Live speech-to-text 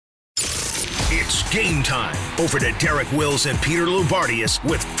It's game time. Over to Derek Wills and Peter Loubardias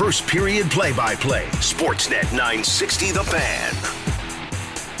with first period play-by-play. Sportsnet 960 The Fan.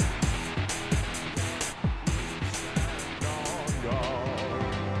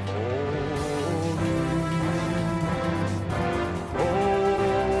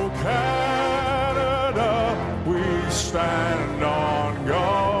 Oh, Canada, we stand on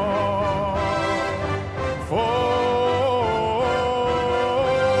guard for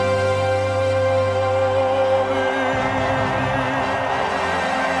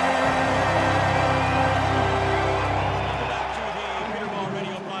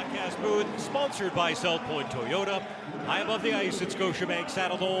sponsored by South Point Toyota. High above the ice at Scotiabank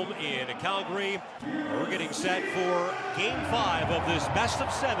Saddledome in Calgary. We're getting set for Game 5 of this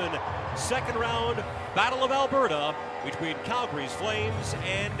best-of-7 second-round Battle of Alberta between Calgary's Flames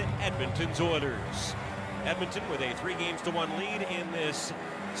and Edmonton's Oilers. Edmonton with a 3-1 lead in this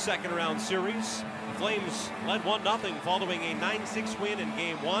second-round series. The Flames led 1-0 following a 9-6 win in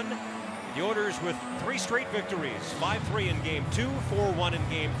Game 1. The Oilers with 3 straight victories, 5-3 in Game 2, 4-1 in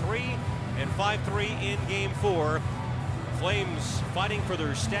Game 3, and 5-3 in Game 4. Flames fighting for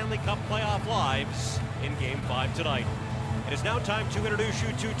their Stanley Cup playoff lives in Game 5 tonight. It is now time to introduce you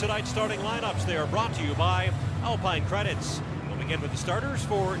to tonight's starting lineups. They are brought to you by Alpine Credits. We'll begin with the starters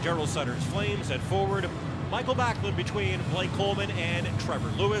for Gerald Sutter's Flames. At forward, Michael Backlund between Blake Coleman and Trevor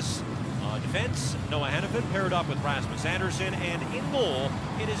Lewis. Defense, Noah Hannafin paired up with Rasmus Andersson, and in goal,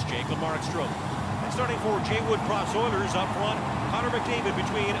 it is Jacob Markstrom. And starting for Jay Woodcroft's Oilers up front, Connor McDavid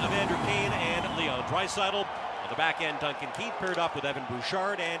between Evander Kane and Leon Draisaitl. On the back end, Duncan Keith paired up with Evan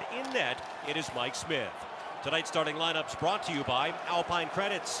Bouchard, and in net, it is Mike Smith. Tonight's starting lineups brought to you by Alpine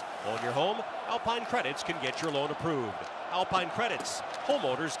Credits. Own your home, Alpine Credits can get your loan approved. Alpine Credits,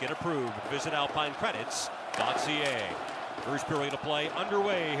 homeowners get approved. Visit alpinecredits.ca. First period of play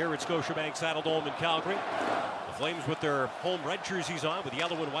underway here at Scotiabank Saddledome in Calgary. The Flames with their home red jerseys on with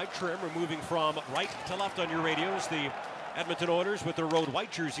yellow and white trim. We're moving from right to left on your radios. The Edmonton Oilers with their road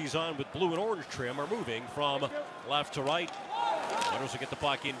white jerseys on with blue and orange trim are moving from left to right. Oilers will get the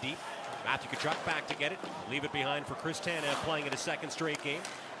puck in deep. Matthew Tkachuk back to get it. Leave it behind for Chris Tanev playing in his second straight game.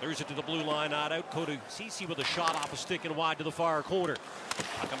 There's it to the blue line, not out. Koda Ceci with a shot off a stick and wide to the far corner.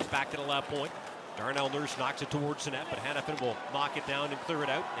 Puck comes back to the left point. Darnell Nurse knocks it towards the net, but Hannafin will knock it down and clear it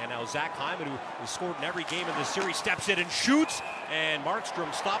out. And now Zach Hyman, who has scored in every game in this series, steps in and shoots. And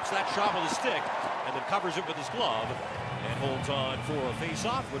Markstrom stops that shot with a stick and then covers it with his glove and holds on for a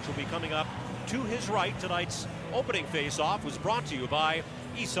face-off, which will be coming up to his right. Tonight's opening face-off was brought to you by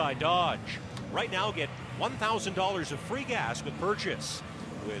Eastside Dodge. Right now, get $1,000 of free gas with purchase,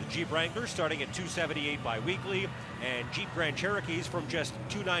 with Jeep Wranglers starting at $278 bi-weekly and Jeep Grand Cherokees from just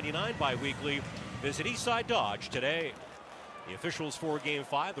 $299 bi-weekly. Visit Eastside Dodge today. The officials for Game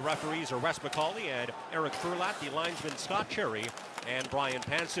 5, the referees are Wes McCauley and Eric Furlat, the linesmen Scott Cherry and Brian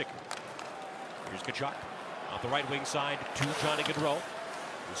Pansick. Here's Tkachuk off the right wing side to Johnny Gaudreau,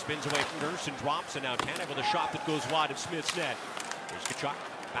 who spins away from Nurse and drops, and now Tanev with a shot that goes wide of Smith's net. Here's Tkachuk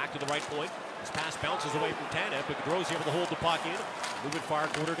back to the right point. His pass bounces away from Tanev, but Gaudreau's able to hold the puck in. Move it far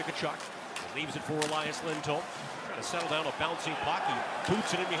corner to Tkachuk. Leaves it for Elias Lindholm. Trying to settle down a bouncing puck. He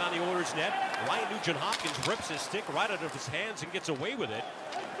boots it in behind the Oilers' net. Ryan Nugent-Hopkins rips his stick right out of his hands and gets away with it.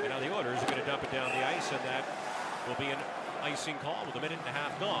 And now the Oilers are going to dump it down the ice, and that will be an icing call with a minute and a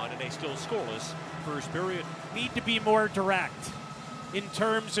half gone, and a still scoreless first period. Need to be more direct in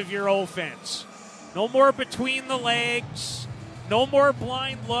terms of your offense. No more between the legs. No more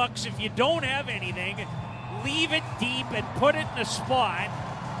blind looks. If you don't have anything, leave it deep and put it in a spot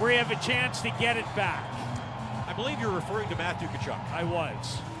where you have a chance to get it back. I believe you're referring to Matthew Tkachuk. I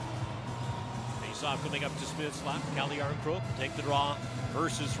was. Face-off coming up to Smith's left. Calle Jarnkrok will take the draw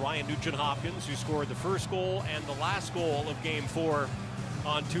versus Ryan Nugent-Hopkins, who scored the first goal and the last goal of Game 4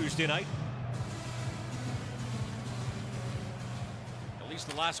 on Tuesday night. At least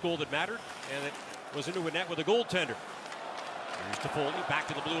the last goal that mattered, and it was into a net with a goaltender. Here's Toffoli, back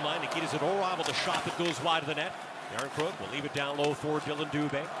to the blue line. Nikita Zadorov with a shot that goes wide of the net. Jarnkrok will leave it down low for Dylan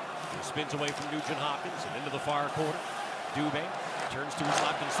Dubé. He spins away from Nugent-Hopkins and into the far corner. Dubé turns to his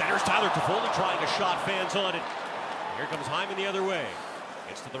left and centers. Tyler Toffoli trying a shot, fans on it. Here comes Hyman the other way.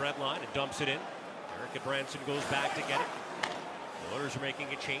 Gets to the red line and dumps it in. Eric Gudbranson goes back to get it. The Oilers are making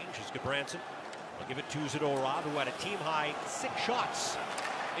a change as Gudbranson will give it to Zadorov, who had a team-high 6 shots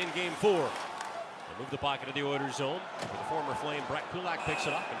in Game 4. They'll move the pocket of the Oilers zone. The former Flame Brett Kulak picks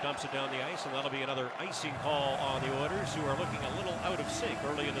it up and dumps it down the ice, and that'll be another icing call on the Oilers, who are looking a little out of sync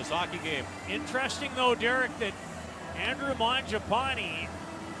early in this hockey game. Interesting, though, Derek, that Andrew Mangiapane,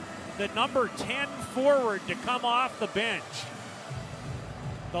 the number 10 forward to come off the bench,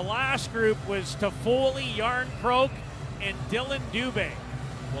 The last group was Toffoli, Yarncroke, and Dylan Dubé.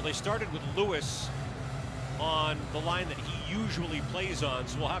 Well, they started with Lewis on the line that he usually plays on,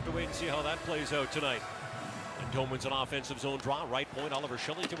 so we'll have to wait and see how that plays out tonight. Lindholm wins an offensive zone draw. Right point, Oliver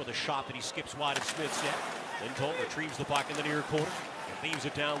Shillington with a shot that he skips wide of Smith's net. Lindholm retrieves the puck in the near corner and leaves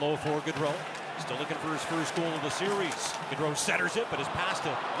it down low for Gaudreau. Still looking for his first goal of the series. Gaudreau centers it, but his pass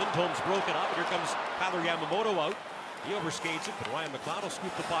to Lindholm's broken up. And here comes Tyler Yamamoto out. He overskates it, but Ryan McLeod will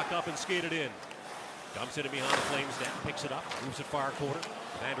scoop the puck up and skate it in. Dumps it in behind the Flames net, picks it up, moves it far corner.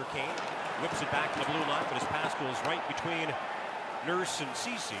 Vander Kane whips it back to the blue line, but his pass goes right between Nurse and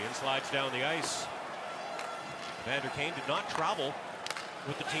Ceci and slides down the ice. Vander Kane did not travel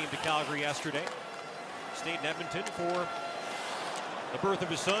with the team to Calgary yesterday. Stayed in Edmonton for the birth of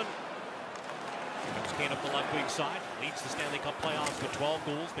his son. Here comes Kane up the left wing side, leads the Stanley Cup playoffs with 12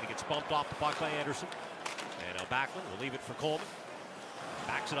 goals, but he gets bumped off the puck by Anderson. And now Backlund will leave it for Coleman.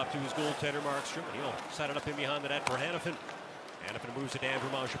 Backs it up to his goaltender Markstrom, and he'll set it up in behind the net for Hanifin. Hanifin moves it to Andrew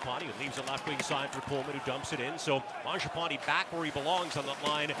Mangiapane, who leaves the left wing side for Coleman, who dumps it in. So Mangiapane back where he belongs on that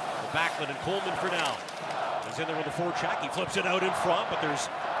line with Backlund and Coleman for now. He's in there with a forecheck. He flips it out in front, but there's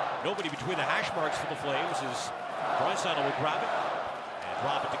nobody between the hash marks for the Flames as Draisaitl will grab it and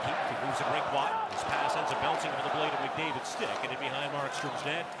drop it to Keith. He moves it rink wide. His pass ends up bouncing over the blade of McDavid's stick and in behind Markstrom's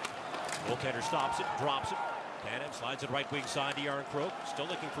net. Goaltender stops it, drops it. Tanev slides it right wing side to Yarncroke. Still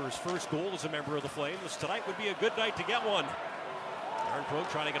looking for his first goal as a member of the Flames. Tonight would be a good night to get one. Yarncroke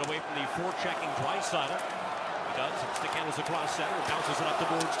trying to get away from the forechecking Draisaitl. He does. Stick handles across center and bounces it up the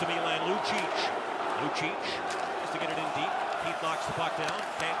boards to Milan Lucic. Lucic has to get it in deep. Keith knocks the puck down.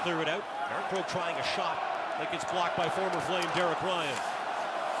 Can't clear it out. Yarncroke trying a shot that gets blocked by former Flame Derek Ryan.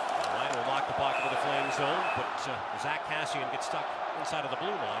 Ryan will lock the puck into the Flame zone, but Zach Kassian gets stuck inside of the blue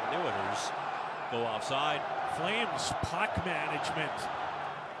line, and the Oilers go offside. Flames puck management.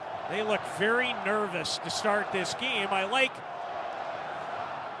 They look very nervous to start this game. I like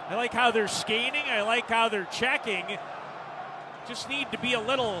how they're skating. I like how they're checking. Just need to be a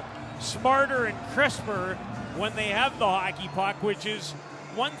little smarter and crisper when they have the hockey puck, which is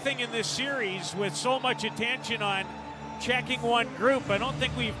one thing in this series with so much attention on checking one group. I don't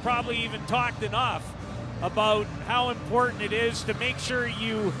think we've probably even talked enough about how important it is to make sure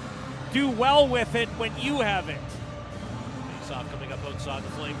you do well with it when you have it. Face-off coming up outside the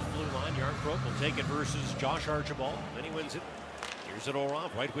Flames blue line. Yarncroke will take it versus Josh Archibald. Then he wins it. Here's it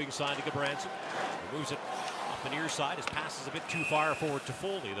Orov, right wing side to Gabranson. He moves it up the near side. His pass is a bit too far forward to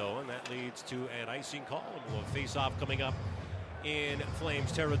Foley, though, and that leads to an icing call. And we'll have face-off coming up in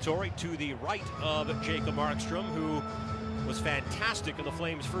Flames territory to the right of Jacob Markstrom, who was fantastic in the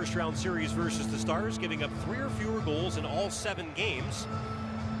Flames' first-round series versus the Stars, giving up 3 or fewer goals in all 7 games.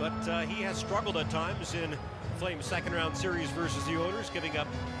 But he has struggled at times in Flames' second-round series versus the Oilers, giving up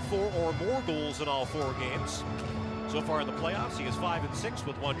 4 or more goals in all 4 games. So far in the playoffs, he is 5-6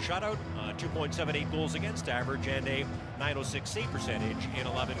 with 1 shutout, 2.78 goals against average, and a .906 save percentage in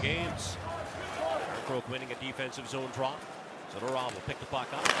 11 games. Yarncroke winning a defensive zone draw. Zadorov will pick the puck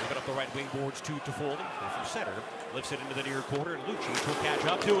up, move it up the right wing boards to Toffoli. And from center, lifts it into the near quarter, and Lucic will catch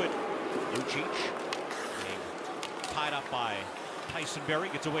up to it. Lucic being tied up by Tyson Berry,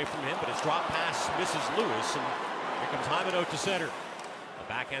 gets away from him, but his drop pass misses Lewis, and here comes Hyman out to center. The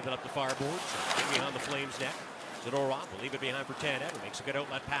backhanded up the far boards, in behind the Flames net. Zadorov will leave it behind for Tanev, and makes a good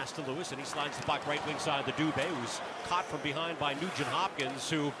outlet pass to Lewis, and he slides the puck right wing side to Dubé, who's caught from behind by Nugent Hopkins,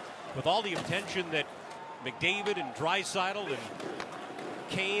 who, with all the attention that McDavid and Draisaitl and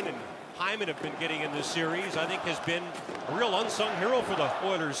Kane and Hyman have been getting in this series, I think has been a real unsung hero for the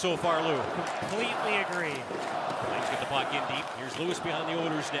Oilers so far, Lou. Completely agree. Flames get the puck in deep. Here's Lewis behind the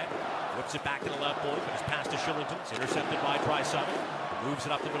Oilers net. Whips it back to the left point, but it's pass to Shillington. It's intercepted by Draisaitl. Moves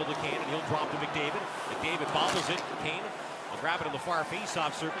it up the middle of the Kane, and he'll drop to McDavid. McDavid bobbles it. Kane will grab it in the far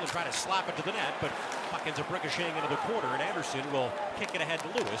face-off circle and try to slap it to the net, but puck ends up ricocheting into the corner, and Anderson will kick it ahead to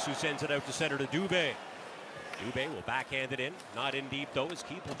Lewis, who sends it out to center to Dubé. Dubé will backhand it in. Not in deep, though, as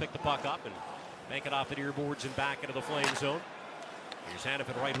Keith will pick the puck up and bank it off the near boards and back into the Flame zone. Here's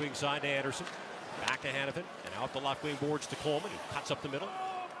Hanifin right wing side to Anderson. Back to Hanifin, and out the left wing boards to Coleman. He cuts up the middle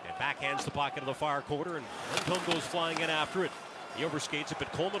and backhands the puck into the far quarter, and Lindholm goes flying in after it. He overskates it,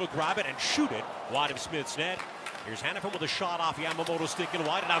 but Coleman will grab it and shoot it wide of Smith's net. Here's Hanifin with a shot off Yamamoto stick and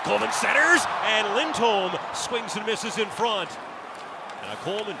wide, and now Coleman centers, and Lindholm swings and misses in front. Now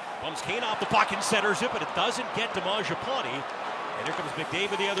Coleman bumps Kane off the puck and centers it, but it doesn't get to Mangiapane. And here comes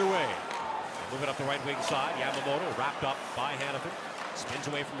McDavid the other way. Move it up the right wing side. Yamamoto wrapped up by Hanifin. Spins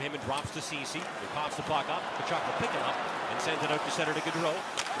away from him and drops to Ceci, who coughs the puck up. Tkachuk will pick it up and sends it out to center to Gaudreau.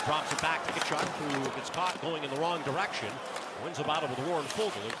 He drops it back to Tkachuk, who gets caught going in the wrong direction. Wins the battle with Warren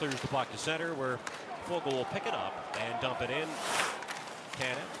Fogle and clears the puck to center, where Fogle will pick it up and dump it in.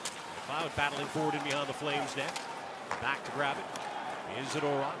 Cannon. McLeod battling forward in behind the Flames net. Back to grab it is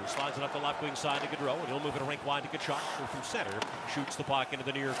Zadorov, who slides it up the left wing side to Gaudreau, and he'll move it a rink wide to Tkachuk, who from center shoots the puck into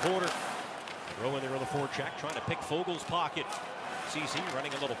the near corner. Gaudreau in there with a forecheck, trying to pick Fogle's pocket. CC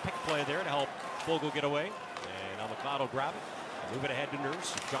running a little pick play there to help Fogle get away. And now McLeod will grab it, move it ahead to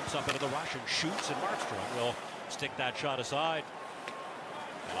Nurse, who jumps up into the rush and shoots, and Markstrom will stick that shot aside.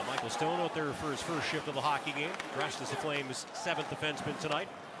 Now Michael Stone out there for his first shift of the hockey game, dressed as the Flames' 7th defenseman tonight.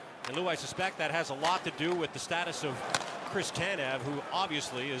 And Lou, I suspect that has a lot to do with the status of Chris Tanev, who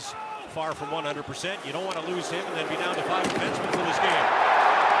obviously is far from 100%. You don't want to lose him and then be down to 5 defensemen for this game.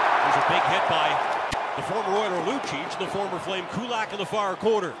 There's a big hit by the former Oiler Lucic, the former Flame Kulak in the far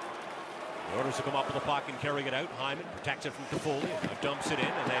corner. The Oilers will come up with the puck and carry it out. Hyman protects it from Toffoli, dumps it in,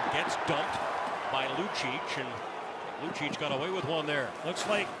 and then gets dumped by Lucic, and Lucic got away with one there. Looks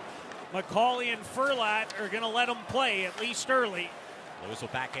like McCauley and Furlat are going to let him play, at least early. Lewis will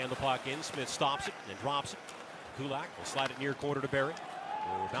backhand the puck in. Smith stops it and drops it. Kulak will slide it near corner to Barry,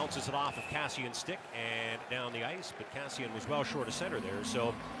 who bounces it off of Cassian's stick and down the ice, but Cassian was well short of center there,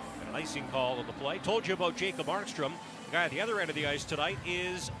 so an icing call on the play. Told you about Jacob Markstrom. The guy at the other end of the ice tonight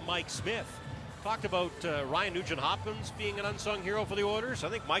is Mike Smith. Talked about Ryan Nugent-Hopkins being an unsung hero for the Oilers. I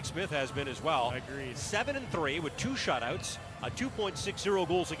think Mike Smith has been as well. Agreed. 7-3 with 2 shutouts, a 2.60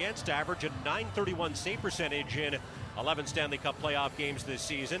 goals against average, and .931 save percentage in 11 Stanley Cup playoff games this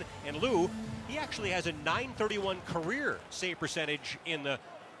season. And Lou, he actually has a .931 career save percentage in the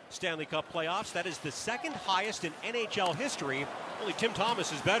Stanley Cup playoffs. That is the 2nd highest in NHL history. Only Tim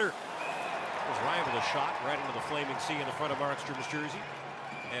Thomas is better. There's Ryan with a shot right into the flaming sea in the front of Markstrom's jersey.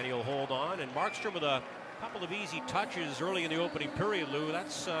 And he'll hold on. And Markstrom with a couple of easy touches early in the opening period, Lou.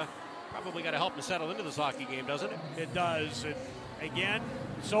 That's probably got to help him settle into this hockey game, doesn't it? It does. Again,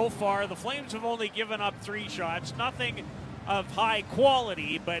 so far, the Flames have only given up 3 shots. Nothing of high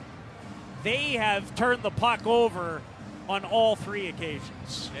quality, but they have turned the puck over on all 3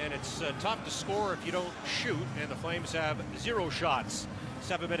 occasions. And it's tough to score if you don't shoot, and the Flames have 0 shots.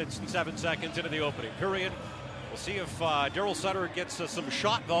 7 minutes and 7 seconds into the opening period. We'll see if Daryl Sutter gets some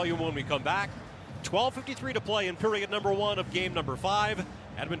shot volume when we come back. 12:53 to play in period number 1 of game number 5.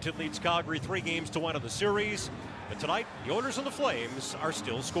 Edmonton leads Calgary 3-1 in the series. But tonight, the Oilers and the Flames are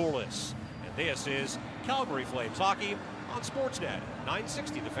still scoreless. And this is Calgary Flames hockey on Sportsnet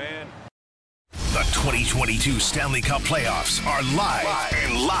 960 The Fan. The 2022 Stanley Cup playoffs are live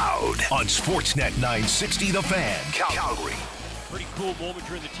and loud on Sportsnet 960 The Fan, Calgary. Pretty cool moment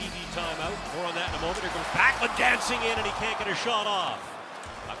during the TV timeout. More on that in a moment. Here comes Backlund dancing in, and he can't get a shot off.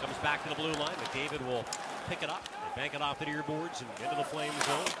 Puck comes back to the blue line. McDavid will pick it up and bank it off the near boards and into the Flames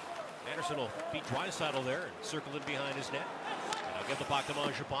zone. Anderson will beat Draisaitl there and circle in behind his net. And I'll get the puck to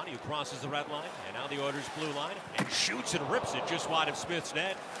Mangiapane, who crosses the red line. And now the Oilers' blue line, and shoots and rips it just wide of Smith's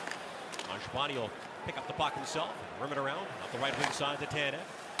net. Mangiapane will pick up the puck himself and rim it around up the right wing side to Tanev.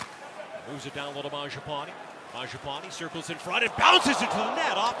 Moves it down low to Mangiapane. Mangiapane circles in front and bounces it to the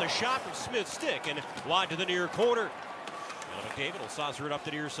net off the shot from Smith's stick and wide to the near corner. Now McDavid will saucer it up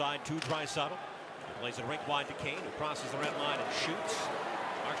the near side to Draisaitl. He plays it rink wide to Kane, who crosses the red line and shoots.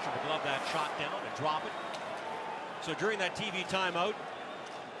 Markstrom will glove that shot down and drop it. So during that TV timeout,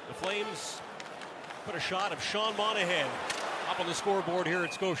 the Flames put a shot of Sean Monahan up on the scoreboard here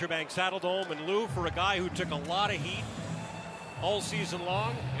at Scotiabank Saddledome. And Lou, for a guy who took a lot of heat all season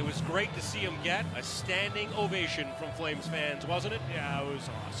long, it was great to see him get a standing ovation from Flames fans, wasn't it? Yeah, it was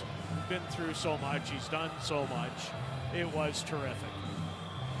awesome. He's been through so much. He's done so much. It was terrific.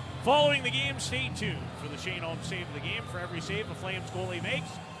 Following the game, stay tuned for the Shane Holmes Save of the Game. For every save a Flames goalie makes,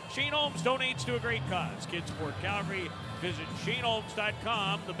 Shane Holmes donates to a great cause. Kids Support Calgary. Visit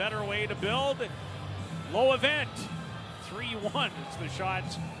ShaneHolmes.com. The better way to build. Low event. 3-1 is the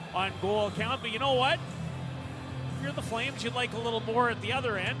shots on goal count. But you know what? If you're the Flames, you'd like a little more at the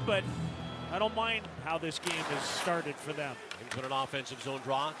other end, but I don't mind how this game has started for them. Into an offensive zone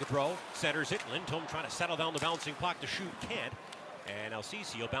draw. Gaudreau centers it. Lindholm trying to settle down the bouncing puck to shoot. Can't. And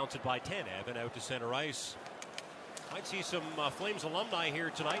Alcisi will bounce it by Tanev and out to center ice. Might see some Flames alumni here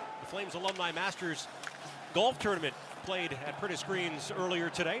tonight. The Flames Alumni Masters golf tournament played at Prentice Greens earlier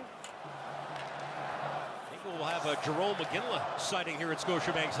today. I think we'll have a Jerome McGinley sighting here at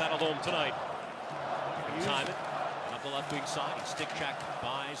Scotiabank Saddledome tonight. Time it. And up the left wing side. He's stick checked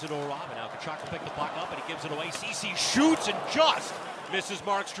by Zadorov. And now Tkachuk will pick the puck up and he gives it away. CC shoots and just misses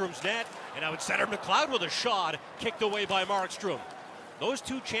Markstrom's net. And now it's center McLeod with a shot kicked away by Markstrom. Those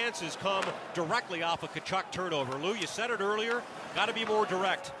 2 chances come directly off a Tkachuk turnover. Lou, you said it earlier, got to be more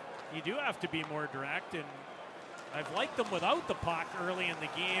direct. You do have to be more direct, and I've liked them without the puck early in the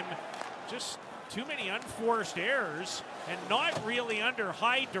game. Just too many unforced errors and not really under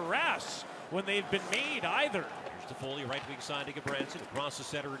high duress when they've been made either. Here's Toffoli, right wing side to Gabranson, across the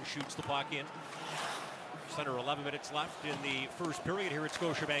center and shoots the puck in. Just under 11 minutes left in the first period here at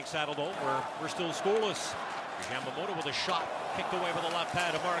Scotiabank Saddledome, where we're still scoreless. Yamamoto with a shot kicked away with the left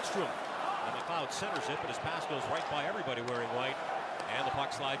pad of Markstrom. And McLeod centers it, but his pass goes right by everybody wearing white. And the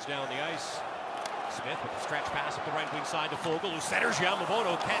puck slides down the ice. Smith with a stretch pass up the right wing side to Fogle, who centers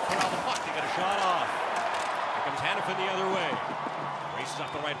Yamamoto. Can't corral the puck. They got a shot off. Here comes Hanifin the other way. Races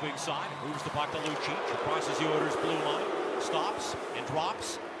up the right wing side. Moves the puck to Lucic. Crosses the Oilers' blue line. Stops and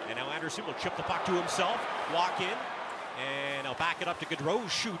drops. And now Anderson will chip the puck to himself. Walk in. And now back it up to Gaudreau.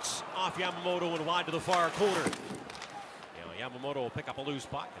 Shoots off Yamamoto and wide to the far corner. Yamamoto will pick up a loose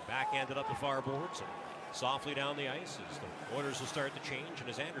puck and backhand it up the far boards and softly down the ice as the Oilers will start to change, and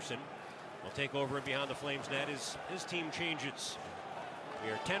as Anderson will take over and behind the Flames net as his team changes.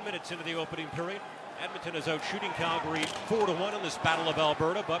 We are 10 minutes into the opening period. Edmonton is out shooting Calgary 4-1 in this Battle of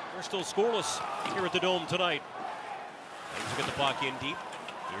Alberta, but we're still scoreless here at the Dome tonight. Flames get the puck in deep.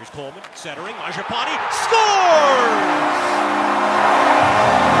 Here's Coleman centering. Mangiapane scores!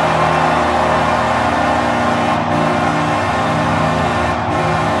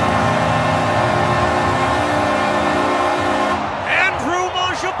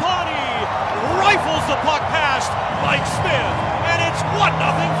 Rifles the puck past Mike Smith, and it's 1-0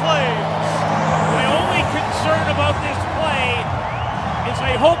 Flames. My only concern about this play is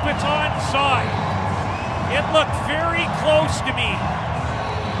I hope it's onside. It looked very close to me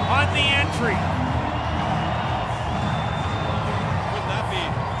on the entry. Wouldn't that be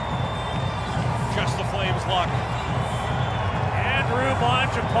just the Flames' luck? Andrew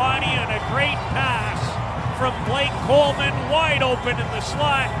Mangiapane and a great pass from Blake Coleman, wide open in the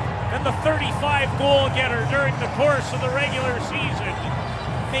slot. And the 35 goal getter during the course of the regular season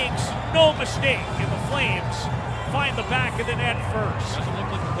makes no mistake, and the Flames find the back of the net first. Doesn't look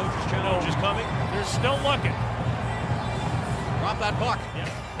like the coach's challenge is coming. They're still looking. Drop that puck. Yeah,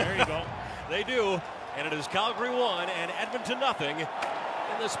 there you go. They do, and it is Calgary 1 and Edmonton 0 in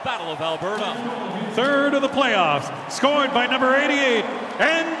this Battle of Alberta. Third of the playoffs, scored by number 88,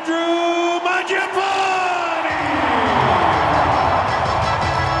 Andrew Mangiapane.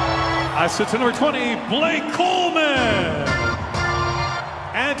 Assist to number 20, Blake Coleman.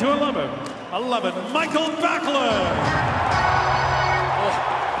 And to 11, Michael Backlund. Oh,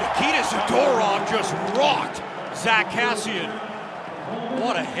 Nikita Zadorov just rocked Zach Kassian.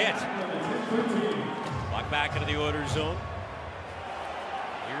 What a hit. Puck back into the Oilers zone.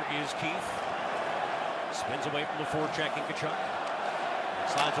 Here is Keith. Spins away from the forechecking Tkachuk.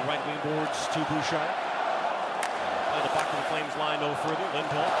 Slides the right wing boards to Bouchard. Play the puck to the Flames line no further.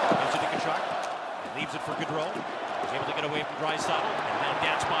 Lindholm gives it to Tkachuk. Leaves it for Gaudreau. He's able to get away from Draisaitl. And now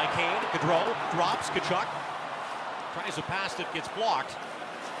danced by Kane. Gaudreau drops. Tkachuk tries to pass it, gets blocked.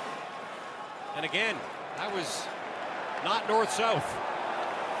 And again, that was not north-south.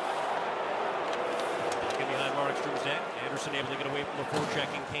 Get behind Markstrom's net. Anderson able to get away from the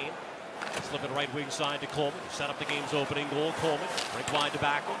forechecking Kane. Slip it right wing side to Coleman. Set up the game's opening goal. Coleman right wide to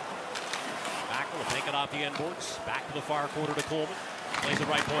Backlund. Backlund will take it off the end boards. Back to the far corner to Coleman. Plays the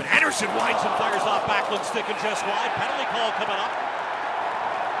right point. Anderson winds and fires off Backlund's stick and just wide. Penalty call coming up.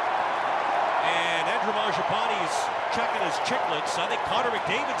 And Andrew Mangiapane's checking his chicklets. I think Connor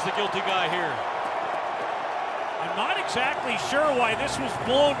McDavid's the guilty guy here. I'm not exactly sure why this was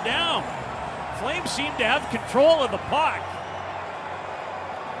blown down. Flames seem to have control of the puck.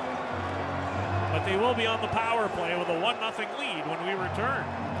 But they will be on the power play with a 1-0 lead when we return.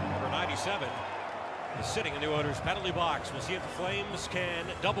 Number 97 is sitting in the Oilers' penalty box. We'll see if the Flames can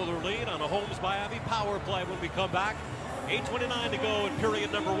double their lead on a Holmes by Abbey power play when we come back. 8:29 to go in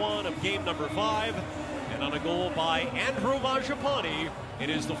period number 1 of game number 5. And on a goal by Andrew Mangiapane, it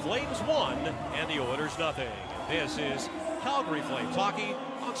is the Flames 1 and the Oilers 0. This is Calgary Flames hockey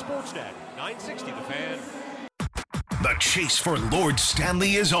on Sportsnet 960 The Fan. The chase for Lord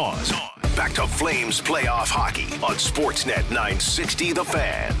Stanley is on. Back to Flames playoff hockey on Sportsnet 960 The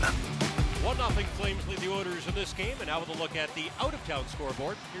Fan. 1-0 Flames lead the Oilers in this game, and now with a look at the out-of-town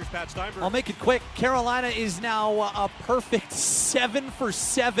scoreboard. Here's Pat Steinberg. I'll make it quick. Carolina is now a perfect 7 for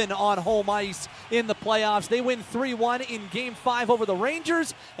 7 on home ice in the playoffs. They win 3-1 in Game 5 over the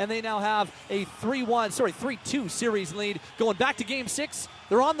Rangers, and they now have a 3-2 series lead. Going back to Game 6,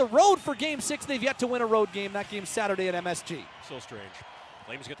 they're on the road for Game 6. They've yet to win a road game. That game's Saturday at MSG. So strange.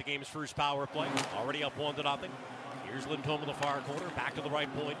 Flames get the game's first power play. Already up 1-0. Here's Lindholm in the far corner, back to the right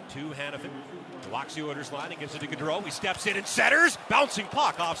point to Hanifin. He walks the Oilers line and gives it to Gaudreau. He steps in and centers. Bouncing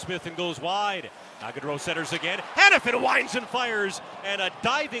puck off Smith and goes wide. Now Gaudreau centers again. Hanifin winds and fires. And a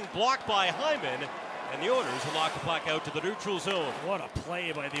diving block by Hyman. And the Oilers will knock the puck out to the neutral zone. What a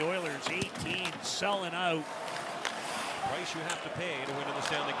play by the Oilers. 18 selling out. Price you have to pay to win in the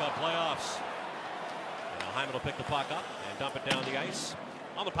Stanley Cup playoffs. And now Hyman will pick the puck up and dump it down the ice.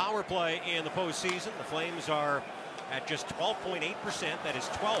 On the power play in the postseason, the Flames are at just 12.8%. That is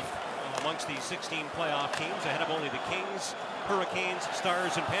 12th amongst the 16 playoff teams, ahead of only the Kings, Hurricanes,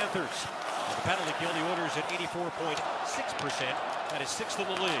 Stars, and Panthers. And the penalty kill, the Oilers at 84.6%. That is 6th in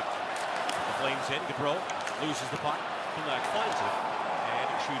the league. The Flames in. Gaudreau loses the puck. Kulak finds it,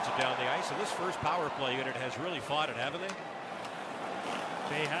 and he shoots it down the ice. And this first power play unit has really fought it, haven't they?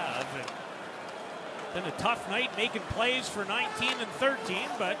 They have. Been a tough night making plays for 19 and 13,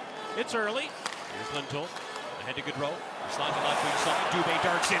 but it's early. Here's Lindholm. Ahead to Gaudreau. Slides it left wing side. Dubé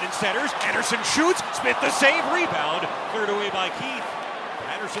darts in and centers. Anderson shoots. Smith the save. Rebound. Cleared away by Keith.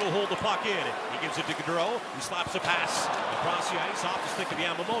 Anderson will hold the puck in. He gives it to Gaudreau. He slaps a pass across the ice off the stick of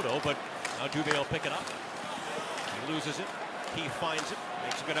Yamamoto, but now Dubé will pick it up. He loses it. Keith finds it.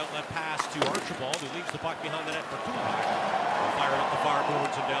 Makes a good outlet pass to Archibald, who leaves the puck behind the net for Kulak. Fire up the far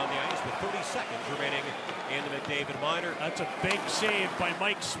boards and down the ice with 30 seconds remaining in the McDavid minor. That's a big save by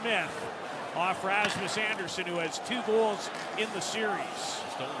Mike Smith off Rasmus Anderson, who has 2 goals in the series.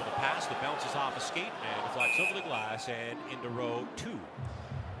 Stone with a pass that bounces off a skate and deflects over the glass and into row 2.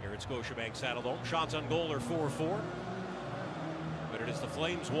 Here at Scotiabank Saddledome. Shots on goal are 4-4. But it is the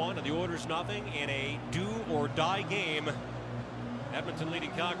Flames 1 and the Oilers nothing in a do-or-die game. Edmonton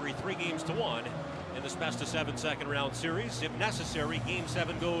leading Calgary 3-1 in this best-of-7 second-round series. If necessary, Game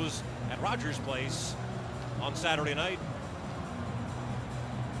 7 goes at Rogers Place on Saturday night.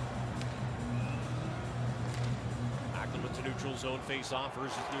 With the neutral zone face-off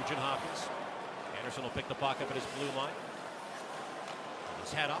versus Nugent Hopkins. Anderson will pick the puck up at his blue line. With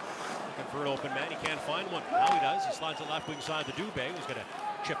his head up, looking for an open man. He can't find one. Now he does. He slides the left wing side to Dubé, who's going to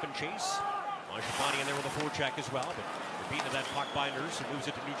chip and chase. Mangiapane in there with a forecheck as well, but beaten to that puck by Nurse and moves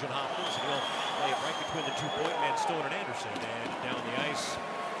it to Nugent Hopkins, and he'll play it right between the 2-point men, Stone and Anderson, and down the ice.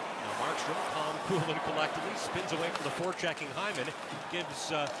 Now Markstrom, calm, cool, and collectively spins away from the forechecking Hyman, gives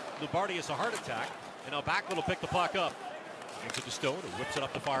Loubardias a heart attack, and now Backlund will pick the puck up. Gives it to Stone, who whips it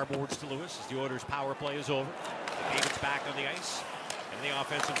up the fireboards to Lewis as the Oilers' power play is over. David's back on the ice, and in the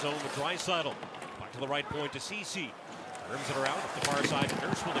offensive zone with Draisaitl. Back to the right point to CC. Turns it around up the far side.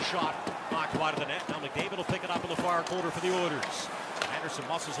 Nurse with a shot. Knocked wide of the net. Now McDavid will pick it up in the far corner for the Oilers. Anderson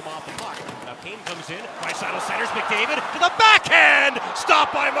muscles him off the puck. Now Kane comes in. Draisaitl centers. McDavid to the backhand.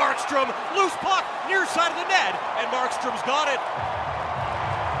 Stopped by Markstrom. Loose puck near side of the net. And Markstrom's got it.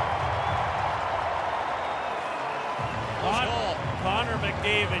 Connor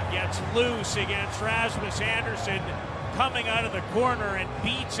McDavid gets loose against Rasmus Anderson coming out of the corner and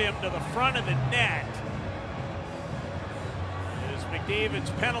beats him to the front of the net. As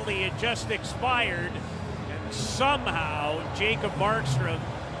McDavid's penalty had just expired, and somehow Jacob Markstrom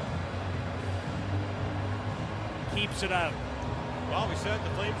keeps it out. Well, we said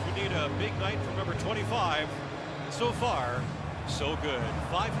the Flames would need a big night from number 25. And so far, so good.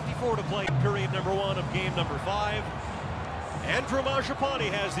 5:54 to play, period number 1 of game number 5. Andrew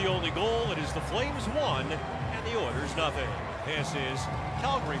Mangiapane has the only goal. It is the Flames 1 and the Oilers nothing. This is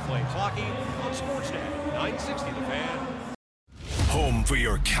Calgary Flames hockey on Sportsnet 960 The Fan. Home for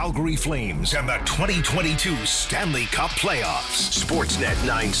your Calgary Flames and the 2022 Stanley Cup Playoffs. Sportsnet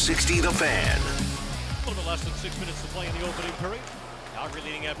 960 The Fan. A little bit less than 6 minutes to play in the opening period. Calgary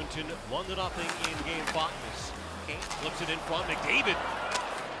leading Edmonton 1-0 in game 5. As Kane flips it in front. McDavid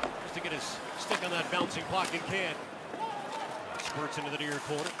just to get his stick on that bouncing puck and can't. Squirts into the near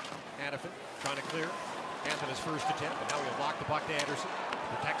corner. Hanifin trying to clear. Hanifin his first attempt, and now he'll block the puck to Anderson.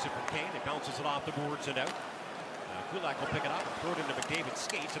 Protects it from Kane. It bounces it off the boards and out. Kulak will pick it up and throw it into McDavid's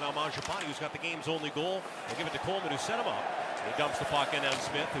skates. And now Mangiapane, who's got the game's only goal, will give it to Coleman, who set him up. And he dumps the puck in on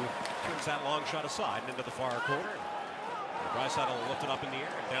Smith, who turns that long shot aside and into the far corner. Draisaitl will lift it up in the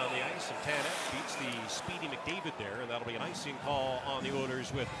air and down the ice, and Tanev beats the speedy McDavid there, and that'll be an icing call on the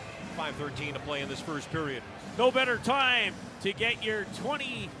Oilers with 5:13 to play in this first period. No better time to get your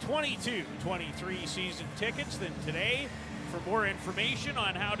 2022-23 season tickets than today. For more information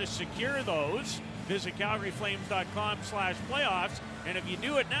on how to secure those, visit calgaryflames.com/playoffs. And if you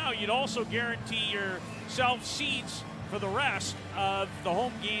do it now, you'd also guarantee yourself seats for the rest of the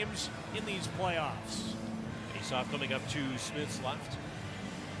home games in these playoffs. Faceoff coming up to Smith's left.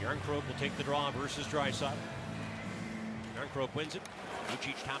 Yarncroke will take the draw versus Draisaitl. Yarncroke wins it.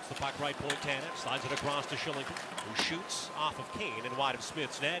 Lucic taps the puck right point, Tanev slides it across to Shillington, who shoots off of Kane and wide of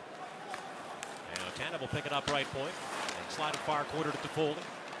Smith's net. Now Tanev will pick it up right point and slide it far quarter to Toffoli.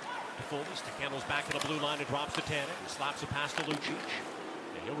 Toffoli handles back to the blue line and drops to Tanev. He slaps a pass to Lucic.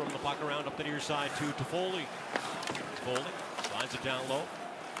 And he'll run the puck around up the near side to Toffoli. Toffoli slides it down low.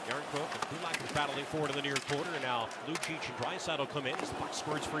 Yarncroke and Kulak is battling forward in the near quarter, and now Lucic and Draisaitl come in as the puck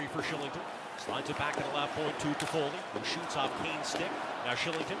squirts free for Shillington. Slides it back to the left point to Toffoli, who shoots off Kane's stick. Now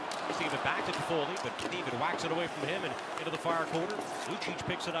Shillington sees it back to Toffoli, but David whacks it away from him and into the far quarter. Lucic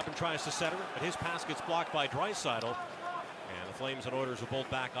picks it up and tries to center it, but his pass gets blocked by Draisaitl. And the Flames and Oilers are both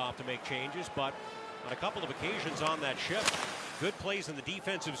back off to make changes, but on a couple of occasions on that shift, good plays in the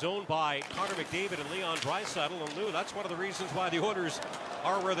defensive zone by Connor McDavid and Leon Draisaitl. And Lou, that's one of the reasons why the Oilers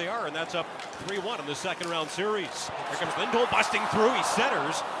are where they are, and that's up 3-1 in the second round series. Here comes Lindholm busting through. He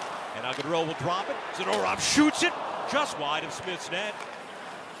centers, and now Gaudreau will drop it. Zadorov shoots it just wide of Smith's net.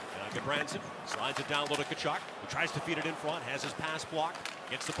 Now Gudbranson slides it down low to Tkachuk, who tries to feed it in front, has his pass blocked,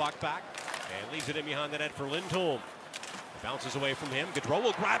 gets the puck back, and leaves it in behind the net for Lindholm. Bounces away from him. Gaudreau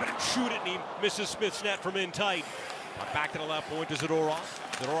will grab it and shoot it, and he misses Smith's net from in tight. Back to the left point to Zadorov.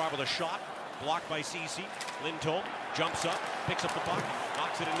 Zadorov with a shot, blocked by Ceci. Lindholm jumps up, picks up the puck,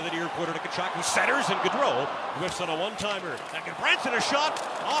 knocks it into the near quarter to Tkachuk, who centers, and Gaudreau whiffs on a one-timer. Now Gudbranson a shot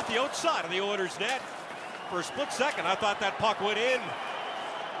off the outside of the Oilers' net. For a split second, I thought that puck went in.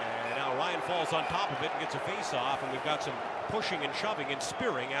 And now Ryan falls on top of it and gets a face-off, and we've got some pushing and shoving and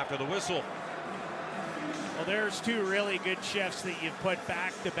spearing after the whistle. Well, there's two really good shifts that you've put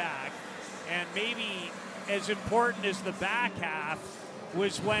back-to-back, and maybe as important as the back half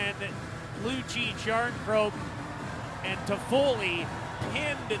was when Lucic, Yarncroke, and Toffoli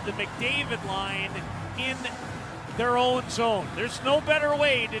pinned the McDavid line in their own zone. There's no better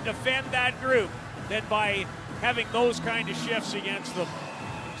way to defend that group than by having those kind of shifts against them.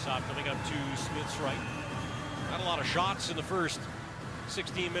 Stop coming up to Smith's right. Not a lot of shots in the first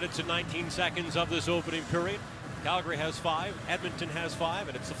 16 minutes and 19 seconds of this opening period. Calgary has 5, Edmonton has 5,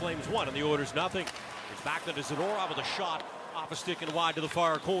 and it's the Flames 1 and the Oilers nothing. It's Backlund to Zadorov with a shot off a stick and wide to the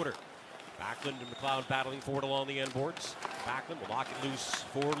far corner. Backlund and McLeod battling forward along the end boards. Backlund will lock it loose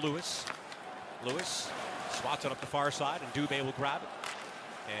for Lewis. Lewis swats it up the far side, and Dubé will grab it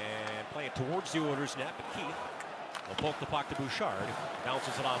and play it towards the Oilers net, but Keith will poke the puck to Bouchard.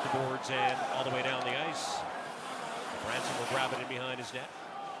 Bounces it off the boards and all the way down the ice. Branson will grab it in behind his net.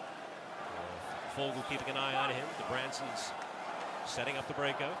 Fogle keeping an eye on him. Branson's setting up the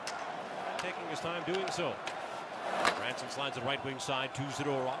breakout, taking his time doing so. Branson slides the right wing side to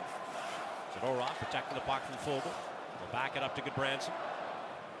Zadorov. Zadorov protecting the puck from Fogle. Will back it up to Gudbranson.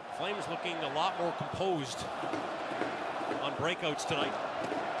 Flames looking a lot more composed on breakouts tonight.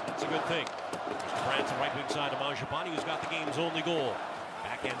 That's a good thing. Gudbranson right wing side to Mangiapane, who's got the game's only goal.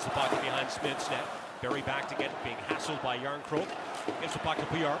 Backhands the puck behind Smith's net. Berry back to get being hassled by Yarncroke. Gives the puck to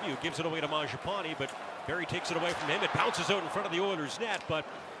PRB, who gives it away to Mangiapane, but Berry takes it away from him. It bounces out in front of the Oilers' net, but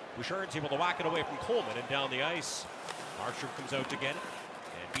Bouchard's able to whack it away from Coleman and down the ice. Markstrom comes out to get it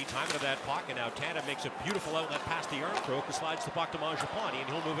and beat time into that puck, and now Tanev makes a beautiful outlet pass to Yarncroke, who slides the puck to Mangiapane, and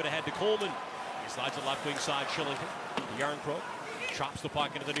he'll move it ahead to Coleman. He slides the left wing side, Shillington. Yarncroke chops the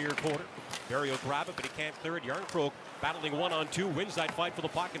puck into the near quarter. Berry will grab it, but he can't clear it. Yarncroke battling 1-on-2, wins that fight for the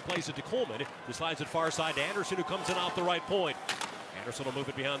puck and plays it to Coleman, who slides it far side to Anderson, who comes in off the right point. Anderson will move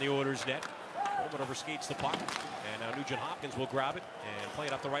it behind the Oilers' net. Coleman overskates the puck, and now Nugent Hopkins will grab it and play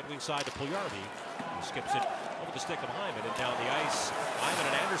it up the right wing side to Puljujarvi, who skips it over the stick of Hyman and down the ice. Hyman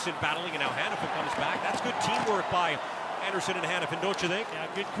and Anderson battling, and now Hanifin comes back. That's good teamwork by Anderson and Hanifin, don't you think? Yeah,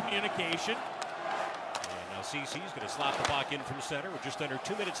 good communication. Ceci's going to slap the puck in from center with just under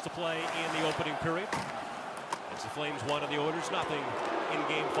 2 minutes to play in the opening period. It's the Flames 1 and the Oilers nothing in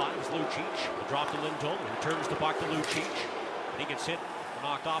Game 5 as Lucic will drop to Lindholm, who returns the puck to Lucic. And he gets hit,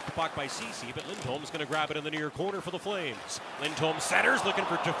 knocked off the puck by Ceci, but Lindholm's going to grab it in the near corner for the Flames. Lindholm centers, looking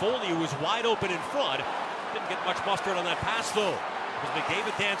for Toffoli, who was wide open in front. Didn't get much mustard on that pass, though. It was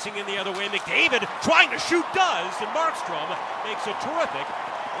McDavid dancing in the other way. McDavid trying to shoot does, and Markstrom makes a terrific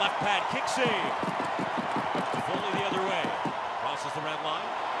left pad kick save. Toffoli the other way, crosses the red line,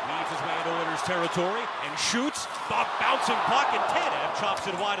 weaves his way into Oilers territory, and shoots. Bouncing puck, and Tanev chops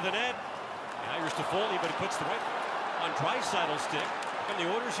it wide of the net. Now here's Toffoli, but he puts the right on Draisaitl's stick. And the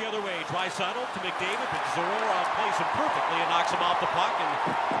Oilers the other way. Draisaitl to McDavid, but Zadorov plays him perfectly and knocks him off the puck, and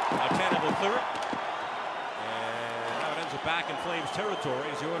now Tanev will clear it. And now it ends up back in Flames territory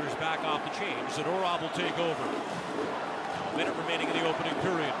as the Oilers back off the change. Zadorov will take over. A minute remaining in the opening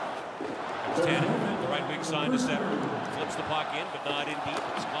period. Comes Tanev, the right wing side to center. Flips the puck in, but not in deep.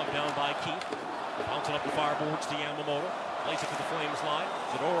 It's gloved down by Keith. Bounce it up the far boards to Yamamoto. Plays it to the Flames line.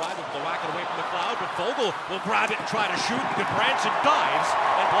 Zadorov will whack it away from McLeod, but Fogle will grab it and try to shoot. Goodbranson dives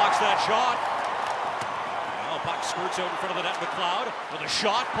and blocks that shot. Now puck skirts out in front of the net. McLeod with a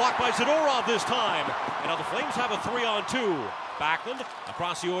shot blocked by Zadorov this time. And now the Flames have a 3-on-2. Backlund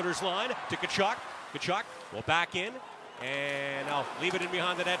across the Oilers line to Tkachuk. Tkachuk will back in. And now leave it in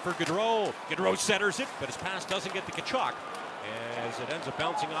behind the net for Gaudreau. Gaudreau centers it, but his pass doesn't get to Tkachuk as it ends up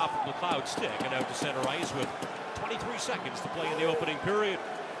bouncing off of McLeod's stick and out to center ice with 23 seconds to play in the opening period.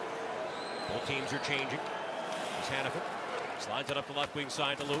 Both teams are changing. Here's Hannafin. Slides it up the left wing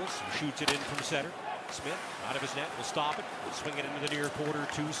side to Lewis, who shoots it in from center. Smith out of his net will stop it. Will swing it into the near quarter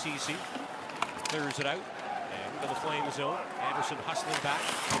to CC. Clears it out. To the Flame zone. Anderson hustling back.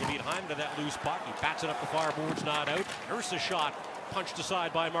 Going to beat Hyman to that loose puck. He bats it up the far boards, not out. Nurse's shot punched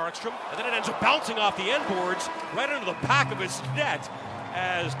aside by Markstrom. And then it ends up bouncing off the end boards right into the back of his net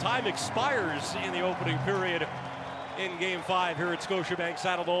as time expires in the opening period in Game 5 here at Scotiabank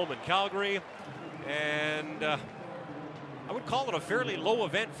Saddledome in Calgary. And I would call it a fairly low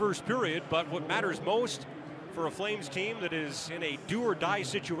event first period, but what matters most for a Flames team that is in a do-or-die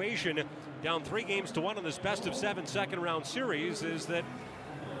situation down 3-1 in this best-of-7 second-round series is that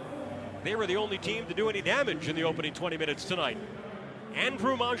they were the only team to do any damage in the opening 20 minutes tonight.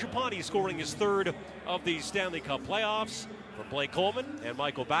 Andrew Mangiapane scoring his third of the Stanley Cup playoffs for Blake Coleman and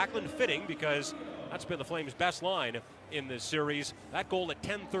Michael Backlund, fitting because that's been the Flames' best line in this series. That goal at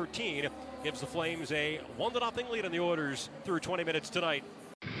 10:13 gives the Flames a 1-0 lead on the Oilers through 20 minutes tonight.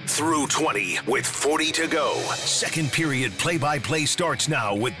 Through 20 with 40 to go. Second period play-by-play starts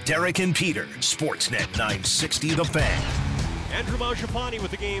now with Derek and Peter. Sportsnet 960 The Fan. Andrew Mangiapane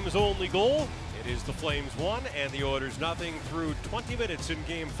with the game's only goal. It is the Flames 1 and the Oilers nothing through 20 minutes in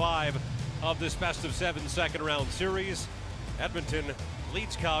Game 5 of this best-of-7 second-round series. Edmonton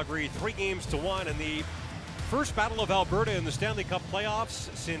leads Calgary 3-1 in the first Battle of Alberta in the Stanley Cup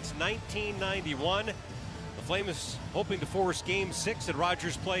playoffs since 1991. The Flames hoping to force Game 6 at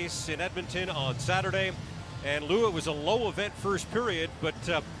Rogers Place in Edmonton on Saturday. And Lou, it was a low event first period, but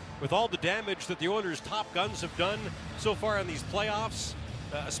with all the damage that the Oilers' top guns have done so far in these playoffs,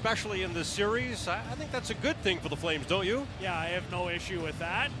 especially in this series, I think that's a good thing for the Flames, don't you? Yeah, I have no issue with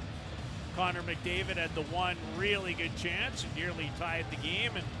that. Connor McDavid had the one really good chance and nearly tied the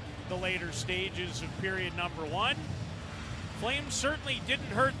game in the later stages of period number 1. Flames certainly didn't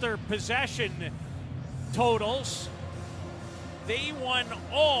hurt their possession totals. They won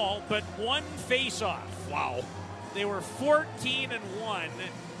all but one face-off. Wow. They were 14-1.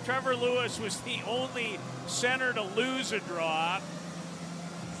 Trevor Lewis was the only center to lose a draw.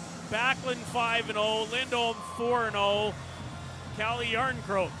 Backlund 5-0, Lindholm 4-0, Calle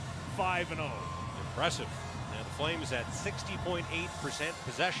Järnkrok 5-0. Impressive. And the Flames at 60.8%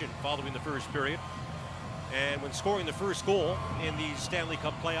 possession following the first period. And when scoring the first goal in the Stanley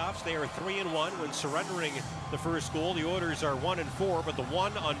Cup playoffs, they are 3-1. When surrendering the first goal, the Oilers are 1-4, but the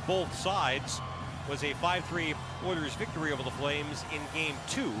one on both sides was a 5-3 Oilers victory over the Flames in Game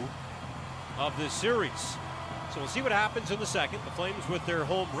 2 of this series. So we'll see what happens in the second. The Flames with their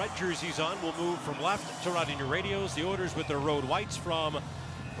home red jerseys on will move from left to right in your radios. The Oilers with their road whites from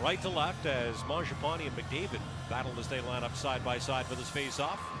right to left as Mangiapane and McDavid battle as they line up side by side for this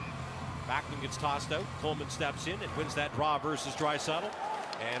face-off. Backlund gets tossed out. Coleman steps in and wins that draw versus Draisaitl.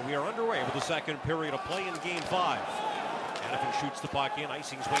 And we are underway with the second period of play in Game 5. Hannafin shoots the puck in.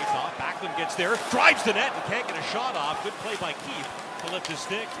 Icing's waved off. Backlund gets there. Drives the net and can't get a shot off. Good play by Keith to lift his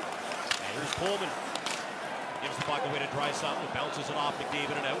stick. And here's Coleman. Gives the puck away to Draisaitl. Bounces it off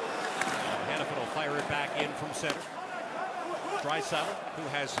McDavid and out. And Hannafin will fire it back in from center. Draisaitl, who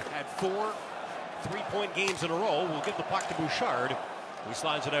has had 4 3-point games in a row, will give the puck to Bouchard. He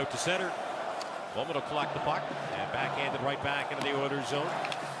slides it out to center. Coleman will collect the puck and backhanded right back into the Oilers zone.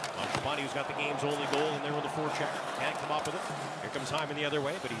 Mangiapane, who's got the game's only goal in there with a forecheck, can't come up with it. Here comes Hyman the other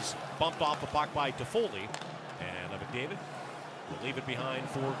way, but he's bumped off the puck by Toffoli. And McDavid will leave it behind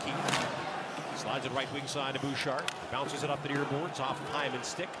for Keith. Slides it right wing side to Bouchard. Bounces it up the near boards off of Hyman's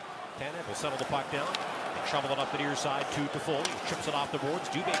stick. Tanev will settle the puck down. And shovel it up the near side to Toffoli. Chips it off the boards.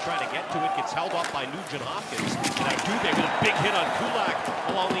 Dubé trying to get to it. Gets held up by Nugent Hopkins. And now Dubé with a big hit on Kulak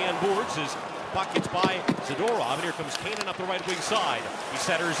along the end boards as puck gets by Zadorov. And here comes Kanan up the right wing side. He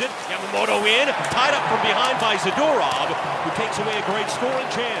centers it. Yamamoto in. Tied up from behind by Zadorov, who takes away a great scoring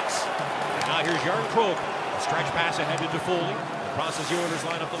chance. And now here's Järnkrok. A stretch pass ahead to Toffoli. Crosses the Oilers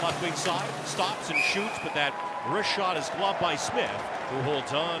line up the left wing side. Stops and shoots, but that wrist shot is gloved by Smith, who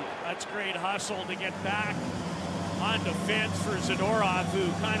holds on. That's great hustle to get back on defense for Zadorov,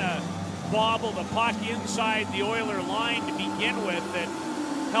 who kind of bobbled the puck inside the Oiler line to begin with and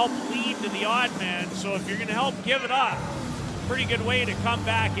helped lead to the odd man. So if you're going to help give it up, pretty good way to come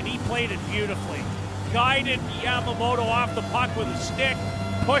back, and he played it beautifully. Guided Yamamoto off the puck with a stick,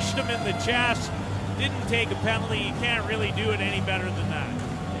 pushed him in the chest, didn't take a penalty. You can't really do it any better than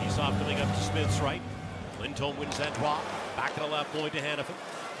that. He's off coming up to Smith's right. Lindholm wins that draw. Back to the left point to Hannafin.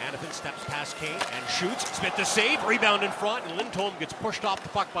 Hannafin steps past Kane and shoots. Smith to save. Rebound in front, and Lindholm gets pushed off the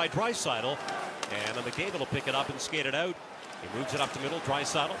puck by Draisaitl. And McDavid will pick it up and skate it out. He moves it up the middle.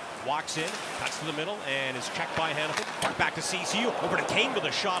 Draisaitl walks in, cuts to the middle, and is checked by Hannafin. Puck back to CCU. Over to Kane with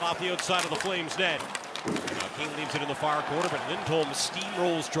a shot off the outside of the Flames net. Now Kane leaves it in the far corner, but Lindholm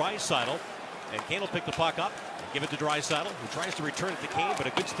steamrolls Draisaitl. And Kane will pick the puck up and give it to Draisaitl, who tries to return it to Kane, but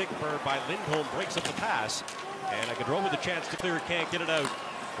a good stick by Lindholm breaks up the pass. And Gaudreau with a chance to clear, can't get it out.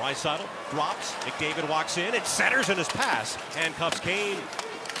 Draisaitl drops. McDavid walks in and centers in his pass. Handcuffs Kane.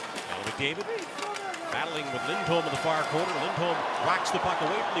 Now McDavid battling with Lindholm in the far corner. Lindholm whacks the puck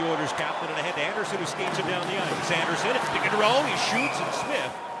away from the Oilers captain and ahead to Anderson, who skates him down the ice. Anderson to Gaudreau. He shoots, and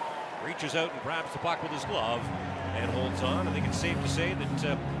Smith reaches out and grabs the puck with his glove and holds on. I think it's safe to say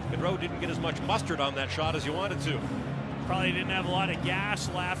that Gaudreau didn't get as much mustard on that shot as he wanted to. Probably didn't have a lot of gas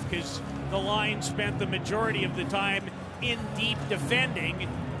left because the line spent the majority of the time in deep defending.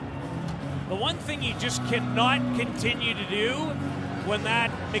 The one thing you just cannot continue to do when that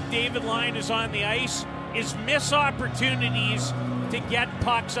McDavid line is on the ice is miss opportunities to get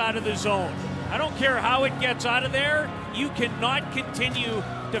pucks out of the zone. I don't care how it gets out of there, you cannot continue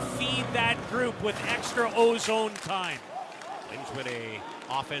to feed that group with extra O-zone time. Flames win a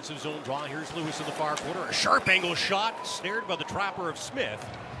offensive zone draw. Here's Lewis in the far corner. A sharp angle shot, snared by the trapper of Smith.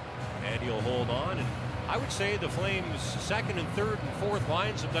 And he'll hold on. And I would say the Flames' second and third and fourth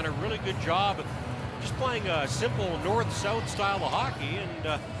lines have done a really good job of just playing a simple north-south style of hockey.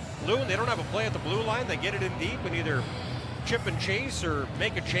 And blue, and they don't have a play at the blue line. They get it in deep and either chip and chase or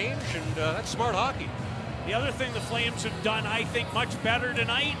make a change, and that's smart hockey. The other thing the Flames have done, I think, much better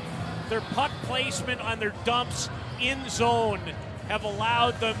tonight, their puck placement on their dumps in zone have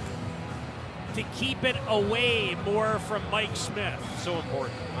allowed them to keep it away more from Mike Smith. So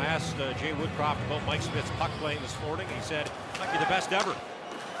important. I asked Jay Woodcroft about Mike Smith's puck playing this morning. He said, might be the best ever.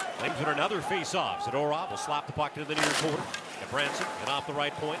 Flames with another face-off. Zadorov will slap the puck into the near corner. And Branson, and off the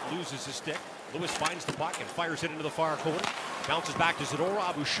right point, loses his stick. Lewis finds the puck and fires it into the far corner. Bounces back to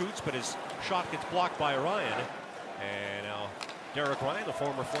Zadorov, who shoots, but his shot gets blocked by Ryan. And now Derek Ryan, the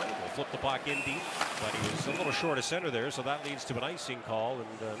former Flame, will flip the puck in deep, but he was a little short of center there, so that leads to an icing call,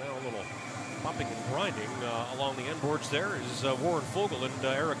 and now a little bumping and grinding along the end boards there is Warren Fogle and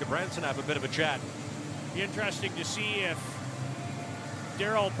Erica Branson have a bit of a chat. Be interesting to see if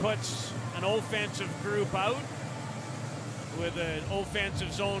Darryl puts an offensive group out with an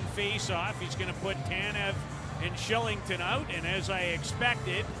offensive zone face-off. He's going to put Tanev and Shillington out, and as I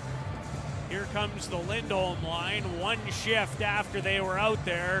expected, here comes the Lindholm line, one shift after they were out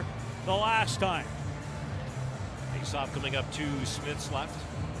there the last time. Face-off coming up to Smith's left.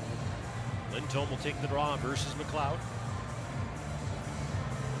 Lindholm will take the draw versus McLeod.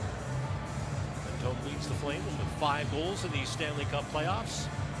 Lindholm leads the Flames with 5 goals in the Stanley Cup playoffs.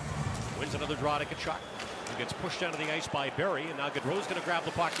 Wins another draw to Tkachuk, who gets pushed out of the ice by Barrie, and now Gaudreau's going to grab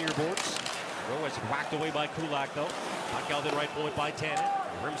the puck near boards. Gaudreau has it whacked away by Kulak, though. Puck held in right point by Tanev.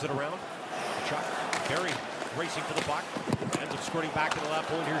 Rims it around. Tkachuk, Barrie racing for the puck. Ends up squirting back to the left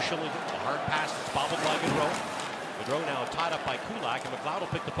point. Here's Shillington. A hard pass that's bobbled by Gaudreau. Gaudreau now tied up by Kulak, and McLeod will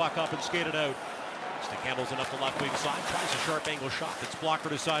pick the puck up and skate it out. Stick handles it up the left wing side. Tries a sharp angle shot that's blocked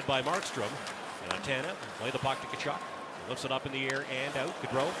aside by Markstrom. And Tanev will play the puck to Tkachuk. Lifts it up in the air and out.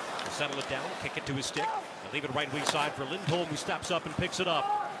 Gaudreau will settle it down, kick it to his stick, and leave it right wing side for Lindholm, who steps up and picks it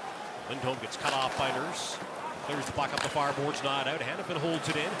up. Lindholm gets cut off by Nurse. Clears the puck up the far boards, not out. Hannafin holds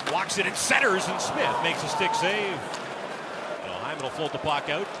it in, walks it in centers, and Smith makes a stick save. Hyman will float the puck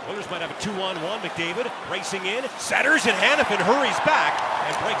out. Oilers might have a 2-on-1. McDavid racing in, centers, and Hannafin hurries back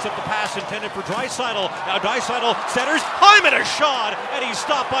and breaks up the pass intended for Draisaitl. Now Draisaitl centers, Hyman a shot, and he's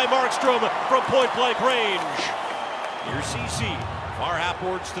stopped by Markstrom from point-blank range. Here's CC, far half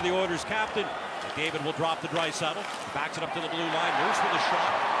boards to the Oilers captain. McDavid will drop the Draisaitl, backs it up to the blue line. Nurse with a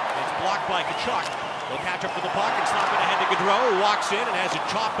shot. It's blocked by Tkachuk. He'll catch up to the puck and slap it ahead to Gaudreau, who walks in and has it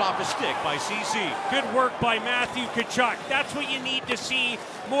chopped off a stick by CC. Good work by Matthew Tkachuk. That's what you need to see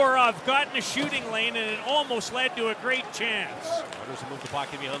more of. Got in a shooting lane, and it almost led to a great chance. Oilers will move the puck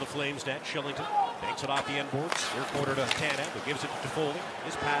in behind the Flames net. Shillington banks it off the end boards. Near quarter to Tanev, who gives it to Foley.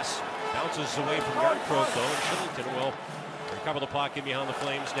 His pass bounces away from Yarncroke, though, and Shillington will recover the puck in behind the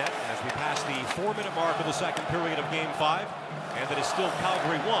Flames net as we pass the 4-minute mark of the second period of Game 5. And that is still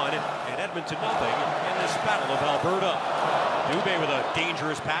Calgary 1 and Edmonton 0 in this Battle of Alberta. Dubé with a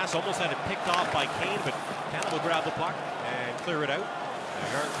dangerous pass, almost had it picked off by Kane, but Tanev will grab the puck and clear it out.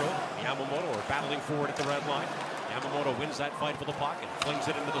 Yarncroke, Yamamoto are battling forward at the red line. Yamamoto wins that fight for the puck and flings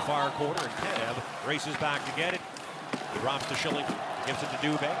it into the far corner, and Tanev races back to get it. He drops to Shillington, gives it to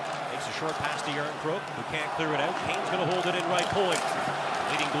Dubé, makes a short pass to Yarncroke, who can't clear it out. Kane's going to hold it in right point.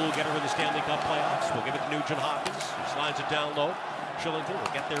 Leading goal getter in the Stanley Cup playoffs. We'll give it to Nugent Hopkins, who slides it down low. Shillington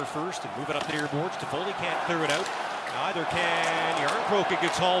will get there first and move it up the near boards. Toffoli can't clear it out. Neither can Yarncroke. It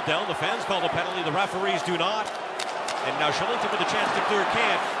gets hauled down. The fans call the penalty. The referees do not. And now Shillington with a chance to clear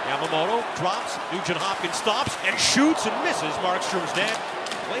can. Yamamoto drops. Nugent Hopkins stops and shoots and misses Markstrom's net.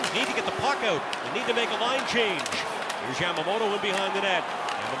 Flames need to get the puck out. They need to make a line change. Here's Yamamoto in behind the net.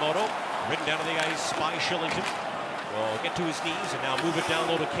 Yamamoto ridden down to the ice by Shillington. Will get to his knees and now move it down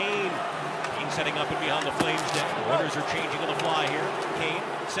low to Kane. Kane setting up and behind the Flames net. The Oilers are changing on the fly here. Kane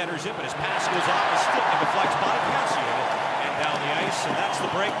centers it, but his pass goes off the stick and deflects by Cassian and down the ice. And that's the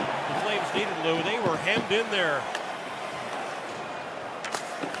break the Flames needed, Lou. They were hemmed in there.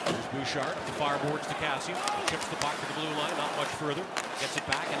 Here's Bouchard at the far boards to Cassian. He chips the puck to the blue line, not much further. Gets it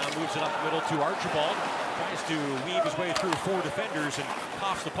back and now moves it up the middle to Archibald. Tries to weave his way through 4 defenders and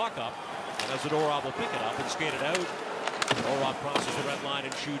coughs the puck up. And as Zadorov will pick it up and skate it out. Zadorov crosses the red line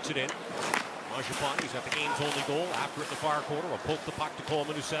and shoots it in. Mangiapane, he's got the game's only goal. After it in the far corner, will poke the puck to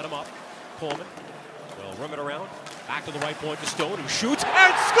Coleman, who set him up. Coleman will rim it around. Back to the right point to Stone, who shoots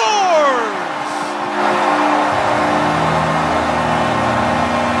and scores!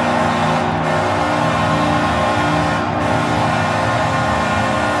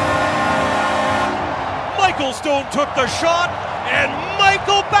 Michael Stone took the shot, and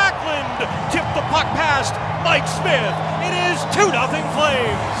Michael Backlund tipped the puck past Mike Smith. It is 2-0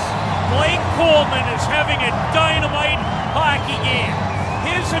 Flames. Blake Coleman is having a dynamite hockey game.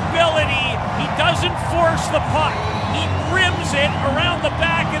 His ability, he doesn't force the puck. He rims it around the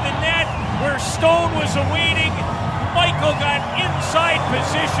back of the net where Stone was awaiting. Michael got inside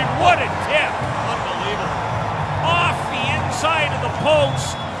position. What a tip. Unbelievable. Off the inside of the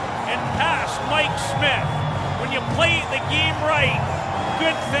post and past Mike Smith. When you play the game right,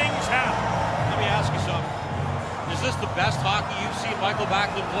 good things happen. Let me ask you something. Is this the best hockey you've seen Michael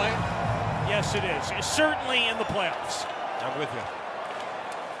Backlund play? Yes, it is. It's certainly in the playoffs. I'm with you.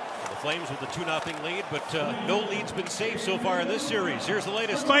 The Flames with the 2-0 lead, but no lead's been saved so far in this series. Here's the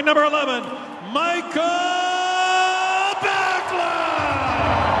latest. By number 11, Michael Backlund.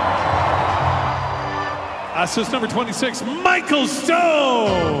 Assist number 26, Michael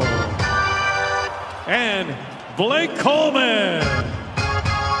Stone. And Blake Coleman.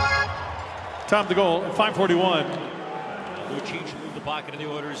 Top of the goal at 5:41. Lucic moved the pocket in the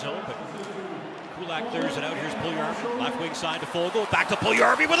Oilers zone, but Kulak clears it out. Here's Puljujarvi, left wing side to Fogle. Back to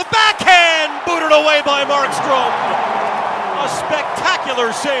Puljujarvi with a backhand! Booted away by Markstrom. A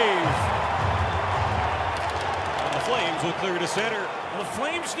spectacular save. And the Flames will clear to center. The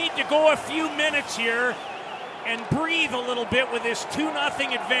Flames need to go a few minutes here and breathe a little bit with this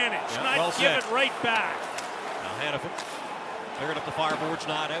 2-0 advantage. Yeah, not well give said. it right back. Now Hannafin cleared up the fireboards,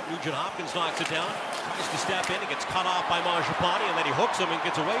 not out. Nugent Hopkins knocks it down. Tries to step in. It gets cut off by Mangiapane, and then he hooks him and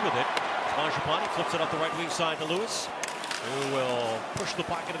gets away with it. Mangiapane flips it up the right wing side to Lewis, who will push the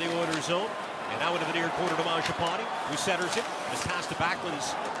puck into the Oilers zone. And now into the near quarter to Mangiapane, who centers it. His pass to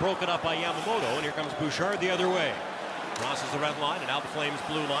Backlund's broken up by Yamamoto, and here comes Bouchard the other way. Crosses the red line, and now the Flames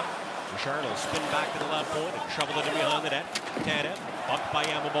blue line. Bouchard will spin back to the left point and shovel it in behind the net. Tanev, bumped by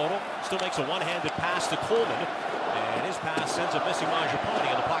Yamamoto, still makes a one-handed pass to Coleman. And his pass sends a missing Mangiapane,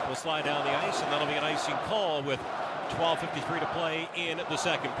 and the puck will slide down the ice, and that'll be an icing call with 12:53 to play in the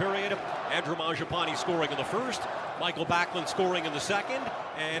second period. Andrew Mangiapane scoring in the first, Michael Backlund scoring in the second,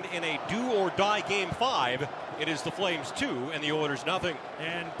 and in a do-or-die Game 5, it is the Flames 2 and the Oilers nothing.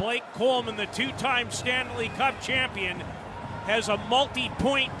 And Blake Coleman, the two-time Stanley Cup champion, has a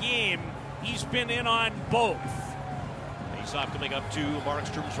multi-point game. He's been in on both. Faceoff coming up to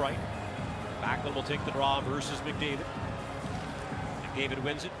Markstrom's right. Backlund will take the draw versus McDavid. McDavid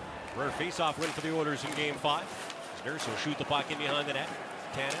wins it. Rare faceoff win for the Oilers in Game 5. Nurse will shoot the puck in behind the net.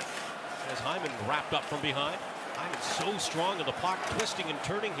 Tanev has Hyman wrapped up from behind. Hyman's so strong in the puck, twisting and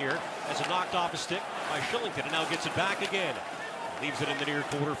turning here as it knocked off a stick by Shillington, and now gets it back again. Leaves it in the near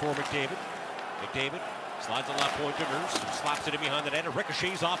quarter for McDavid. McDavid slides the left point to Nurse, slaps it in behind the net, and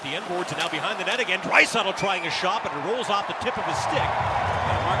ricochets off the end boards, and now behind the net again. Draisaitl trying a shot, but it rolls off the tip of his stick.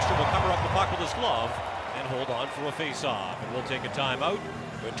 And Markstrom will cover up the puck with his glove and hold on for a face-off. And we'll take a timeout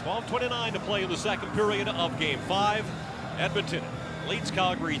with 12:29 to play in the second period of Game 5. Edmonton leads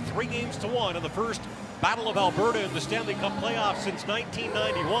Calgary 3-1 in the first Battle of Alberta in the Stanley Cup playoffs since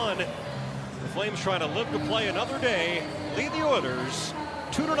 1991. The Flames trying to live to play another day, lead the Oilers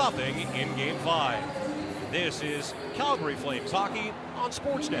 2-0 in Game 5. This is Calgary Flames hockey on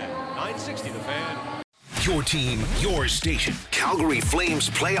Sportsnet 960 The Fan. Your team, your station. Calgary Flames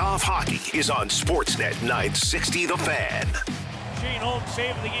playoff hockey is on Sportsnet 960 The Fan. Shane Holmes'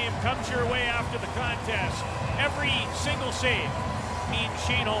 save of the game comes your way after the contest. Every single save means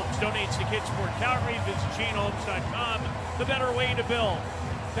Shane Holmes donates to Kidsport Calgary. Visit ShaneHolmes.com. The better way to build.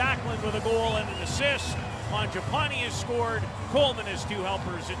 Backlund with a goal and an assist. Mangiapane has scored. Coleman has 2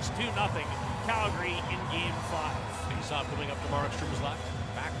 helpers. It's 2-0 Calgary in Game 5. Face-off coming up to Markstrom's left.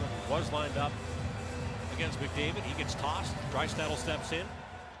 Backlund was lined up against McDavid. He gets tossed. Draisaitl steps in.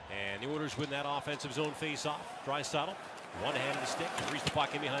 And the Oilers win that offensive zone face-off. Draisaitl, one hand of the stick. Reaches the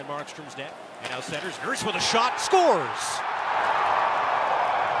puck in behind Markstrom's net. And now centers. Nurse with a shot. Scores!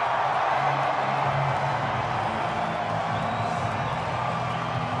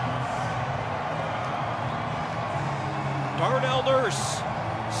 Darnell Nurse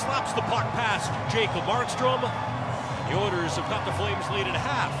slaps the puck past Jacob Markstrom. The Oilers have got the Flames lead at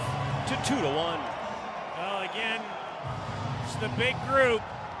half to 2-1. Well, again, it's the big group.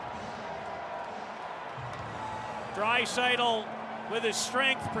 Draisaitl with his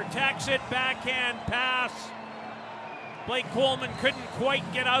strength protects it. Backhand pass. Blake Coleman couldn't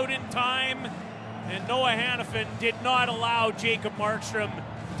quite get out in time. And Noah Hannafin did not allow Jacob Markstrom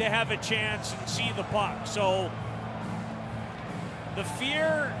to have a chance and see the puck. So the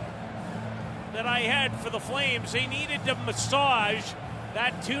fear that I had for the Flames, they needed to massage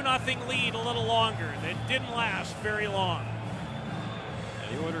that 2-0 lead a little longer. That didn't last very long.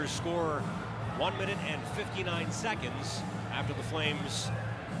 And the Oilers score 1 minute and 59 seconds after the Flames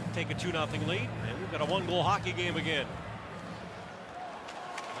take a 2-0 lead. And we've got a 1-goal hockey game again.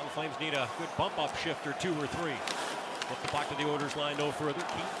 Well, the Flames need a good bump-up shift or 2 or 3. Flip the puck to the Oilers line no further.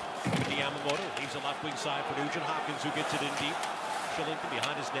 Keith to Yamamoto. Leaves the left wing side for Nugent Hopkins, who gets it in deep. Shillington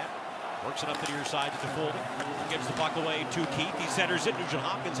behind his net. Works it up the near side to Toffoli. Gives the puck away to Keith. He centers it. Nugent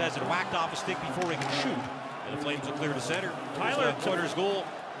Hopkins has it whacked off a stick before he can shoot. And the Flames will clear to center. Tyler Oilers goal.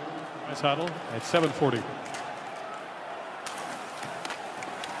 Nice huddle at 7:40. Get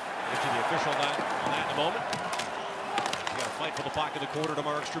to the official on that in a moment. We got a fight for the puck in the corner to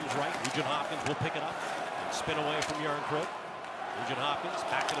Markstrom's right. Nugent Hopkins will pick it up and spin away from Yarncroke. Nugent Hopkins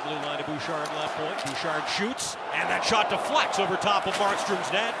back to the blue line to Bouchard left point. Bouchard shoots, and that shot deflects over top of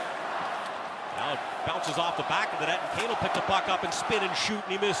Markstrom's net. Now it bounces off the back of the net, and Kane will pick the puck up and spin and shoot,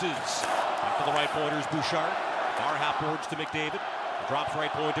 and he misses. Back to the right pointers, Bouchard. Far half boards to McDavid. Drops right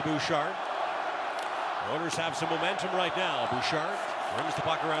point to Bouchard. The Oilers have some momentum right now. Bouchard brings the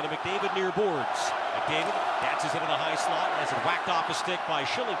puck around to McDavid near boards. McDavid dances into the high slot and has it whacked off a stick by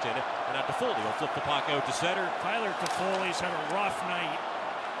Shillington. And now Toffoli will flip the puck out to center. Tyler Toffoli's had a rough night.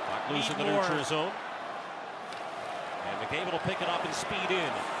 Puck loose in the neutral zone. And McDavid will pick it up and speed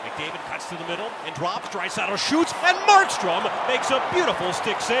in. McDavid cuts to the middle and drops. Draisaitl shoots, and Markstrom makes a beautiful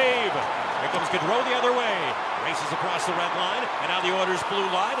stick save. Here comes Gaudreau the other way. Races across the red line, and now the Oilers blue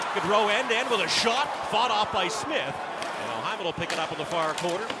line. Gaudreau end-to-end with a shot, fought off by Smith. And Hyman will pick it up in the far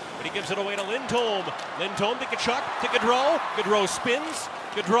corner, but he gives it away to Lindholm. Lindholm to Tkachuk, to Gaudreau. Gaudreau spins.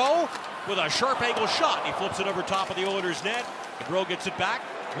 Gaudreau with a sharp angle shot. He flips it over top of the Oilers net. Gaudreau gets it back,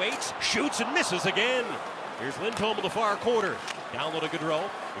 waits, shoots, and misses again. Here's Lindholm in the far corner. Down low to Gaudreau.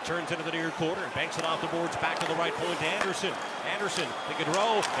 Returns into the near corner and banks it off the boards back to the right point to Anderson. Anderson to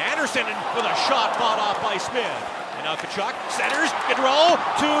Gaudreau. Anderson with a shot fought off by Smith. And now Tkachuk centers. Gaudreau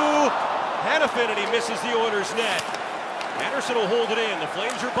to Hannafin, and he misses the Oilers net. Anderson will hold it in. The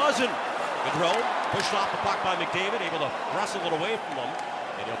Flames are buzzing. Gaudreau pushed off the puck by McDavid, able to wrestle it away from him.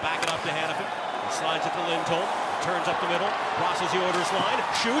 And he'll back it up to Hannafin. He slides it to Lindholm. Turns up the middle, crosses the Oilers line,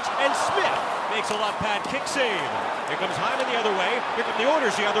 shoots, and Smith makes a left pad kick save. Here comes Hyman the other way. Here come the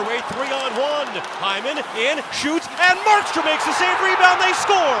Oilers the other way, 3-on-1. Hyman in, shoots, and Markstrom makes the save. Rebound, they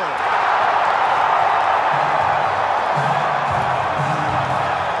score!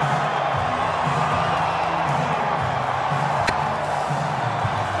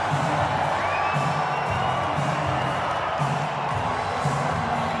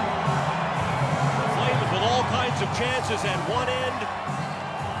 Chances at one end,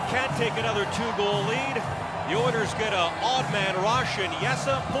 can't take another 2-goal lead. The Oilers get an odd man rush, and Jesse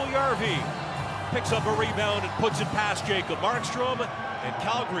Puljujarvi picks up a rebound and puts it past Jacob Markstrom, and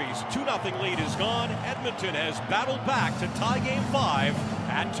Calgary's 2-0 lead is gone. Edmonton has battled back to tie Game 5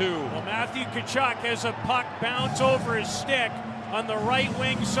 at 2. Well, Matthew Tkachuk has a puck bounce over his stick on the right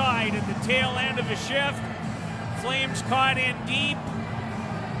wing side at the tail end of a shift. Flames caught in deep.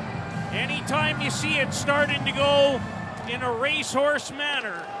 Anytime you see it starting to go in a racehorse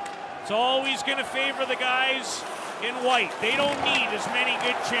manner, it's always going to favor the guys in white. They don't need as many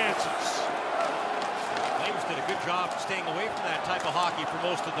good chances. did a good job staying away from that type of hockey for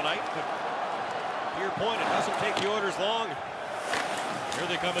most of the night. But to your point, it doesn't take the Oilers long. Here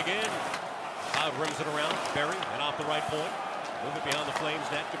they come again. McLeod rims it around. Barry and off the right point. Move it behind the Flames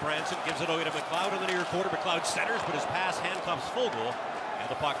net to Branson. Gives it away to McLeod in the near quarter. McLeod centers, but his pass handcuffs Fogle. And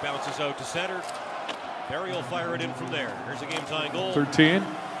the puck bounces out to center. Barry will fire it in from there. Here's a game-tying goal. 13,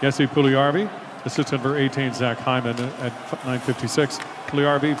 Jesse Puljujarvi. Assistant number 18, Zach Hyman at 9:56.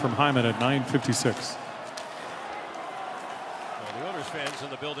 Puljujarvi from Hyman at 9:56. Well, the Oilers fans in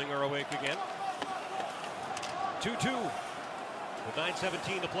the building are awake again. 2-2. With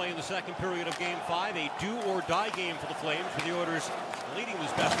 9:17 to play in the second period of Game 5. A do-or-die game for the Flames, with the Oilers leading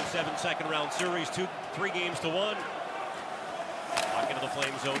this best-of-7 second-round series 3 games to 1. Puck into the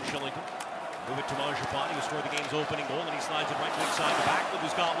Flame zone, Shillington. Move it to Mangiapane, who scored the game's opening goal, and he slides it right wing side to Backlund,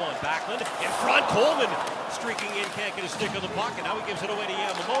 who's got one. Backlund in front, Coleman streaking in, can't get a stick on the puck, and now he gives it away to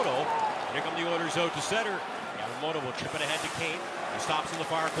Yamamoto. And here come the Oilers out to center. Yamamoto will chip it ahead to Kane. He stops in the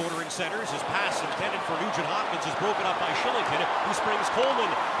far corner and centers. His pass intended for Nugent Hopkins is broken up by Shillington, who springs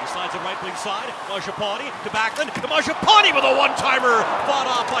Coleman. He slides it right wing side. Mangiapane to Backlund. To Mangiapane with a one-timer, fought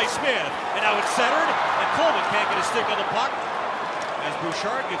off by Smith. And now it's centered, and Coleman can't get a stick on the puck. As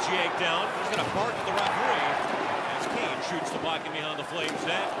Bouchard gets yanked down, he's going to bark at the referee as Kane shoots the puck in behind the Flames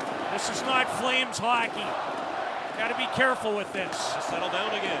net. This is not Flames hockey. Got to be careful with this. Settle down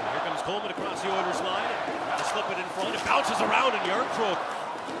again. Here comes Coleman across the Oilers line. Got to slip it in front. It bounces around, and Yarncroke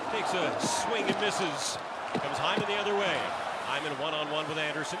takes a swing and misses. Here comes Hyman the other way. Hyman one-on-one with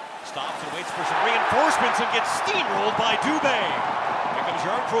Anderson. Stops and waits for some reinforcements and gets steamrolled by Dubé. Here comes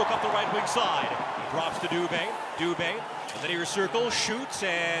Yarncroke up the right wing side. He drops to Dubé. Dubé. And then he recircles, shoots,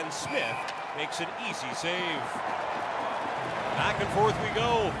 and Smith makes an easy save. Back and forth we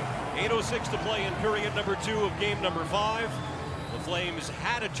go. 8:06 to play in period number 2 of game number 5. The Flames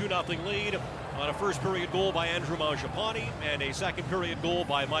had a 2-0 lead on a first period goal by Andrew Mangiapane and a second period goal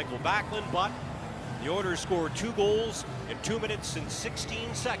by Michael Backlund, but the Oilers scored 2 goals in 2 minutes and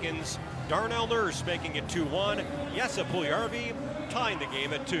 16 seconds. Darnell Nurse making it 2-1. Jesse Puljujarvi tying the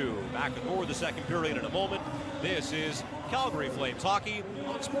game at 2. Back with more of the second period in a moment. This is Calgary Flames hockey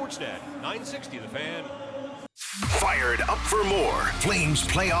on Sportsnet 960 The Fan. Fired up for more. Flames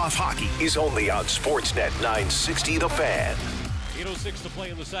playoff hockey is only on Sportsnet 960 The Fan. 8:06 to play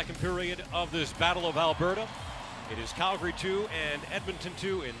in the second period of this Battle of Alberta. It is Calgary 2 and Edmonton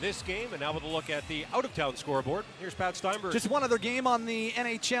 2 in this game. And now with a look at the out-of-town scoreboard, here's Pat Steinberg. Just one other game on the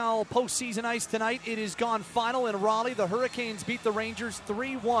NHL postseason ice tonight. It is gone final in Raleigh. The Hurricanes beat the Rangers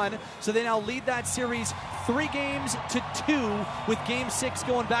 3-1, so they now lead that series 3-2, with Game 6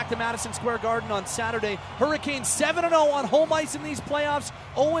 going back to Madison Square Garden on Saturday. Hurricanes 7-0 on home ice in these playoffs,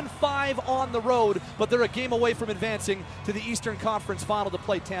 0-5 on the road, but they're a game away from advancing to the Eastern Conference Final to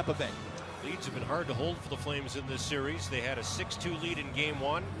play Tampa Bay. Leads have been hard to hold for the Flames in this series. They had a 6-2 lead in Game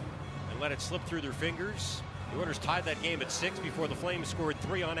 1 and let it slip through their fingers. The Oilers tied that game at 6 before the Flames scored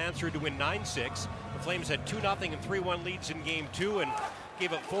 3 unanswered to win 9-6. The Flames had 2-0 and 3-1 leads in Game 2 and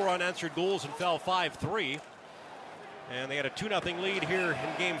gave up 4 unanswered goals and fell 5-3. And they had a 2-0 lead here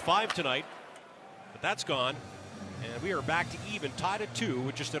in Game 5 tonight, but that's gone. And we are back to even, tied at 2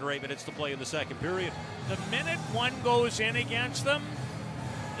 with just under 8 minutes to play in the second period. The minute one goes in against them,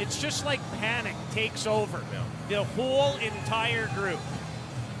 it's just like panic takes over the whole entire group.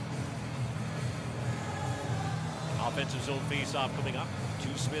 Offensive zone face-off coming up.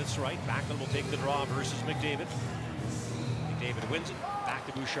 To Smith's right. Backlund will take the draw versus McDavid. McDavid wins it. Back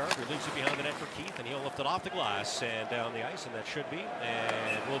to Bouchard, who leaves it behind the net for Keith, and he'll lift it off the glass and down the ice, and that should be,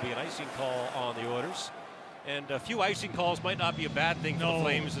 and will be an icing call on the Oilers. And a few icing calls might not be a bad thing for the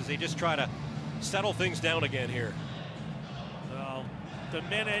Flames as they just try to settle things down again here. Well, the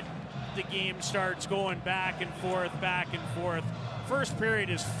minute the game starts going back and forth, first period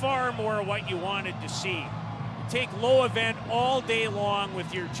is far more what you wanted to see. You take low event all day long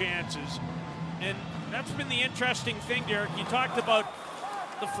with your chances. And that's been the interesting thing, Derek. You talked about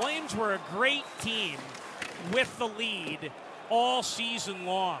the Flames were a great team with the lead all season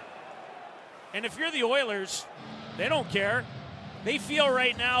long. And if you're the Oilers, they don't care. They feel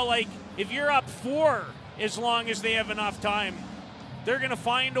right now like if you're up 4, as long as they have enough time, they're going to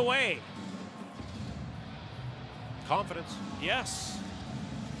find a way. Confidence. Yes.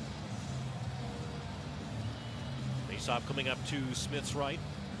 Faceoff coming up to Smith's right.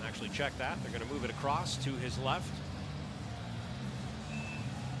 Actually, check that. They're going to move it across to his left.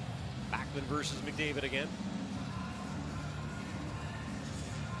 Backlund versus McDavid again.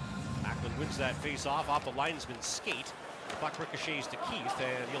 Backlund wins that face-off off the linesman's skate. The puck ricochets to Keith,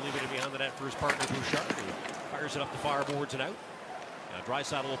 and he'll leave it behind the net for his partner Bouchard, who fires it up the far boards and out. Now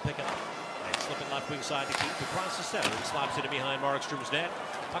Draisaitl will pick it up, Slipping left wing side to Keith across the center and slaps it in behind Markstrom's net.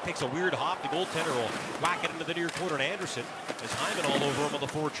 Puck takes a weird hop. The goaltender will whack it into the near corner to Anderson. As Hyman all over him on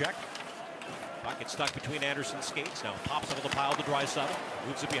the forecheck. Puck gets stuck between Anderson's skates. Now pops over the pile to Draisaitl.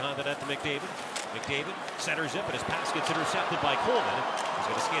 Moves it behind the net to McDavid. McDavid centers it, but his pass gets intercepted by Coleman. He's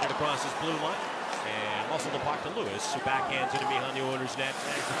going to skate it across his blue line. And muscle the puck to Lewis, who backhands it in behind the Oilers' net.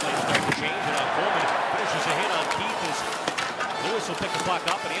 As the Flames start to change it on Coleman. Finishes a hit on Keith as Lewis will pick the puck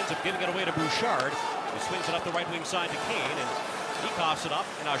up, and he ends up giving it away to Bouchard, who swings it up the right wing side to Kane, and he coughs it up,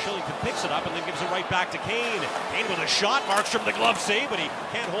 and now Shillington picks it up and then gives it right back to Kane. Kane with a shot, Markstrom the glove save, but he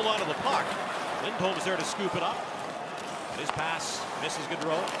can't hold on to the puck. Lindholm's there to scoop it up. His pass misses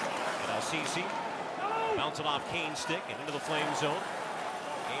Gaudreau, and now CC bouncing off Kane's stick and into the Flame zone.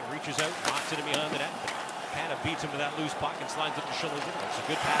 Kane reaches out, knocks it in behind the net. Kind of beats him to that loose puck and slides it to Shillington. It's a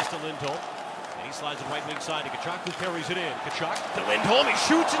good pass to Lindholm. And he slides it right wing side to Tkachuk, who carries it in. Tkachuk to Lindholm, he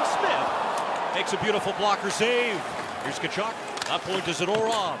shoots, and Smith makes a beautiful blocker save. Here's Tkachuk, that point to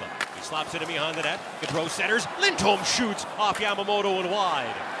Zadorov. He slaps it in behind the net. Gaudreau centers, Lindholm shoots off Yamamoto and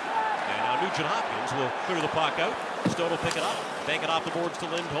wide. And now Nugent Hopkins will clear the puck out. Stone will pick it up, bank it off the boards to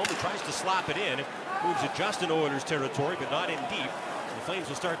Lindholm. He tries to slap it in, moves it just in Oilers territory, but not in deep. The Flames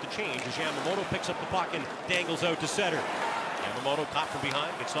will start to change as Yamamoto picks up the puck and dangles out to center. Yamamoto caught from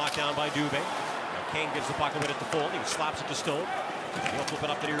behind, gets knocked down by Dubé. Now Kane gives the puck away at the Foley. He slaps it to Stone. He'll flip it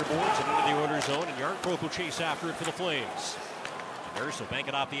up the near boards and into the Oilers zone, and Yarncroke will chase after it for the Flames. Nurse will bank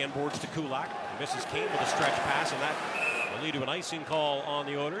it off the end boards to Kulak. He misses Kane with a stretch pass, and that will lead to an icing call on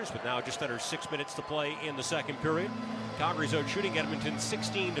the Oilers, with now just under 6 minutes to play in the second period. Calgary's out shooting Edmonton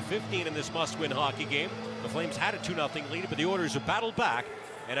 16-15 in this must-win hockey game. The Flames had a 2-0 lead, but the Oilers have battled back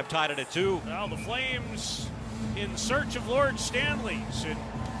and have tied it at 2. Well, the Flames in search of Lord Stanley's, and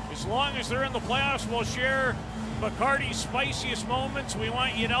as long as they're in the playoffs, we'll share Bacardi's spiciest moments. We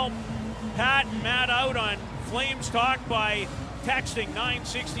want you to help Pat and Matt out on Flames Talk by texting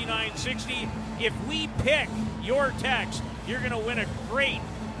 960-960. If we pick your text, you're going to win a great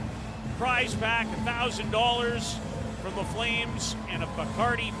prize pack, $1,000 from the Flames and a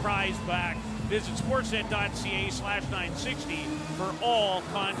Bacardi prize pack. Visit sportsnet.ca/960 for all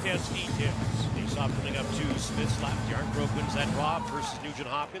contest details. Faceoff coming up to Smith's left. Yarncroke wins that draw versus Nugent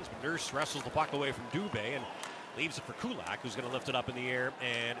Hopkins. But Nurse wrestles the puck away from Dubé and leaves it for Kulak, who's going to lift it up in the air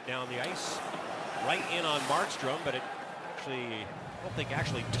and down the ice. Right in on Markstrom, but it actually, I don't think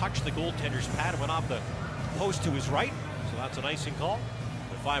actually touched the goaltender's pad. It went off the post to his right. So that's an icing call.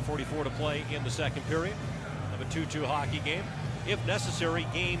 With 5:44 to play in the second period of a 2-2 hockey game. If necessary,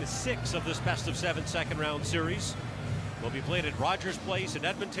 game 6 of this best-of-7 second-round series will be played at Rogers Place in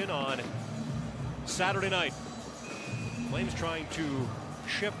Edmonton on Saturday night. Flames trying to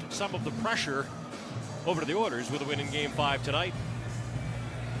shift some of the pressure over to the Oilers with a win in game 5 tonight.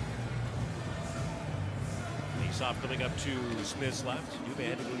 Faceoff coming up to Smith's left. Dubé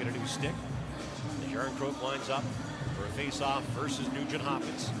had to go get a new stick. Yarncroke lines up for a faceoff versus Nugent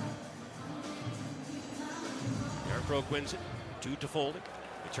Hopkins. Yarncroke wins it. 2 to Foley.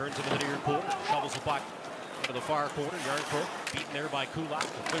 He turns into the near corner, shovels the puck into the far corner. Yarncroke beaten there by Kulak,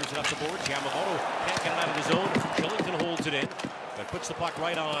 who clears it up the boards. Yamamoto can't get it out of the zone. Shillington holds it in, but puts the puck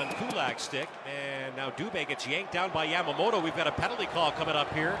right on Kulak's stick. And now Dubé gets yanked down by Yamamoto. We've got a penalty call coming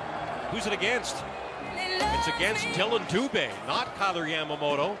up here. Who's it against? It's against Dylan Dubé, not Kyler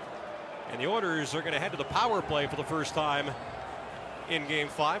Yamamoto. And the Oilers are going to head to the power play for the first time in game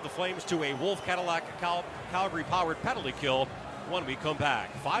 5. The Flames to a Wolf Cadillac Calgary powered penalty kill when we come back.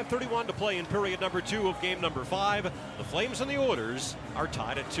 5:31 to play in period number 2 of game number 5. The Flames and the Oilers are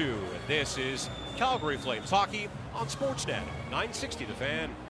tied at 2. And this is Calgary Flames hockey on Sportsnet 960 The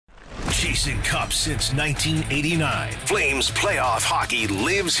Fan. Chasing cups since 1989. Flames playoff hockey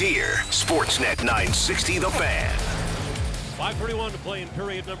lives here. Sportsnet 960 The Fan. 5:31 to play in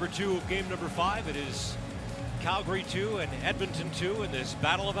period number 2 of game number 5. It is Calgary 2 and Edmonton 2 in this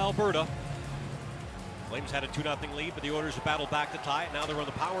Battle of Alberta. Flames had a 2-0 lead, but the Oilers have battled back to tie it. Now they're on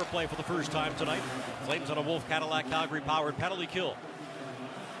the power play for the first time tonight. Flames on a Wolf Cadillac Calgary powered penalty kill.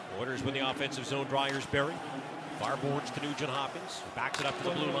 Oilers win the offensive zone. Dryers Berry. Far boards to Nugent Hopkins. Backs it up to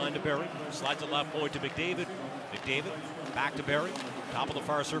the blue line to Berry. Slides it left point to McDavid. McDavid back to Berry. Top of the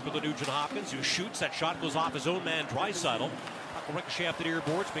far circle to Nugent Hopkins, who shoots. That shot goes off his own man, Draisaitl. Puck will ricochet up the near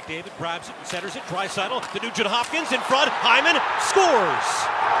boards. McDavid grabs it and centers it. Draisaitl to Nugent Hopkins in front. Hyman scores!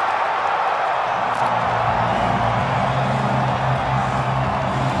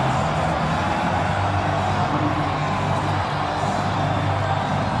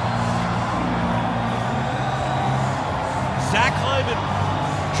 Zach Hyman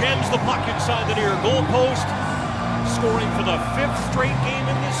jams the puck inside the near goal post. scoring for the 5th straight game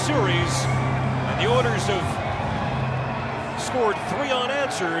in this series. And the Oilers have scored 3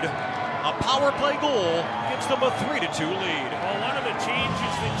 unanswered. A power play goal gives them a 3-2 lead. Well, one of the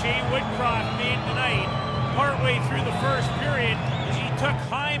changes that Jay Woodcroft made tonight, partway through the first period, is he took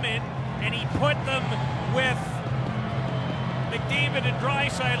Hyman and he put them with McDavid and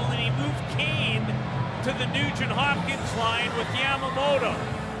Draisaitl, and he moved Kane to the Nugent-Hopkins line with Yamamoto.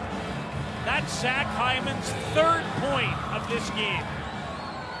 That's Zach Hyman's 3rd point of this game.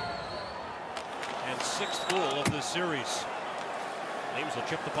 And 6th goal of this series. Flames will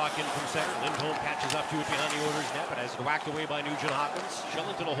chip the puck in from center. Lindholm catches up to it behind the Oilers' net, but as whacked away by Nugent-Hopkins.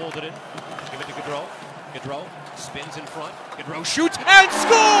 Shillington will hold it in. Give it to Gaudreau. Gaudreau spins in front. Gaudreau shoots and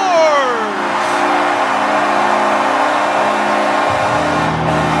scores!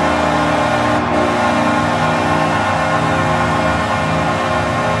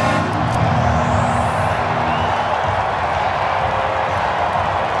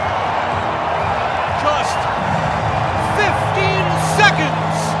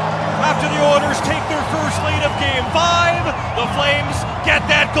 Oilers take their first lead of Game 5. The Flames get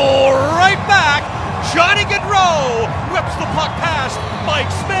that goal right back. Johnny Gaudreau whips the puck past Mike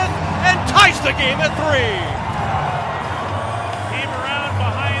Smith and ties the game at 3. Came around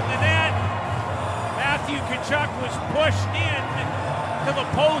behind the net. Matthew Tkachuk was pushed in to the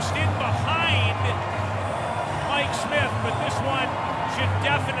post in behind Mike Smith, but this one should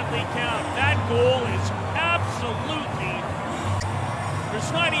definitely count. That goal is absolutely,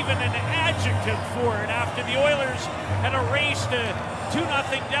 there's not even an adjective for it after the Oilers had erased a 2-0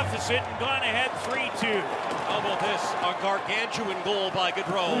 deficit and gone ahead 3-2. How about this? A gargantuan goal by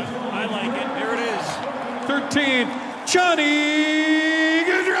Gaudreau. I like it. Here it is. 13, Johnny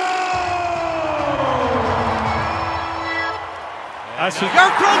Gaudreau!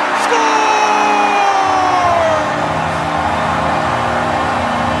 Yarncroke scores!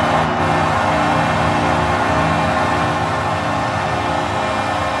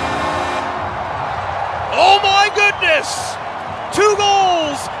 Oh my goodness! 2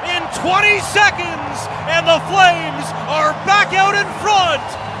 goals in 20 seconds, and the Flames are back out in front.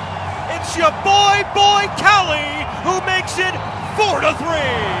 It's your boy Kelly who makes it 4-3.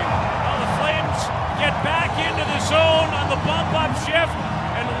 Well, the Flames get back into the zone on the bump-up shift,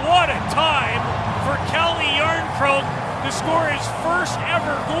 and what a time for Kelly Yarncroke to score his first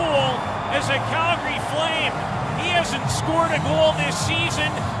ever goal as a Calgary Flame. He hasn't scored a goal this season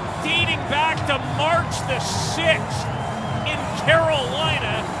dating back to March the 6th in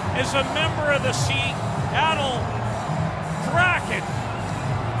Carolina as a member of the Seattle Kraken.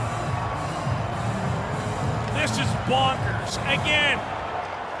 This is bonkers. Again.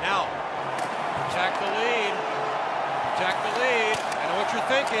 Now, protect the lead. Protect the lead. I know what you're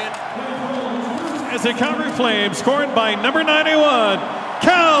thinking. As the Calgary Flames scored by number 91,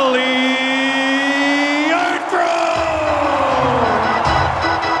 Kelly Yarncroke!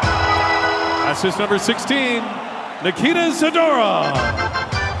 Assist number 16, Nikita Zadorov.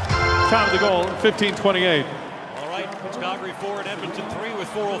 Time of the goal, 15:28. All right, it's Calgary 4 and Edmonton 3 with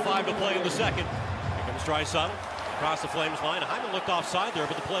 4:05 to play in the second. Here comes Draisaitl across the Flames line. Hyman looked offside there,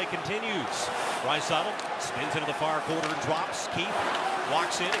 but the play continues. Draisaitl spins into the far corner and drops. Keith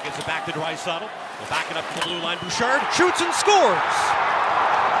walks in and gives it back to Draisaitl. We'll back it up to the blue line. Bouchard shoots and scores.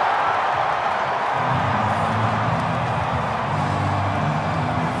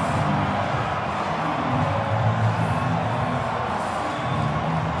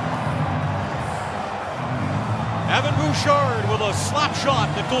 Evan Bouchard with a slap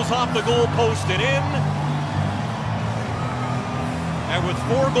shot that goes off the goal post and in. And with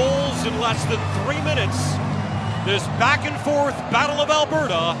 4 goals in less than 3 minutes, this back and forth Battle of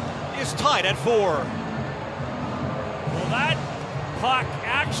Alberta is tied at 4. Well, that puck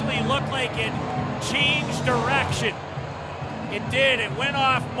actually looked like it changed direction. It did. It went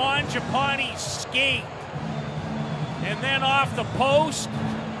off Mangiapane's skate and then off the post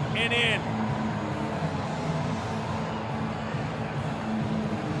and in.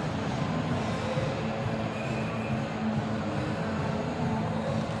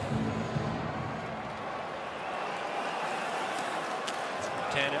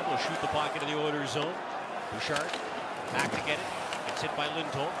 Tanev will shoot the puck into the Oilers zone. Bouchard back to get it. It's hit by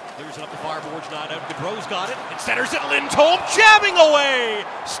Lindholm. Clears it up the far boards, not out. Gaudreau's got it. It centers it. Lindholm jamming away.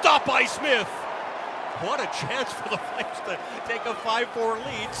 Stopped by Smith. What a chance for the Flames to take a 5-4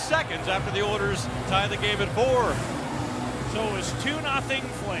 lead seconds after the Oilers tie the game at 4. So it was 2-0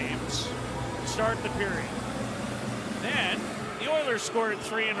 Flames to start the period. Then the Oilers scored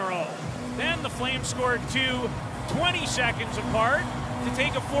 3 in a row. Then the Flames scored 2 20 seconds apart. to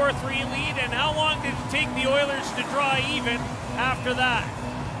take a 4-3 lead, and how long did it take the Oilers to draw even after that?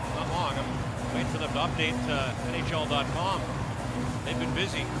 Not long. I'm waiting for them to update NHL.com. They've been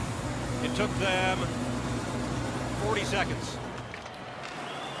busy. It took them 40 seconds.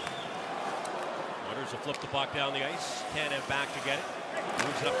 Oilers will flip the puck down the ice. Tanev back to get it.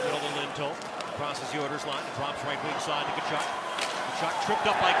 Moves it up the middle to Lindholm. Crosses the Oilers line. Drops right wing side to Tkachuk. Tkachuk tripped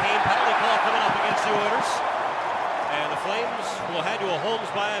up by Kane. Penalty call coming up against the Oilers. And the Flames will head to a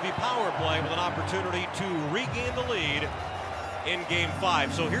Holmes-Byavi power play with an opportunity to regain the lead in Game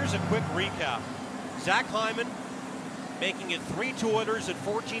 5. So here's a quick recap. Zach Hyman making it 3-2 Oilers at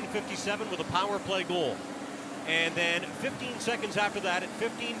 14:57 with a power play goal. And then 15 seconds after that, at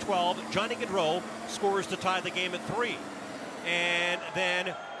 15:12, Johnny Gaudreau scores to tie the game at 3. And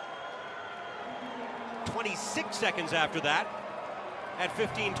then 26 seconds after that, at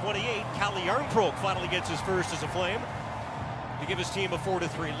 15:28, Calle Jarnkrok finally gets his first as a Flame to give his team a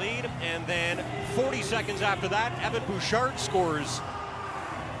 4-3 lead. And then 40 seconds after that, Evan Bouchard scores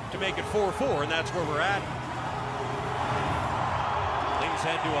to make it 4-4, and that's where we're at. Flames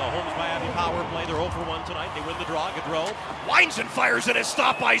head to a Holmes-Byavi power play. They're 0 for 1 tonight. They win the draw. Gaudreau winds and fires, and is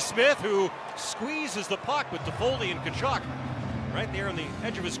stopped by Smith, who squeezes the puck with Toffoli and Tkachuk right there on the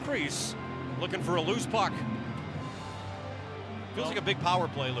edge of his crease, looking for a loose puck. Feels like a big power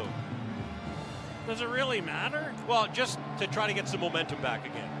play, Lou. Does it really matter? Well, just to try to get some momentum back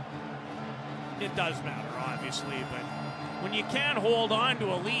again. It does matter, obviously, but when you can't hold on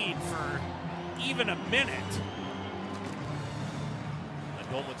to a lead for even a minute.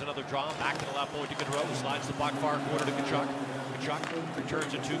 Lindholm wins another draw. Back to the left point to Gaudreau. Slides the puck far corner to Tkachuk. Tkachuk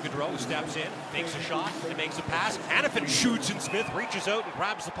returns it to Gaudreau. Steps in, makes a shot, and makes a pass. Hanifin shoots, and Smith reaches out and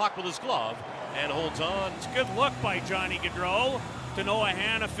grabs the puck with his glove and holds on. It's a good look by Johnny Gaudreau to Noah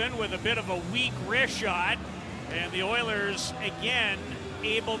Hanifin with a bit of a weak wrist shot. And the Oilers, again,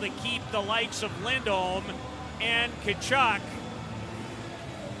 able to keep the likes of Lindholm and Tkachuk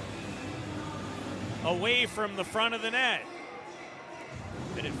away from the front of the net.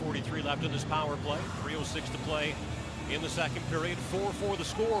 Minute 43 left in this power play. 3:06 to play in the second period. 4-4 the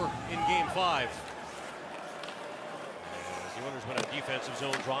score in Game 5. As the Oilers win a defensive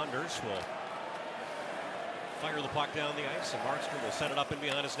zone draw, Nurse will fire the puck down the ice, and Markstrom will set it up in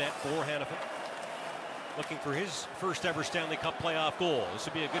behind his net for Hanifin, looking for his first ever Stanley Cup playoff goal. This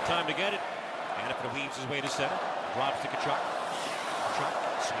would be a good time to get it. Hanifin weaves his way to center, drops to Tkachuk. Tkachuk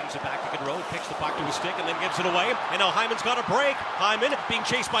swings it back to Gaudreau, picks the puck to his stick, and then gives it away. And now Hyman's got a break. Hyman being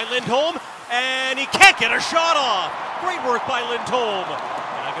chased by Lindholm, and he can't get a shot off. Great work by Lindholm.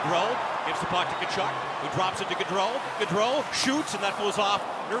 And now Gaudreau gives the puck to Tkachuk, who drops it to Gaudreau. Gaudreau shoots, and that goes off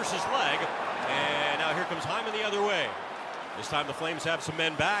Nurse's leg. And now here comes Hyman the other way. This time the Flames have some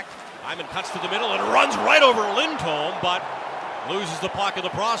men back. Hyman cuts to the middle and runs right over Lindholm, but loses the puck in the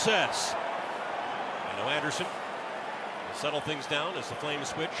process. And now Anderson will settle things down as the Flames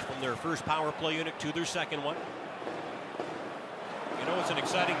switch from their first power play unit to their second one. You know, it's an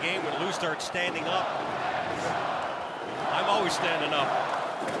exciting game when Lou starts standing up. I'm always standing up.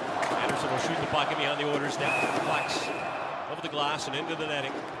 Anderson will shoot the puck in behind the Oilers net. Flex over the glass and into the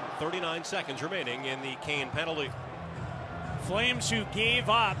netting. 39 seconds remaining in the Kane penalty. Flames, who gave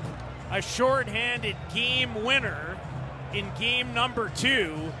up a shorthanded game winner in game number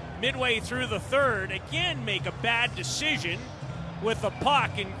 2, midway through the third, again make a bad decision with the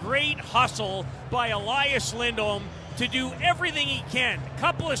puck, and great hustle by Elias Lindholm to do everything he can. A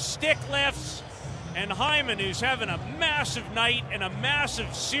couple of stick lifts, and Hyman, who's having a massive night and a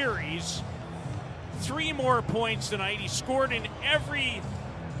massive series. 3 more points tonight. He scored in every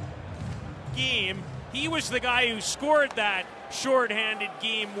game. He was the guy who scored that shorthanded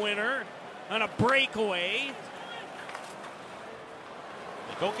game winner on a breakaway.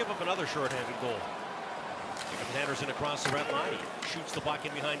 Don't give up another shorthanded goal. Here comes Anderson across the red line. He shoots the puck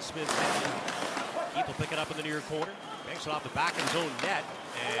in behind Smith's net. Keith will pick it up in the near corner. Banks it off the back of his own net.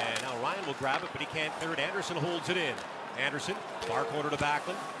 And now Ryan will grab it, but he can't clear it. Anderson holds it in. Anderson, far corner to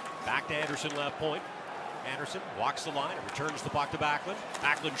Backlund. Back to Anderson, left point. Anderson walks the line and returns the puck to Backlund.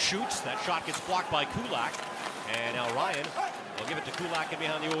 Backlund shoots. That shot gets blocked by Kulak. And now Ryan will give it to Kulak in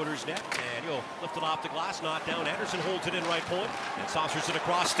behind the Oilers' net. And he'll lift it off the glass, not down. Anderson holds it in right point and saucers it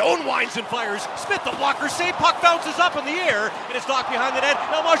across. Stone winds and fires. Smith, the blocker, save. Puck bounces up in the air, and it's knocked behind the net.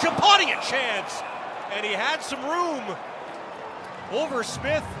 Now Mangiapane a chance. And he had some room over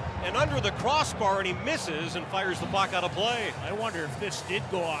Smith and under the crossbar, and he misses and fires the puck out of play. I wonder if this did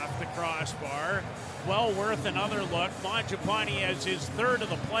go off the crossbar. Well worth another look. Mangiapane has his third of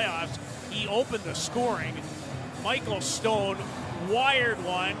the playoffs. He opened the scoring. Michael Stone wired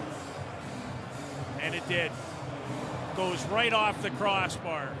one, and it did goes right off the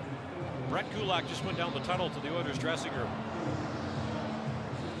crossbar. Brett Kulak just went down the tunnel to the Oilers dressing room.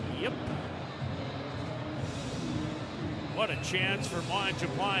 Yep. What a chance for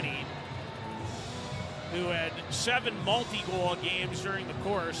Mangiapane, who had 7 multi-goal games during the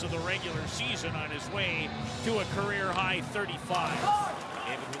course of the regular season on his way to a career-high 35.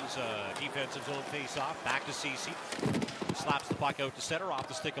 Edmonton's defensive zone face-off. Back to Ceci. Slaps the puck out to center off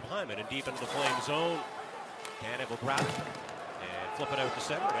the stick of Hyman and deep into the Flame zone. Tanev will grab it and flip it out to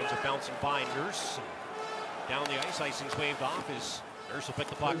center. It ends up bouncing by Nurse. Down the ice, icing's waved off. Nurse will pick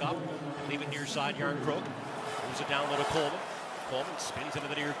the puck up and leave it near side. Yarncroke moves it down low to Coleman. Coleman spins into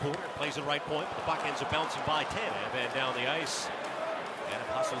the near corner, plays it right point, but the puck ends up bouncing by Tanev and down the ice. Tanev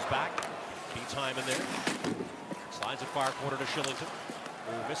hustles back, beats Hyman there. Slides it far corner to Shillington,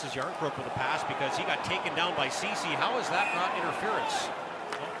 who misses Yarncroke with a pass because he got taken down by Ceci. How is that not interference?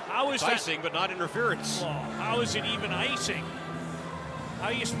 How is it's icing, but not interference. Well, how is it even icing? How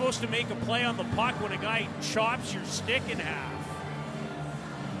are you supposed to make a play on the puck when a guy chops your stick in half?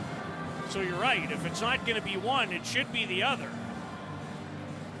 So you're right. If it's not going to be one, it should be the other.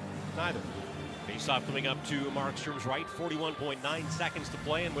 Neither. Face-off coming up to Markstrom's right. 41.9 seconds to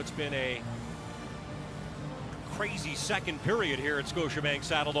play in what's been a crazy second period here at Scotiabank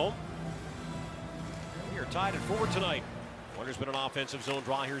Saddledome. We are tied at 4 tonight. Wonders been an offensive zone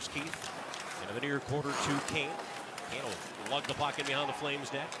draw. Here's Keith. Into the near quarter to Kane. Kane will lug the puck in behind the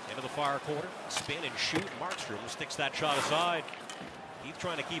Flames net. Into the far quarter. Spin and shoot. Markstrom sticks that shot aside. Keith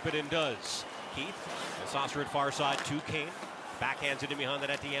trying to keep it in does. Keith, the saucer at far side to Kane. Backhands it in behind the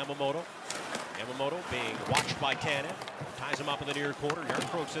net to Yamamoto. Yamamoto being watched by Tanev. Ties him up in the near quarter.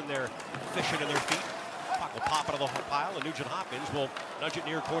 Yarncroke's in there fishing in their feet. Puck will pop out of the pile, and Nugent Hopkins will nudge it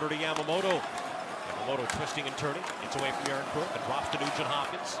near quarter to Yamamoto. Yamamoto twisting and turning. Gets away from Yarncroke and drops to Nugent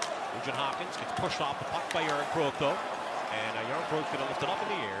Hopkins. Nugent Hopkins gets pushed off the puck by Yarncroke, though. And Yarncroke's going to lift it up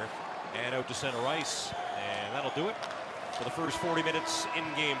in the air and out to center ice. And that'll do it for the first 40 minutes in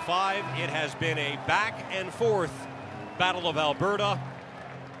Game 5. It has been a back and forth Battle of Alberta.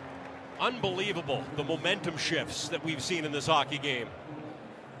 Unbelievable, the momentum shifts that we've seen in this hockey game.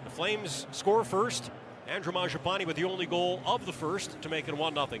 The Flames score first. Andrew Mangiapane with the only goal of the first to make it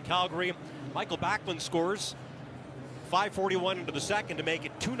 1-0 Calgary. Michael Backlund scores 5:41 into the second to make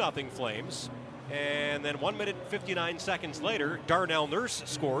it 2-0 Flames. And then 1 minute and 59 seconds later, Darnell Nurse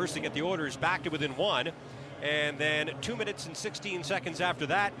scores to get the Oilers back to within 1. And then 2 minutes and 16 seconds after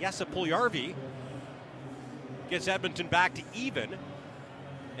that, Jesse Puljujarvi gets Edmonton back to even.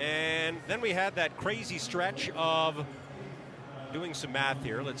 And then we had that crazy stretch of doing some math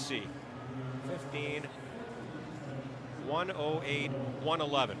here. Let's see. 15, 108,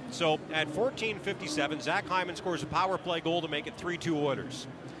 111. So at 14:57, Zach Hyman scores a power play goal to make it 3-2 Oilers.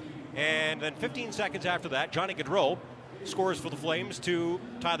 And then 15 seconds after that, Johnny Gaudreau scores for the Flames to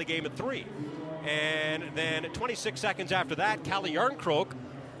tie the game at 3. And then 26 seconds after that, Calle Yarncroke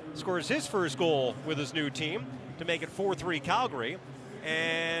scores his first goal with his new team to make it 4-3 Calgary.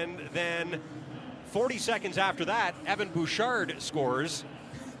 And then 40 seconds after that, Evan Bouchard scores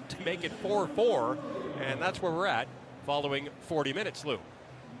to make it 4-4. And that's where we're at following 40 minutes, Lou.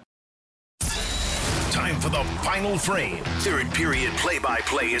 Time for the final frame. Third period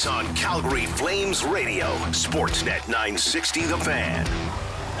play-by-play is on Calgary Flames Radio. Sportsnet 960 The Fan.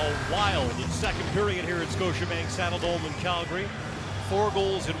 A wild second period here at Scotiabank Saddledome in Calgary. 4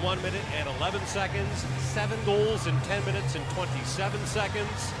 goals in 1 minute and 11 seconds. 7 goals in 10 minutes and 27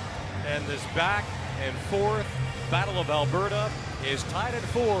 seconds. And this back and forth Battle of Alberta is tied at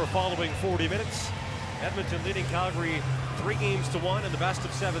 4 following 40 minutes. Edmonton leading Calgary 3-1 in the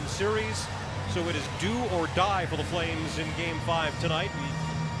best-of-7 series. So it is do or die for the Flames in Game 5 tonight.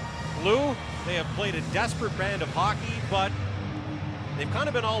 And Lou, they have played a desperate brand of hockey, but they've kind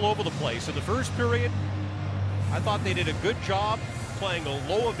of been all over the place. In the first period, I thought they did a good job playing a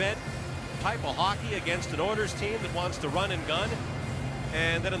low-event type of hockey against an Oilers team that wants to run and gun.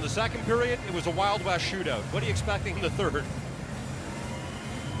 And then in the second period, it was a Wild West shootout. What are you expecting in the third?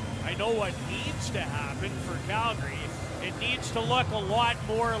 I know what needs to happen for Calgary. It needs to look a lot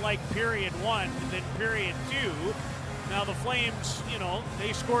more like period 1 than period 2. Now the Flames,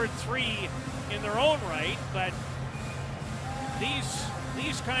 they scored 3 in their own right, but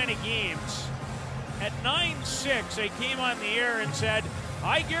these kind of games, at 9-6, they came on the air and said,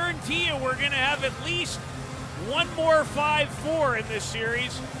 I guarantee you we're going to have at least one more 5-4 in this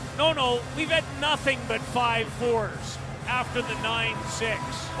series. No, we've had nothing but 5-4s after the 9-6.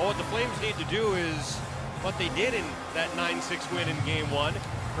 What the Flames need to do is what they did in that 9-6 win in Game 1,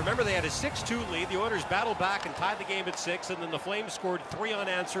 Remember, they had a 6-2 lead. The Oilers battled back and tied the game at 6, and then the Flames scored 3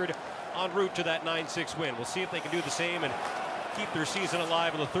 unanswered en route to that 9-6 win. We'll see if they can do the same and keep their season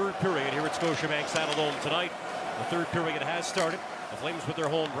alive in the third period here at Scotiabank Saddledome tonight. The third period has started. The Flames with their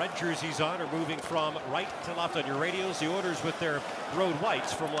home red jerseys on are moving from right to left on your radios. The Oilers with their road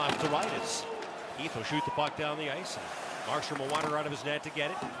whites from left to right as Keith will shoot the puck down the ice. Markstrom will wander out of his net to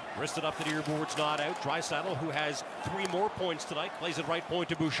get it. Wristed up the near boards, not out. Draisaitl, who has 3 more points tonight, plays it right point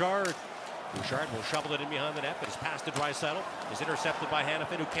to Bouchard. Bouchard will shovel it in behind the net, but his pass to Draisaitl is intercepted by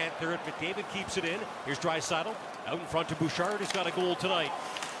Hanifin, who can't clear it. McDavid keeps it in. Here's Draisaitl out in front to Bouchard, who's got a goal tonight.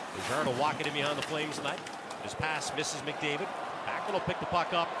 Bouchard will walk it in behind the Flames net. His pass misses McDavid. Backlund will pick the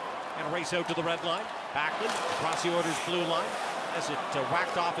puck up and race out to the red line. Backlund across the Oilers' blue line as it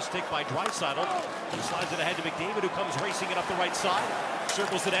whacked off a stick by Draisaitl. He slides it ahead to McDavid, who comes racing it up the right side.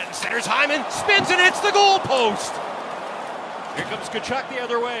 Circles the net and centers. Hyman spins and hits the goal post. Here comes Tkachuk the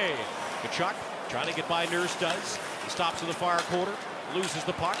other way. Tkachuk trying to get by Nurse does. He stops in the far quarter, loses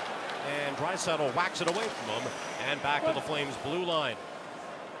the puck, and Draisaitl whacks it away from him and back to the Flames' blue line.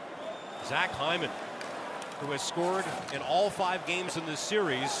 Zach Hyman, who has scored in all 5 games in this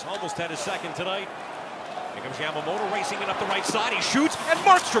series, almost had his second tonight. Here comes Yamamoto racing it up the right side. He shoots, and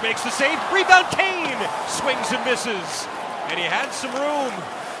Markstrom makes the save. Rebound, Kane swings and misses. And he had some room.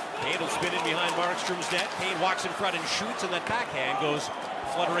 Kane will spin in behind Markstrom's net. Kane walks in front and shoots, and that backhand goes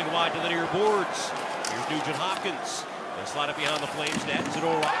fluttering wide to the near boards. Here's Nugent Hopkins. They slide it behind the Flames net.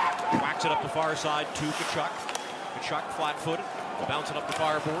 Zadorov whacks it up the far side to Tkachuk. Tkachuk flat-footed. Bounce it up the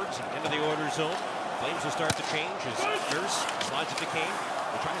far boards and into the Oilers zone. Flames will start to change as Nurse slides it to Kane.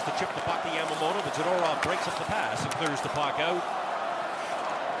 He tries to chip the puck to Yamamoto, but Zadorov breaks up the pass and clears the puck out.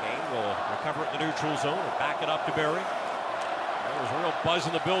 Kane will recover it in the neutral zone and back it up to Barrie. There's a real buzz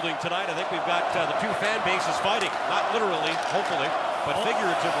in the building tonight. I think we've got the 2 fan bases fighting. Not literally, hopefully, but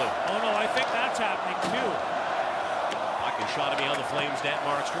figuratively. Oh, no, I think that's happening, too. Puck is shot behind the Flames net.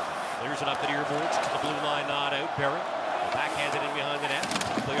 Markstrom clears it up the near boards to the blue line, not out. Barrie backhanded in behind the net.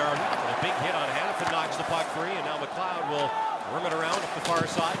 Loubardias with a big hit on Hanifin, knocks the puck free, and now McLeod will rim it around up the far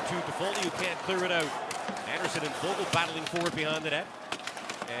side to Toffoli, who can't clear it out. Anderson and Vogel battling forward behind the net.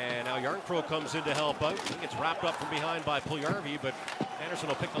 And now Yarncrow comes in to help out. He gets wrapped up from behind by Puljujarvi, but Anderson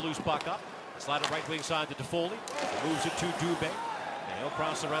will pick the loose puck up, slide it right wing side to Toffoli, moves it to Dubé, and he'll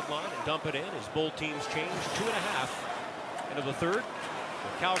cross the red line and dump it in as both teams change. 2.5 into the third,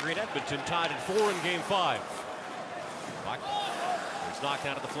 with Calgary and Edmonton tied at 4 in Game 5. Puck is knocked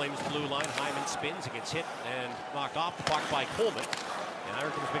out of the Flames' blue line. Hyman spins, it gets hit and knocked off the puck by Coleman. And here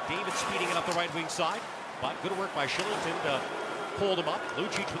comes McDavid speeding it up the right wing side. But good work by Shillington to hold him up.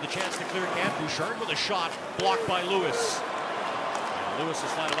 Lucic with a chance to clear camp. Bouchard with a shot blocked by Lewis. And Lewis is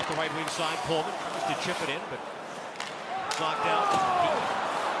sliding up the right wing side. Coleman tries to chip it in, but it's knocked out.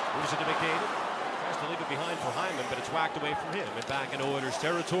 Moves it to McDavid. Tries to leave it behind for Hyman, but it's whacked away from him and back into Oilers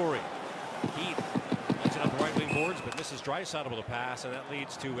territory. Keith lets it up the right wing boards, but misses Draisaitl with a pass, and that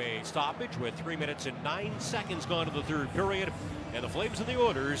leads to a stoppage with 3 minutes and 9 seconds gone to the third period. And the Flames and the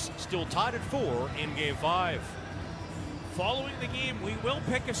Oilers still tied at 4 in Game 5. Following the game, we will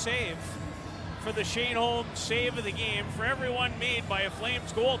pick a save for the Shane Holmes save of the game. For everyone made by a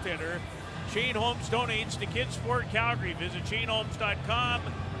Flames goaltender, Shane Holmes donates to Kids Sport Calgary. Visit shaneholmes.com,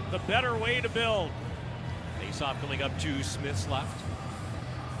 the better way to build. Face-off coming up to Smith's left.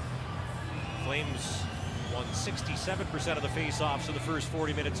 Flames won 67% of the face-offs in the first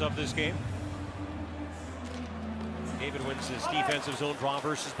 40 minutes of this game. David wins his defensive zone draw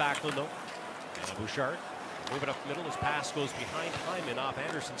versus Backlund, though. And Bouchard moving up the middle. His pass goes behind Hyman off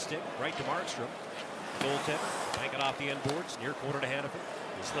Anderson's stick, right to Markstrom. Goaltender, bank it off the end boards, near corner to Hanifin.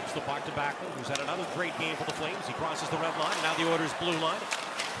 He slips the puck to Backlund, who's had another great game for the Flames. He crosses the red line, and now the Oilers' blue line.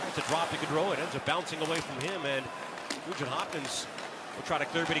 Tries to drop to Gaudreau. It ends up bouncing away from him, and Nugent Hopkins will try to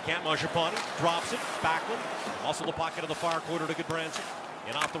clear, but he can't. Mangiapane drops it. Backlund, also the pocket of the far quarter to Goodbranson.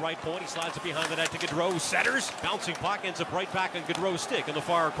 And off the right point, he slides it behind the net to Gaudreau. Centers, bouncing puck, ends up right back on Gaudreau's stick in the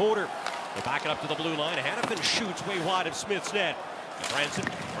far quarter. They back it up to the blue line. Hanifin shoots way wide of Smith's net. Branson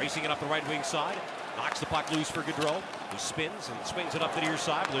racing it up the right wing side. Knocks the puck loose for Gaudreau, who spins and swings it up the near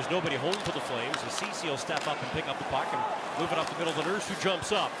side, but there's nobody home for the Flames. And Ceci will step up and pick up the puck and move it up the middle of the Nurse, who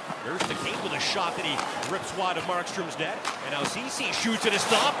jumps up. Nurse to Kane with a shot that he rips wide of Markstrom's net. And now Ceci shoots at a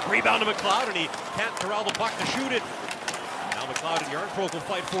stop. Rebound to McLeod, and he can't corral the puck to shoot it. Now McLeod and Yarncrow will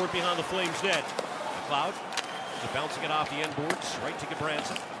fight forward behind the Flames net. McLeod is bouncing it off the end boards, right to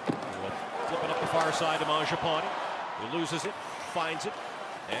Goodbranson. Flip it up the far side to Mangiapane, who loses it, finds it,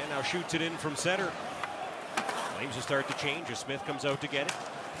 and now shoots it in from center. Flames will start to change as Smith comes out to get it.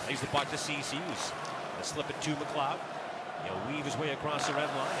 Plays the puck to Ceci, who's going to slip it to McLeod. He'll weave his way across the red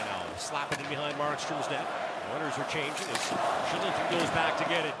line and now slap it in behind Markstrom's net. The runners are changing as Shillington goes back to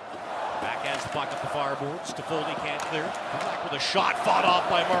get it. Backhands the puck up the far boards. Toffoli can't clear. Back with a shot fought off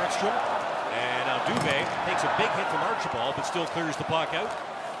by Markstrom. And now Dubé takes a big hit from Archibald but still clears the puck out.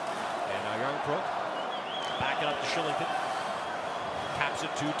 And now Yarncrook back it up to Shillington. Taps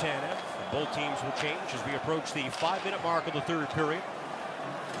it to Tanev. Both teams will change as we approach the 5-minute mark of the third period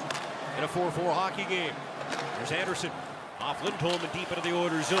in a 4-4 hockey game. There's Anderson off Lindholm and deep into the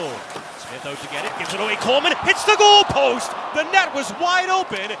Oilers zone. Smith out to get it, gives it away. Coleman hits the goal post. The net was wide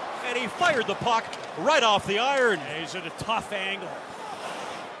open, and he fired the puck right off the iron. He's at a tough angle.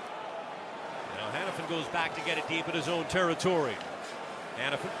 Now Hanifin goes back to get it deep in his own territory.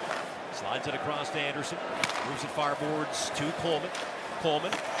 Hanifin slides it across to Anderson, moves it far boards to Coleman.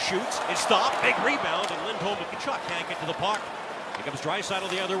 Coleman shoots, it's stopped, big rebound, and Lindholm and Tkachuk can't get to the puck. Here comes Draisaitl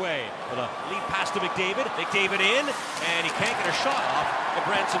the other way with a lead pass to McDavid. McDavid in, and he can't get a shot off, but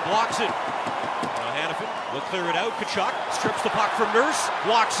Branson blocks it. Now Hanifin will clear it out. Tkachuk strips the puck from Nurse,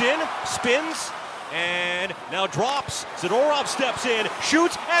 walks in, spins, and now drops. Zadorov steps in,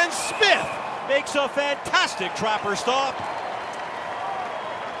 shoots, and Smith makes a fantastic trapper stop.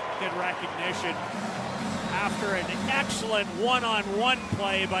 Good recognition after an excellent one-on-one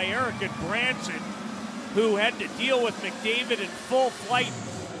play by Eric and Branson, who had to deal with McDavid in full flight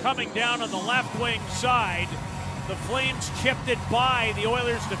coming down on the left wing side. The Flames chipped it by the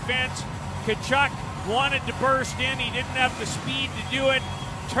Oilers' defense. Tkachuk wanted to burst in. He didn't have the speed to do it.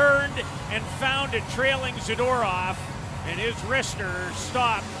 Turned and found a trailing Zadorov, and his wrister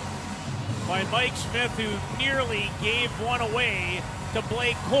stopped by Mike Smith, who nearly gave one away to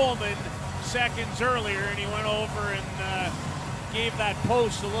Blake Coleman seconds earlier, and he went over and gave that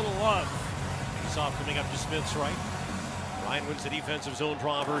post a little love. Off coming up to Smith's right. Ryan wins the defensive zone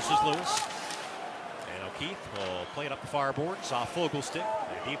draw versus Lewis. And O'Keefe will play it up the far boards off Fogelstick.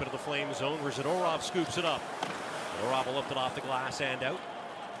 And deep into the Flame zone where Zadorov scoops it up. Zadorov will lift it off the glass and out.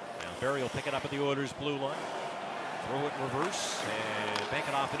 Now Barry will pick it up at the Oilers' blue line. Throw it in reverse and bank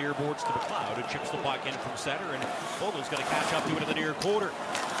it off the near boards to McLeod, who chips the puck in from center. And Fogel's going to catch up to it in the near quarter.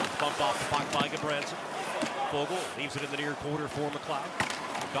 Bumped off the puck by Branson. Fogel leaves it in the near quarter for McLeod.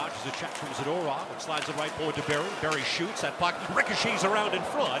 Dodges a check from Zadorov and slides the right point to Barry. Barry shoots, that puck ricochets around in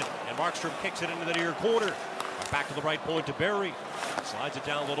front, and Markstrom kicks it into the near corner. Back to the right point to Barry. Slides it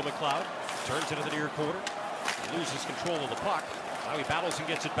down a little McLeod. Turns into the near quarter. He loses control of the puck. Now he battles and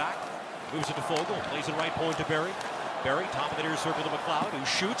gets it back. Moves it to Fogel. Plays it right point to Barry. Barry, top of the near circle to McLeod, who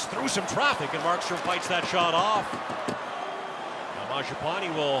shoots through some traffic, and Markstrom fights that shot off. Now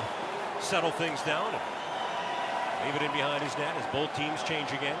Mangiapane will settle things down. Leave it in behind his net as both teams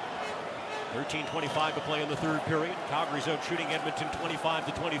change again. 13:25 to play in the third period. Calgary's out shooting Edmonton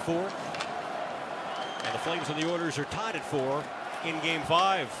 25-24. And the Flames and the Oilers are tied at 4 in Game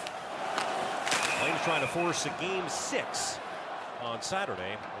 5. Flames trying to force a Game 6 on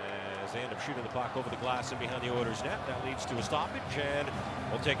Saturday as they end up shooting the puck over the glass and behind the Oilers' net. That leads to a stoppage, and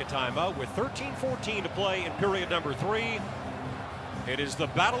we'll take a timeout with 13:14 to play in period number 3. It is the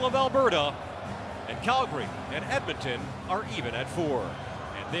Battle of Alberta. And Calgary and Edmonton are even at 4.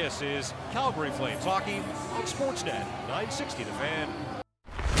 And this is Calgary Flames hockey on Sportsnet 960 The Fan.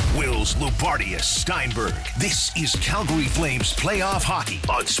 Wills, Loubardias, Steinberg. This is Calgary Flames playoff hockey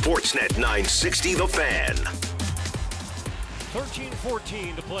on Sportsnet 960 The Fan.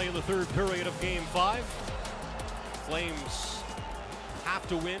 13:14 to play in the third period of Game 5. Flames have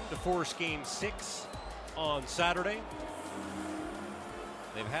to win to force Game 6 on Saturday.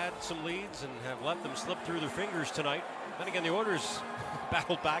 They've had some leads and have let them slip through their fingers tonight. Then again, the Oilers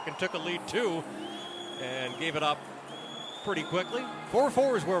battled back and took a lead too and gave it up pretty quickly.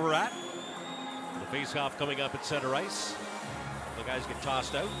 4-4 is where we're at. The face-off coming up at center ice. The guys get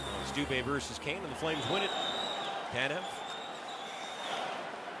tossed out. It's Dubé versus Kane, and the Flames win it. Tanev.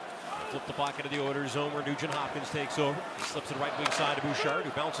 Flip the pocket of the Oilers zone where Nugent Hopkins takes over. He slips it right wing side to Bouchard,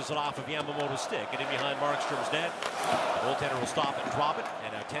 who bounces it off of Yamamoto's stick and in behind Markstrom's net. The goaltender will stop it and drop it,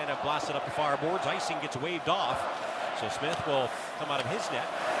 and now Tanev blasts it up the far boards. Icing gets waved off, so Smith will come out of his net.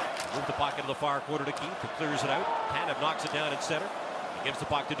 Move the pocket to the far quarter to Keith, who clears it out. Tanev knocks it down at center. He gives the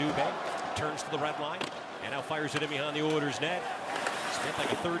puck to Dubé, turns to the red line, and now fires it in behind the Oilers' net. Smith,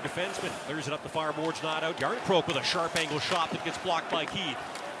 like a third defenseman, clears it up the far boards, not out. Yarncroke with a sharp angle shot that gets blocked by Keith.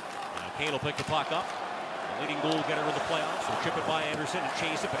 Kane will pick the puck up. The leading goal getter in the playoffs will chip it by Anderson and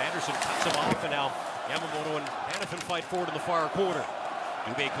chase it, but Anderson cuts him off, and now Yamamoto and Hanifin fight forward in the far corner.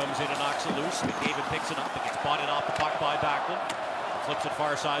 Dubé comes in and knocks it loose. McDavid picks it up. It gets botted off the puck by Backlund. Flips it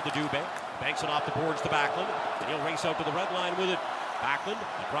far side to Dubé. Banks it off the boards to Backlund. And he'll race out to the red line with it. Backlund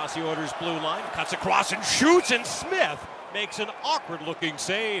across the Oilers' blue line. Cuts across and shoots, and Smith makes an awkward-looking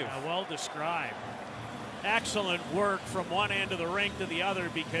save. Yeah, well described. Excellent work from one end of the rink to the other,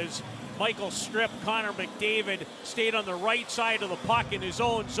 because Michael Strip, Connor McDavid stayed on the right side of the puck in his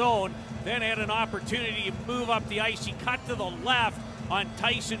own zone, then had an opportunity to move up the ice. He cut to the left on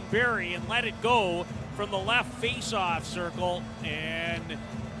Tyson Berry and let it go from the left face-off circle, and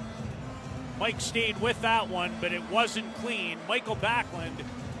Mike stayed with that one, but it wasn't clean. Michael Backlund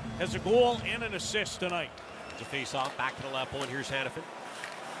has a goal and an assist tonight. It's a face-off, back to the left point. Here's Hannafin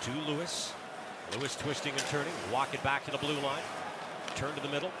to Lewis. Lewis twisting and turning, walk it back to the blue line, turn to the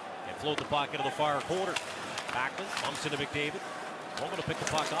middle, and float the puck into the far corner. Backlund bumps into McDavid. Moment to pick the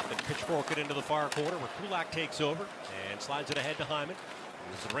puck up and pitchfork it into the far corner, where Kulak takes over and slides it ahead to Hyman.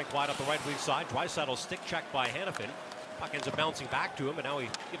 Moves the rink wide up the right wing side. Draisaitl stick checked by Hannafin. Puck ends up bouncing back to him, and now he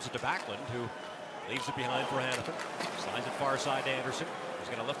gives it to Backlund, who leaves it behind for Hannafin. Slides it far side to Anderson. He's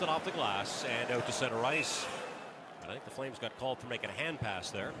going to lift it off the glass and out to center ice. I think the Flames got called for making a hand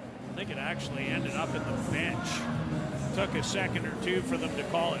pass there. I think it actually ended up in the bench. Took a second or two for them to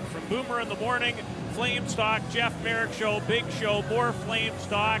call it. From Boomer in the Morning, Flames Talk, Jeff Merrick Show, Big Show, more Flames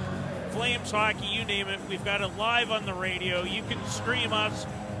Talk, Flames Hockey, you name it. We've got it live on the radio. You can stream us.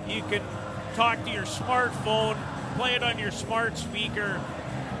 You can talk to your smartphone, play it on your smart speaker,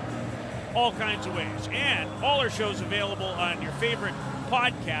 all kinds of ways. And all our shows available on your favorite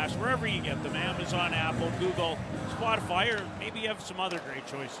podcast, wherever you get them, Amazon, Apple, Google, Spotify, or maybe you have some other great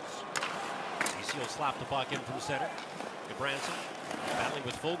choices. CC will slap the puck in from center. Branson battling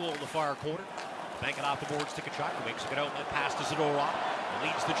with Fogle in the far corner. Bank it off the boards to Tkachuk, who makes a good outlet pass to Zadorov.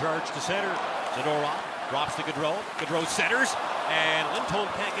 Leads the charge to center. Zadorov drops to Gaudreau. Gaudreau centers, and Lindholm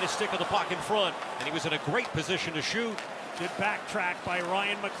can't get a stick of the puck in front, and he was in a great position to shoot. Good backtrack by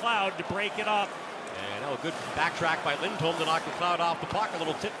Ryan McLeod to break it up. And now a good backtrack by Lindholm to knock McLeod off the puck. A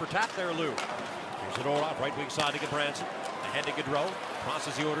little tit for tat there, Lou. Here's Zadorov, right wing side to Branson. Ahead to Gaudreau,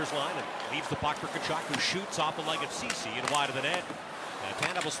 crosses the Oilers line and leaves the puck for Tkachuk, who shoots off the leg of Ceci and wide of the net. And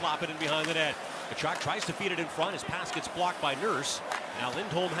Tanev will slap it in behind the net. Tkachuk tries to feed it in front. His pass gets blocked by Nurse. Now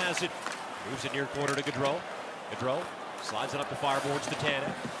Lindholm has it. Moves it near corner to Gaudreau. Gaudreau slides it up the fireboards to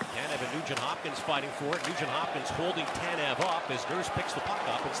Tanev. Tanev and Nugent Hopkins fighting for it. Nugent Hopkins holding Tanev up as Nurse picks the puck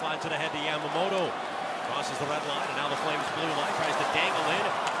up and slides it ahead to Yamamoto. Crosses the red line, and now the Flames blue line tries to dangle in,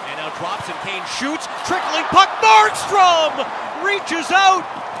 and now drops, and Kane shoots. Trickling puck. Markstrom reaches out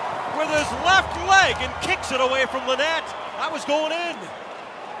with his left leg and kicks it away from the net. That was going in.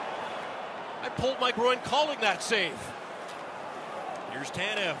 I pulled my groin calling that save. Here's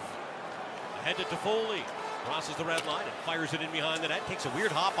Tanev. Ahead to Toffoli. Crosses the red line and fires it in behind the net. Takes a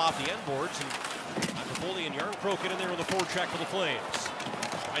weird hop off the end boards, and Toffoli and Yarncroke get in there with a forecheck for the Flames.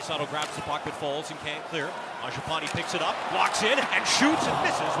 Draisaitl grabs the puck but falls and can't clear. Mangiapane picks it up, walks in, and shoots and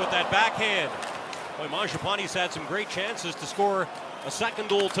misses with that backhand. Boy, Mangiapane's had some great chances to score a second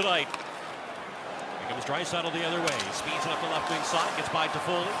goal tonight. Here comes Draisaitl the other way. He speeds it up the left wing side, gets by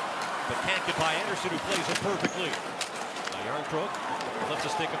Toffoli, but can't get by Anderson, who plays it perfectly. Now Yarncroke lifts a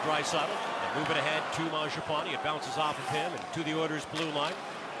stick of Draisaitl and move it ahead to Mangiapane. It bounces off of him and to the Oilers' blue line.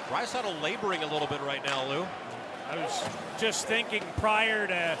 Draisaitl laboring a little bit right now, Lou. I was just thinking prior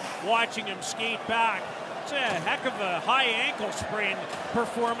to watching him skate back, it's a heck of a high ankle sprain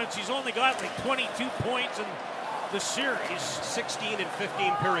performance. He's only got like 22 points in the series. 16 and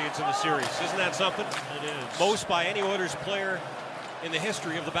 15 periods in the series. Isn't that something? It is. Most by any Oilers player in the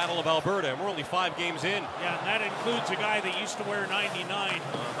history of the Battle of Alberta, and we're only 5 games in. Yeah, and that includes a guy that used to wear 99.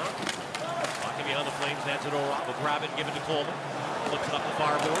 Walking behind the Flames, Zadorov will grab it and give it to Coleman. Flips it up the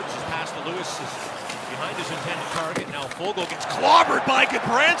fireboards. His pass to Lewis is behind his intended target. Now Fogle gets clobbered by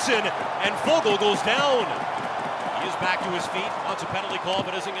Goodbranson, and Fogle goes down. He is back to his feet, wants a penalty call,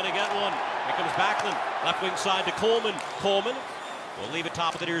 but isn't going to get one. Here comes Backlund, left wing side to Coleman. Coleman will leave it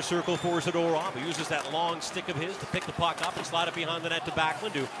top of the near circle for Zadorov, who uses that long stick of his to pick the puck up and slide it behind the net to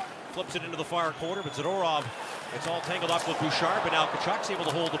Backlund, who flips it into the far corner, but Zadorov, it's all tangled up with Bouchard, but now Tkachuk's able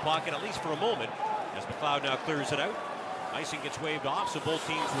to hold the puck, and at least for a moment, as McLeod now clears it out. Icing gets waved off, so both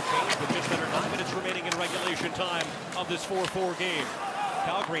teams will change with just under 9 minutes remaining in regulation time of this 4-4 game.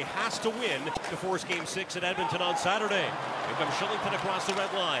 Calgary has to win to force Game 6 at Edmonton on Saturday. Here comes Shillington across the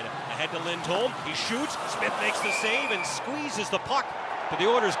red line. Ahead to Lindholm. He shoots. Smith makes the save and squeezes the puck to the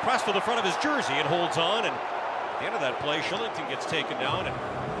Oilers' crest to the front of his jersey and holds on. And at the end of that play, Shillington gets taken down, and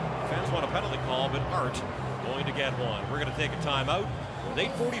fans want a penalty call, but aren't going to get one. We're going to take a timeout with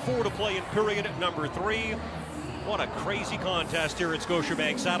 8:44 to play in period number 3. What a crazy contest here at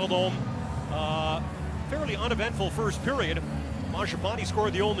Scotiabank Saddledome. Fairly uneventful first period. Mangiapane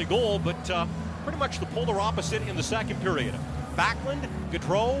scored the only goal, but pretty much the polar opposite in the second period. Backlund,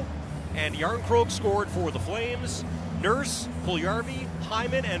 Gaudreau, and Yarncroke scored for the Flames. Nurse, Puljujarvi,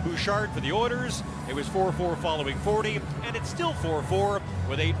 Hyman, and Bouchard for the Oilers. It was 4-4 following 40, and it's still 4-4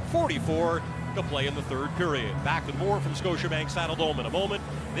 with 8:44 to play in the third period. Back with more from Scotiabank Saddledome in a moment.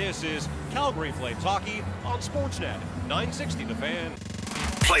 This is Calgary Flames hockey on Sportsnet 960 The Fan.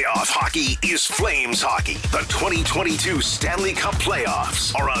 Playoff hockey is Flames hockey. The 2022 Stanley Cup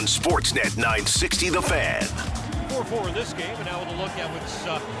playoffs are on Sportsnet 960 The Fan. 4-4 in this game, and now we'll look at what's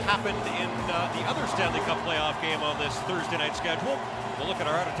happened in the other Stanley Cup playoff game on this Thursday night schedule. We'll look at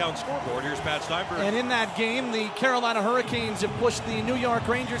our out-of-town scoreboard. Here's Pat Steinberg. And in that game, the Carolina Hurricanes have pushed the New York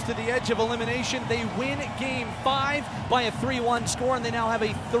Rangers to the edge of elimination. They win Game 5 by a 3-1 score, and they now have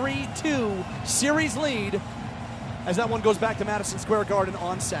a 3-2 series lead as that one goes back to Madison Square Garden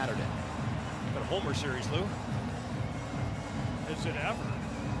on Saturday. Got a homer series, Lou. Is it ever?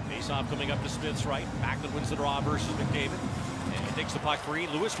 Face-off coming up to Smith's right. Backlund wins the draw versus McDavid. And takes the puck free.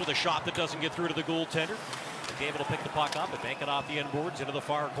 Lewis with a shot that doesn't get through to the goaltender. McDavid will pick the puck up and bank it off the end boards into the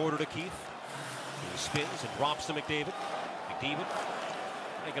far quarter to Keith. He spins and drops to McDavid. McDavid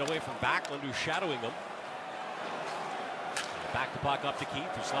taking away from Backlund, who's shadowing him. Back the puck up to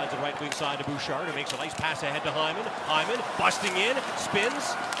Keith, who slides it right wing side to Bouchard, who makes a nice pass ahead to Hyman. Hyman busting in,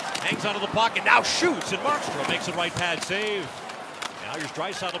 spins, hangs onto the puck, and now shoots, and Markstrom makes a right pad save. Now here's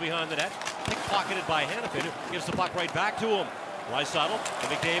Draisaitl behind the net, pickpocketed by Hanifin, who gives the puck right back to him. Draisaitl to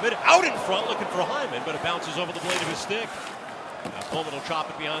McDavid, out in front looking for Hyman, but it bounces over the blade of his stick. Now Coleman will chop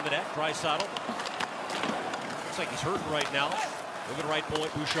it behind the net. Draisaitl looks like he's hurting right now. Moving right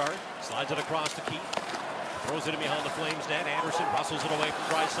point, Bouchard slides it across to Keith. Throws it in behind the Flames net. Anderson rustles it away from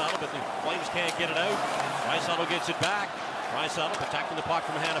Draisaitl, but the Flames can't get it out. Draisaitl gets it back. Draisaitl protecting the puck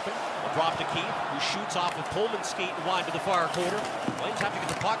from Hanifin. Will drop to Keith, who shoots off of Coleman skating wide to the far corner. Flames have to get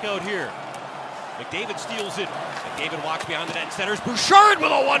the puck out here. McDavid steals it. McDavid walks behind the net and centers. Bouchard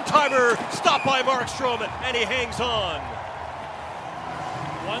with a one-timer. Stopped by Markstrom, and he hangs on.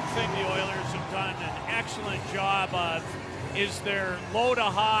 One thing the Oilers have done an excellent job of is their low to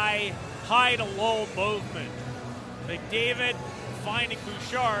high, high to low movement. McDavid finding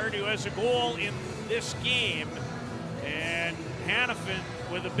Bouchard, who has a goal in this game, and Hanifin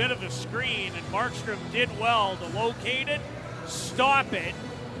with a bit of a screen, and Markstrom did well to locate it, stop it,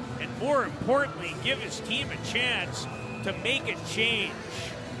 and more importantly, give his team a chance to make a change.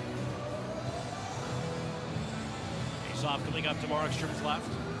 Face-off coming up to Markstrom's left.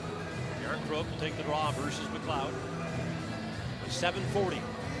 Järnkrok will take the draw versus McLeod. With 7:40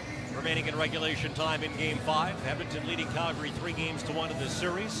 remaining in regulation time in Game 5. Edmonton leading Calgary 3-1 in this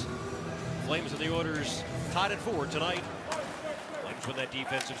series. Flames and the Oilers tied at 4 tonight. Flames with that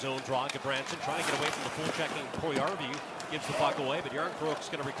defensive zone draw. Gabranson trying to get away from the full-checking Puljujarvi. Gives the puck away, but Järnkrok's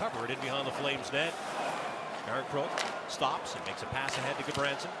going to recover it in behind the Flames net. Järnkrok stops and makes a pass ahead to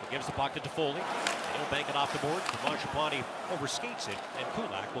Gabranson. He gives the puck to Toffoli. He'll bank it off the board. Mangiapane overskates it, and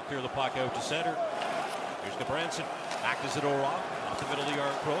Kulak will clear the puck out to center. Here's Gabranson. Back to Zadorov. Off the middle of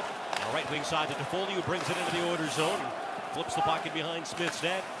Järnkrok. Now right wing side to Toffoli, who brings it into the Oilers zone. And flips the puck in behind Smith's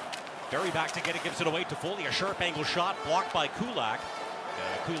net. Berry back to get it, gives it away to Toffoli. A sharp angle shot blocked by Kulak.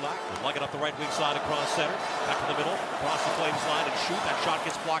 Kulak will lug it up the right wing side across center. Back to the middle, across the Flames line and shoot. That shot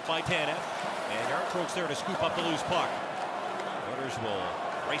gets blocked by Tanev. And Järnkrok's there to scoop up the loose puck. The Oilers will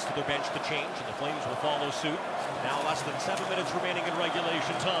race to their bench to change, and the Flames will follow suit. Now less than 7 minutes remaining in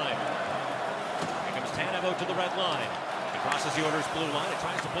regulation time. Here comes Tanev out to the red line. He crosses the Oilers' blue line and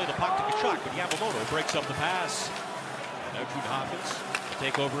tries to play the puck to Tkachuk, but Yamamoto breaks up the pass. And now Jude Hopkins will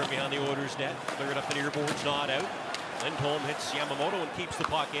take over in behind the Oilers' net. Clear it up the near boards, not out. Lindholm hits Yamamoto and keeps the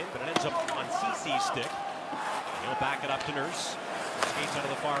puck in, but it ends up on CC's stick. And he'll back it up to Nurse. Skates out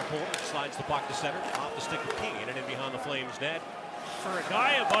of the far corner, slides the puck to center, off the stick of King, and in behind the Flames net. For a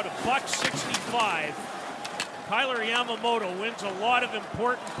guy about $1.65, Kailer Yamamoto wins a lot of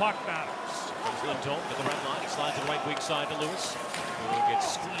important puck battles. Comes Lindholm to the red line. He slides the right wing side to Lewis, who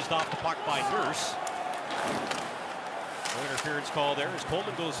gets squeezed off the puck by Nurse. No interference call there as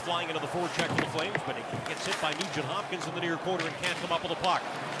Coleman goes flying into the forecheck for the Flames, but he gets hit by Nugent Hopkins in the near quarter and can't come up with the puck.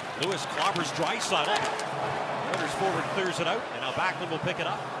 Lewis clobbers Draisaitl. Oilers forward clears it out, and now Backlund will pick it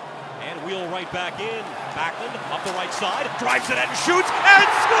up and wheel right back in. Backlund up the right side, drives it in and shoots and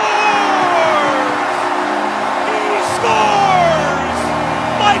scores! He scores!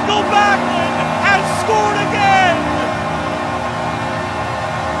 Michael Backlund has scored again!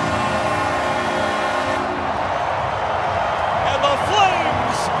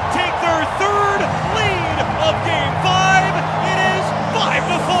 Third lead of Game 5. It is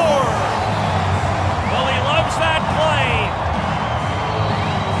 5-4. Well, he loves that play.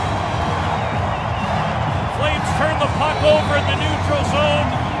 Flames turn the puck over in the neutral zone.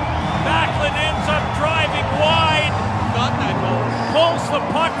 Backlund ends up driving wide. gotten that goal. Pulls the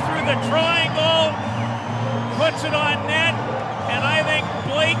puck through the triangle, puts it on net, and I think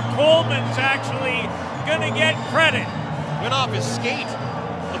Blake Coleman's actually going to get credit. Went off his skate.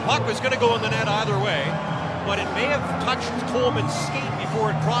 The puck was going to go in the net either way, but it may have touched Coleman's skate before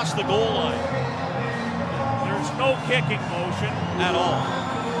it crossed the goal line. There's no kicking motion at all.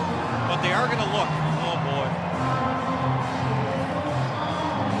 But they are going to look. Oh, boy.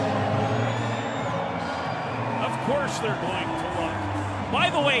 Of course they're going to look. By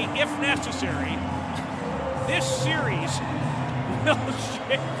the way, if necessary, this series will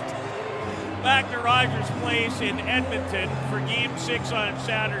shift back to Rogers Place in Edmonton for Game 6 on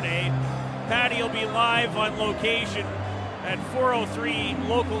Saturday. Patty will be live on location at 403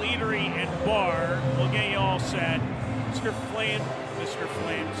 local eatery and bar. We'll get you all set. Mr.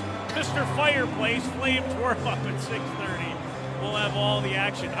 Fireplace, Flames warm up at 6:30. We'll have all the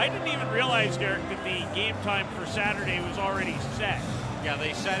action. I didn't even realize, Derek, that the game time for Saturday was already set. Yeah,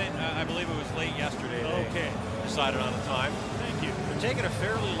 they set it, I believe it was late yesterday. Okay. They decided on a time. Thank you. We're taking a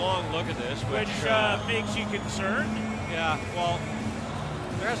fairly long look at this, Which makes you concerned? Yeah, well,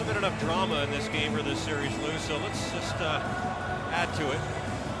 there hasn't been enough drama in this game or this series, Lou, so let's just add to it.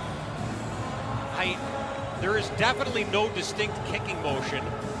 There is definitely no distinct kicking motion.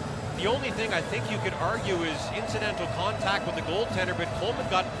 The only thing I think you could argue is incidental contact with the goaltender, but Coleman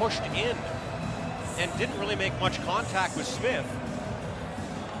got pushed in and didn't really make much contact with Smith.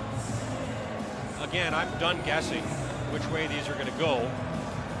 Again, I'm done guessing which way these are going to go.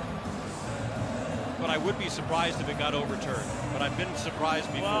 But I would be surprised if it got overturned. But I've been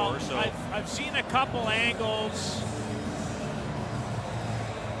surprised before. Well, so I've seen a couple angles.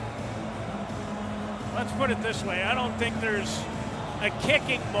 Let's put it this way. I don't think there's a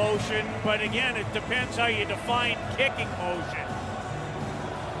kicking motion, but again, it depends how you define kicking motion.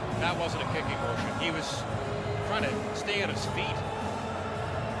 that wasn't a kicking motion. He was trying to stay on his feet.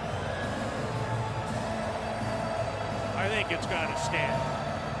 I think it's got to stand.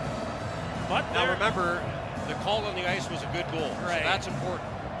 But now remember, the call on the ice was a good goal. Right. So that's important.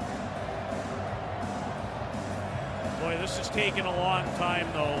 Boy, this has taken a long time,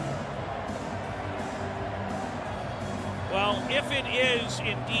 though. Well, if it is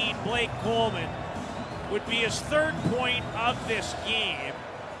indeed Blake Coleman, would be his third point of this game,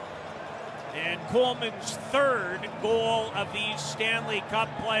 and Coleman's third goal of these Stanley Cup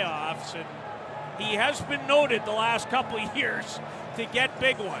playoffs, and he has been noted the last couple of years to get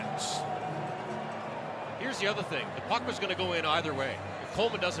big ones. Here's the other thing. The puck was going to go in either way. If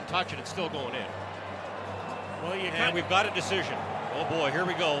Coleman doesn't touch it, it's still going in. Well, and we've got a decision. Oh boy, here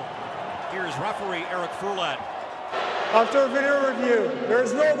we go. Here's referee Eric Furlat. After video review, there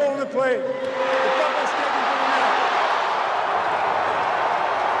is no goal in the play. The puck was taken from the net.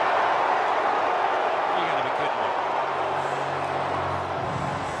 You gotta be kidding me.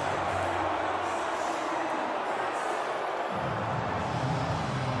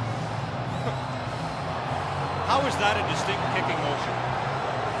 How is that a distinct kicking motion?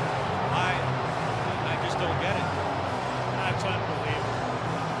 I just don't get it. That's unbelievable.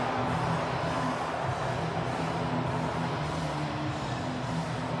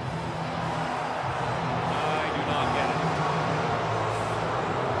 I do not get it.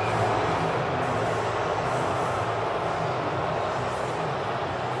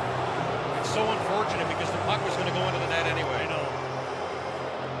 It's so unfortunate because the puck was going to go into the net anyway.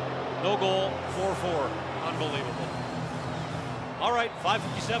 No goal, 4-4. Unbelievable. All right,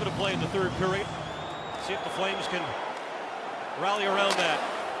 5:57 to play in the third period. See if the Flames can rally around that.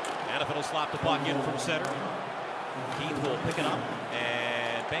 Hanifin will slap the puck in from center. Keith will pick it up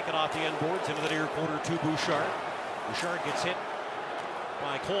and bank it off the end boards into the near corner to Bouchard. Bouchard gets hit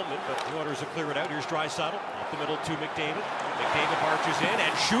by Coleman, but the Oilers will clear it out. Here's Draisaitl up the middle to McDavid. McDavid marches in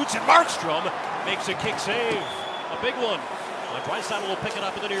and shoots, and Markstrom makes a kick save. A big one. Draisaitl will pick it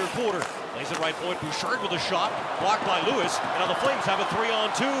up in the near quarter. Lays it right point. Bouchard with a shot. Blocked by Lewis. And now the Flames have a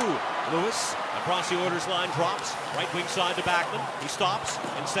 3-on-2. Lewis across the Oilers line drops. Right wing side to Backman. He stops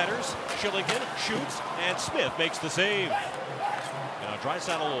and centers. Shillington shoots. And Smith makes the save. Now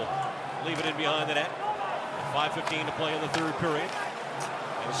Draisaitl will leave it in behind the net. 5:15 to play in the third period.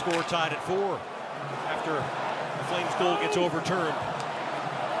 And the score tied at 4 after the Flames goal gets overturned.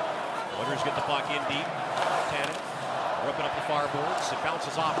 Oilers get the puck in deep. Tannen ripping up the far boards. It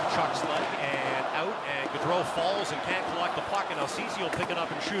bounces off Chuck's leg and out, and Gaudreau falls and can't collect the puck, and Alcisi will pick it up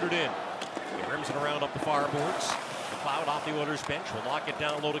and shoot it in. He rims it around up the far boards. McLeod off the Oilers bench will lock it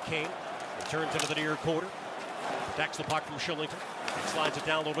down low to Kane. It turns into the near quarter. Protects the puck from Shillington. It slides it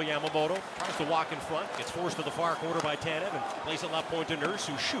down low to Yamamoto. Tries to walk in front. Gets forced to the far quarter by Tanev and plays it left point to Nurse,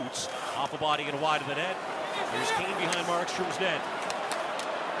 who shoots off the body and wide of the net. Here's Kane behind Markstrom's net.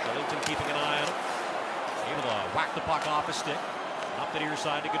 Shillington keeping an eye on him. Able to whack the puck off a stick. Up the near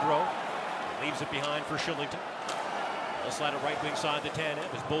side to Gaudreau. Leaves it behind for Shillington. Ball slide at right wing side to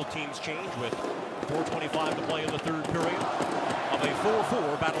Tanev as both teams change with 4:25 to play in the third period of a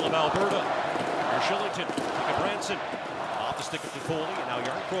 4-4 Battle of Alberta. Here's Shillington, to Branson. Off the stick of Foley, and now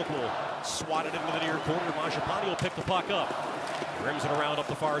Yarncroke will swat it into the near corner. Mangiapane will pick the puck up. Rims it around up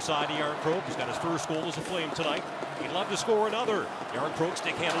the far side to Yarncroke. He's got his first goal as a Flame tonight. He'd love to score another. Yarncroke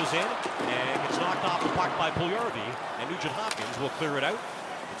stick handles in and gets knocked off the puck by Puljujarvi, and Nugent Hopkins will clear it out.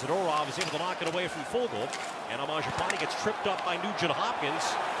 Zadorov is able to knock it away from Fogle, and Mangiapane gets tripped up by Nugent Hopkins,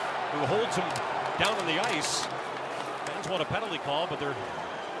 who holds him down on the ice. Fans want a penalty call, but they're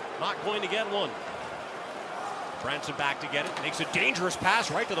not going to get one. Branson back to get it, makes a dangerous pass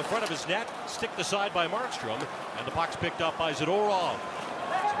right to the front of his net, sticked aside by Markstrom, and the puck's picked up by Zadorov.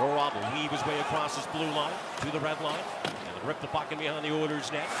 Zadorov will weave his way across his blue line to the red line, and rip the puck in behind the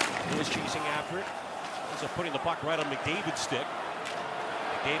Oilers' net. Lewis chasing after it, ends up putting the puck right on McDavid's stick.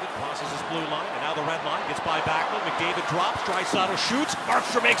 McDavid crosses his blue line, and now the red line gets by Backlund. McDavid drops, Draisaitl shoots,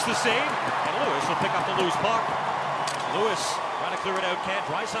 Markstrom makes the save, and Lewis will pick up the loose puck. Lewis trying to clear it out, can't.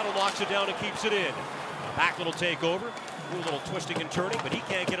 Draisaitl knocks it down and keeps it in. Backlund will take over, a little twisting and turning, but he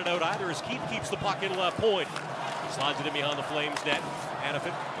can't get it out either as Keith keeps the puck in left point. He slides it in behind the Flames net.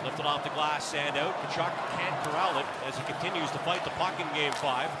 Hanifin lifted off the glass, sand out. Tkachuk can't corral it as he continues to fight the puck in Game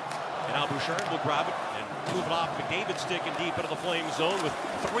 5. And now Bouchard will grab it and move it off McDavid's stick and deep into the Flames zone with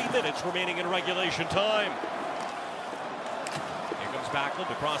 3 minutes remaining in regulation time. Here comes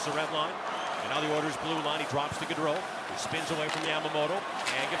Backlund across the red line. And now the Oilers' blue line, he drops to Gaudreau. He spins away from Yamamoto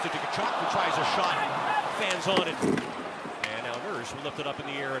and gives it to Tkachuk, who tries a shot and fans on it. And now Nurse will lift it up in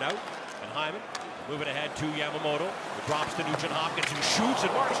the air and out. And Hyman moving ahead to Yamamoto. It drops to Nugent Hopkins, who shoots,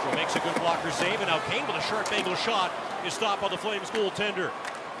 and Markstrom makes a good blocker save. And now Kane with a sharp angle shot is stopped by the Flames goaltender.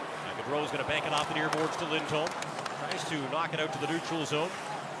 Now Gaudreau's going to bank it off the near boards to Lindholm. Tries to knock it out to the neutral zone.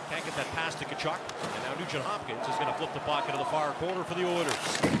 Can't get that pass to Tkachuk. And now Nugent Hopkins is going to flip the puck into the far corner for the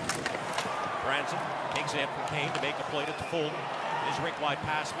Oilers. Branson takes it from Kane to make a play to Toffoli. His rink wide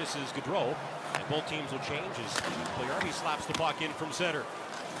pass misses Gaudreau, and both teams will change as Puljujarvi slaps the puck in from center.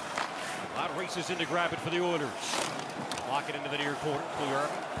 Loud races in to grab it for the Oilers. Lock it into the near corner. Puljujarvi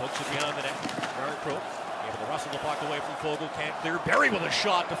pokes it behind the net. Yarncroke able to wrestle the puck away from Fogle. Can't clear. Barry with a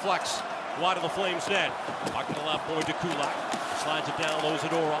shot deflects wide of the Flames net. Puck to the left point to Kulak. Slides it down low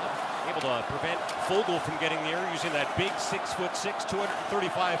Zadorov. Able to prevent Fogle from getting there using that big 6'6",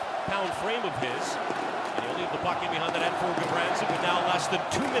 235-pound frame of his. And he'll leave the puck in behind the net for Branson, with now less than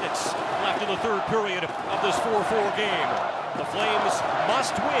 2 minutes left in the third period of this 4-4 game. The Flames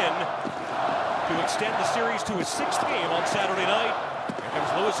must win to extend the series to a 6th game on Saturday night. Here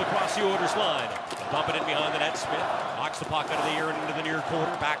comes Lewis across the Oilers line. Dump it in behind the net. Smith knocks the puck out of the air and into the near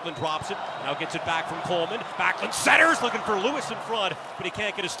corner. Backlund drops it. Now gets it back from Coleman. Backlund centers, looking for Lewis in front, but he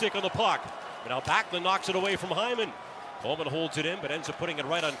can't get a stick on the puck. But now Backlund knocks it away from Hyman. Coleman holds it in, but ends up putting it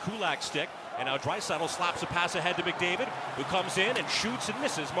right on Kulak's stick. And now Draisaitl slaps a pass ahead to McDavid, who comes in and shoots and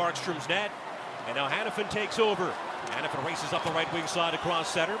misses Markstrom's net. And now Hanifin takes over. Hanifin races up the right wing side across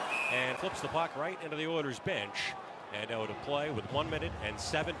center and flips the puck right into the Oilers bench. And now to play with 1 minute and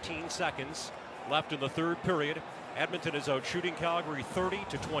 17 seconds left in the third period. Edmonton is out shooting Calgary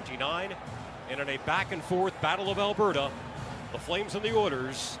 30-29. And in a back and forth battle of Alberta, the Flames and the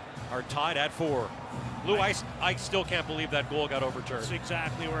Oilers are tied at 4. Lou, I still can't believe that goal got overturned. That's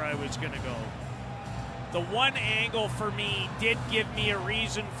exactly where I was going to go. The one angle for me did give me a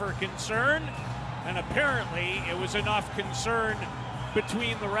reason for concern, and apparently it was enough concern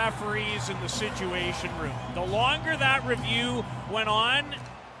between the referees and the Situation Room. The longer that review went on,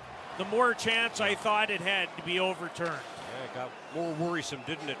 the more chance I thought it had to be overturned. Yeah, it got more worrisome,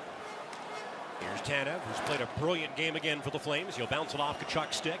 didn't it? Here's Tanev, who's played a brilliant game again for the Flames. He'll bounce it off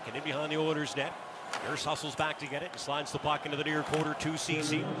Tkachuk's stick and in behind the Oilers' net. Nurse hustles back to get it and slides the puck into the near quarter to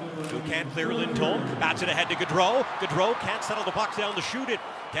CC, who can't clear Lindholm. Bats it ahead to Gaudreau. Gaudreau can't settle the puck down to shoot it.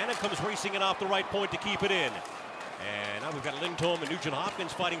 Tanev comes racing it off the right point to keep it in. And now we've got Lindholm and Nugent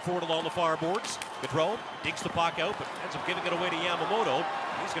Hopkins fighting for it along the far boards. Gaudreau digs the puck out, but ends up giving it away to Yamamoto.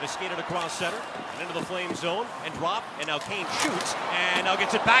 He's going to skate it across center and into the Flame zone and drop. And now Kane shoots and now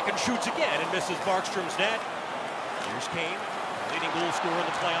gets it back and shoots again and misses Markstrom's net. Here's Kane, leading goal scorer in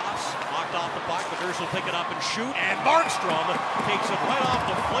the playoffs. Knocked off the puck, but Nurse will pick it up and shoot. And Markstrom takes it right off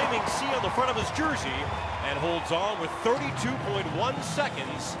the flaming C on the front of his jersey and holds on with 32.1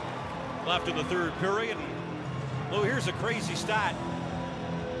 seconds left in the third period. Oh, here's a crazy stat.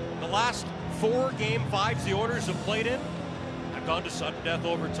 The last 4 Game 5s the Oilers have played in have gone to sudden death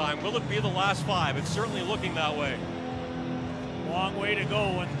overtime. Will it be the last 5? It's certainly looking that way. Long way to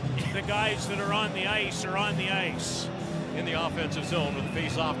go when the guys that are on the ice are on the ice. In the offensive zone with a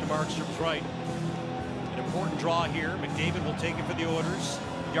face-off to Markstrom's right. An important draw here. McDavid will take it for the Oilers.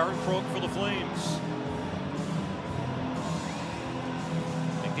 Yarncroke for the Flames.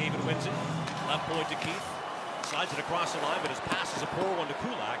 McDavid wins it. Left point to Keith. Slides it across the line, but his pass is a poor one to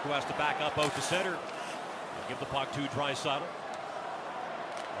Kulak, who has to back up out to center. They'll give the puck to Draisaitl.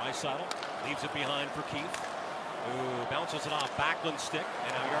 Draisaitl leaves it behind for Keith, who bounces it off Backlund's stick.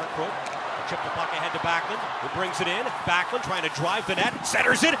 And now Yarncroke will chip the puck ahead to Backlund, who brings it in. Backlund trying to drive the net,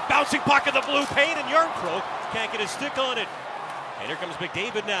 centers it, bouncing puck in the blue paint, and Yarncroke can't get his stick on it. And here comes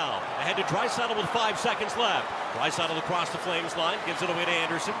McDavid now, ahead to Draisaitl with 5 seconds left. Draisaitl across the Flames line, gives it away to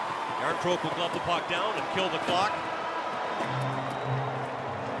Anderson. Yarncroke will glove the puck down and kill the clock.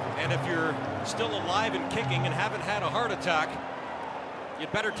 And if you're still alive and kicking and haven't had a heart attack,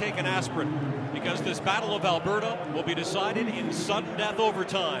 you'd better take an aspirin, because this Battle of Alberta will be decided in sudden death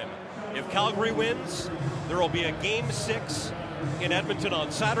overtime. If Calgary wins, there will be a Game 6 in Edmonton on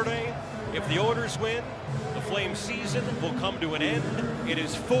Saturday. If the Oilers win, the Flames season will come to an end. It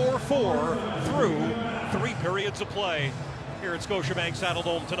is 4-4 through 3 periods of play here at Scotiabank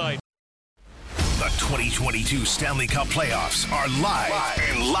Saddledome tonight. The 2022 Stanley Cup playoffs are live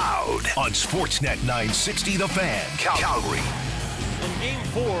and loud on Sportsnet 960 The Fan, Calgary. In Game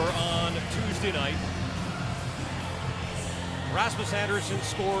 4 on Tuesday night, Rasmus Andersson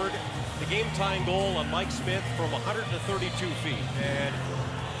scored the game-tying goal on Mike Smith from 132 feet. And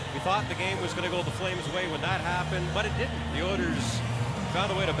we thought the game was going to go the Flames' way when that happened, but it didn't. The Oilers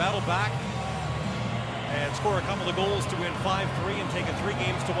found a way to battle back and score a couple of goals to win 5-3 and take a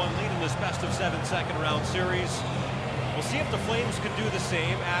 3-1 lead in this best-of-7 second-round series. We'll see if the Flames can do the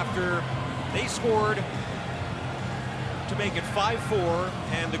same after they scored to make it 5-4,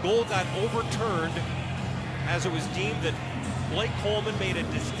 and the goal got overturned as it was deemed that Blake Coleman made a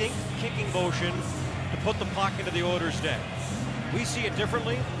distinct kicking motion to put the puck into the Oilers' net. We see it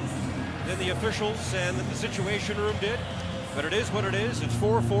differently than the officials and the Situation Room did, but it is what it is. It's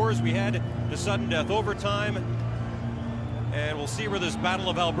 4-4 as we head to sudden death overtime, and we'll see where this Battle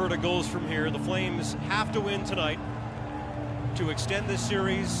of Alberta goes from here. The Flames have to win tonight to extend this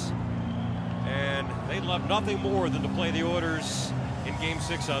series, and they'd love nothing more than to play the Oilers in Game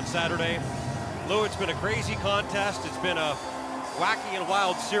 6 on Saturday. Lou, it's been a crazy contest. It's been a wacky and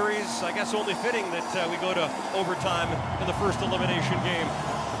wild series. I guess only fitting that we go to overtime in the first elimination game.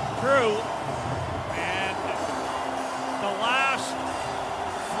 True. And the last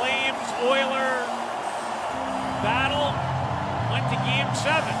Flames-Oiler battle went to Game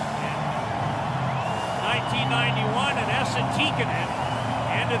 7 in 1991, and Esa Tikkanen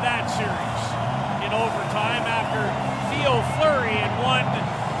ended that series in overtime after Theo Fleury had won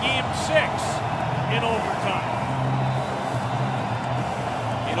Game 6 in overtime.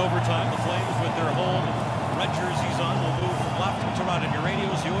 In overtime, the Flames with their home red jerseys on will move from left to right on your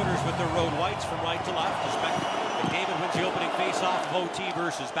radios. The Oilers with their road whites from right to left. McDavid wins the opening face-off of OT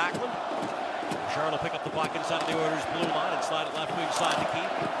versus Backlund. Sharon will pick up the puck inside of the Oilers' blue line and slide it left wing side to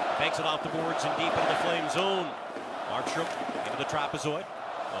Keith. Banks it off the boards and deep into the Flame zone. Markstrom into the trapezoid.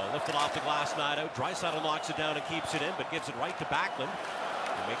 Lifted off the glass, not out. Draisaitl knocks it down and keeps it in, but gives it right to Backlund.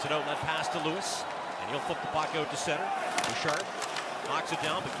 He makes it out, let pass to Lewis, and he'll flip the puck out to center. Bouchard knocks it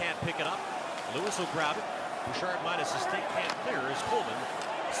down, but can't pick it up. Lewis will grab it. Bouchard minus a stick, can't clear as Coleman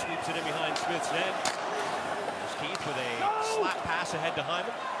sweeps it in behind Smith's net. There's Keith with a slap pass ahead to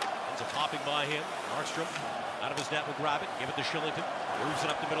Hyman. Ends up hopping by him. Markstrom out of his net will grab it, give it to Shillington. Moves it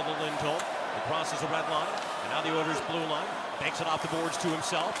up the middle of Lindholm. He crosses the red line, and now the Oilers' blue line. Banks it off the boards to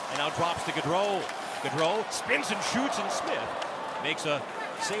himself, and now drops to Gaudreau. Gaudreau spins and shoots, and Smith makes a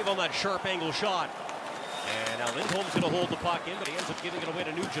save on that sharp angle shot. And now Lindholm's going to hold the puck in, but he ends up giving it away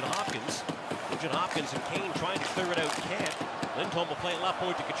to Nugent Hopkins. Nugent Hopkins and Kane trying to clear it out, can't. Lindholm will play it left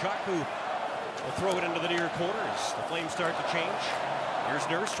point to Tkachuk, who will throw it into the near corner as the Flames start to change. Here's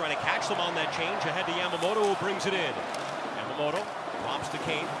Nurse trying to catch them on that change, ahead to Yamamoto, who brings it in. Yamamoto drops to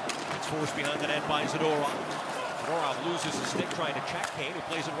Kane. It's forced behind the net by Zadorov. Zadorov loses his stick trying to check Kane, who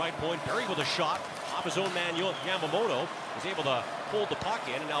plays it right point. Barry with a shot off his own man. Yamamoto is able to hold the puck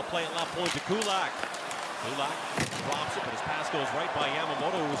in and now play it left point to Kulak. Kulak drops it, but his pass goes right by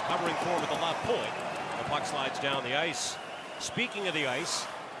Yamamoto, who's covering for him at the left point. The puck slides down the ice. Speaking of the ice,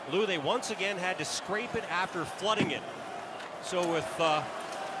 Lou, they once again had to scrape it after flooding it. So with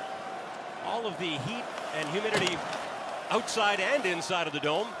all of the heat and humidity outside and inside of the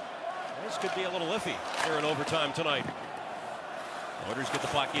dome, this could be a little iffy here in overtime tonight. Oilers get the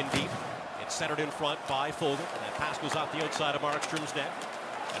puck in deep. It's centered in front by Fogle. And that pass goes off the outside of Markstrom's net.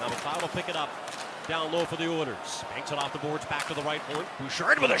 And now McLeod will pick it up down low for the Oilers. Banks it off the boards back to the right point.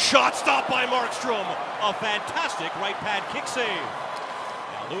 Bouchard with a shot stopped by Markstrom. A fantastic right pad kick save.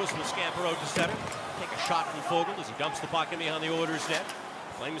 Now Lewis will scamper out to center. Take a shot from Fogle as he dumps the puck in behind the Oilers net.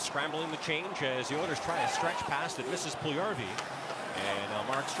 Flames scrambling the change as the Oilers try a stretch pass that misses Puljujarvi. And now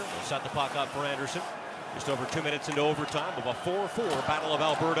Markstrom will set the puck up for Anderson. Just over 2 minutes into overtime of a 4-4 Battle of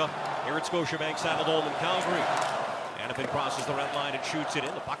Alberta here at Scotiabank Saddledome in Calgary. Hannafin crosses the red line and shoots it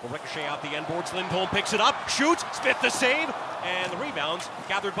in. The puck will ricochet out the end boards. Lindholm picks it up, shoots, Smith the save, and the rebounds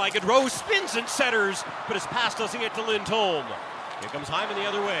gathered by Gaudreau, spins and centers, but his pass doesn't get to Lindholm. Here comes Hyman the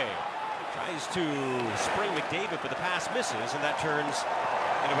other way. Tries to spring McDavid, but the pass misses, and that turns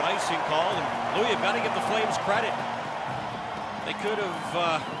into an icing call. And Louis, you've got to give the Flames credit. They could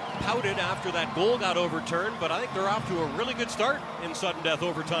have pouted after that goal got overturned, but I think they're off to a really good start in sudden death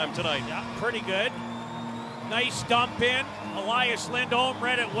overtime tonight. Yeah, pretty good. Nice dump in. Elias Lindholm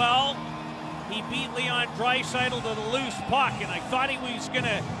read it well. He beat Leon Draisaitl to the loose puck, and I thought he was going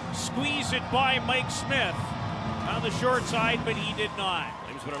to squeeze it by Mike Smith on the short side, but he did not.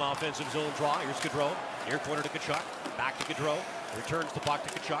 Flames with an offensive zone draw. Here's Gaudreau. Near corner to Tkachuk. Back to Gaudreau. Returns the puck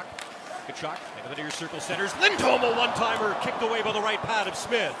to Tkachuk. Tkachuk into the near circle centers. Lindholm, a one-timer, kicked away by the right pad of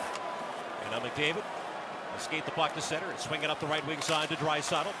Smith. And now McDavid skate the puck to center and swing it up the right wing side to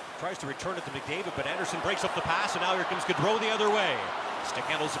Draisaitl. Tries to return it to McDavid, but Anderson breaks up the pass, and now here comes Gaudreau the other way. Stick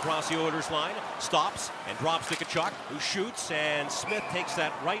handles across the Oilers line, stops and drops to Tkachuk, who shoots, and Smith takes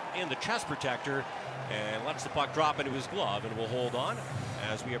that right in the chest protector and lets the puck drop into his glove, and will hold on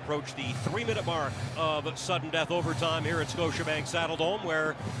as we approach the 3-minute mark of sudden death overtime here at Scotiabank Saddledome,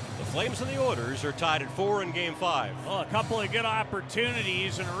 where the Flames and the Oilers are tied at 4 in Game 5. Well, a couple of good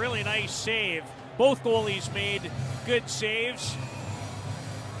opportunities and a really nice save. Both goalies made good saves.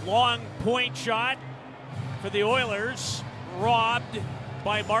 Long point shot for the Oilers, robbed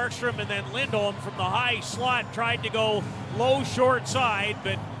by Markstrom, and then Lindholm from the high slot tried to go low short side,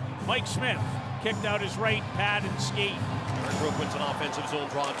 but Mike Smith kicked out his right pad and skate. Brook wins an offensive zone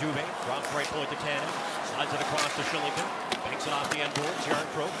draw. Dubé drops right point to Tannen, slides it across to Shillington, banks it off the end boards.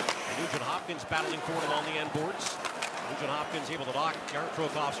 Yarncroke and Nugent Hopkins battling for him on the end boards. Nugent Hopkins able to knock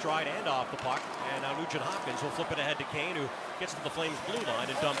Yarncroke off stride and off the puck, and now Nugent Hopkins will flip it ahead to Kane, who gets to the Flames blue line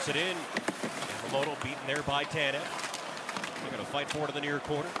and dumps it in. Yamamoto beaten there by Tannen. They're going to fight for it in the near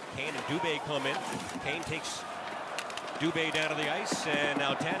corner. Kane and Dubé come in. Kane takes Dubé down to the ice, and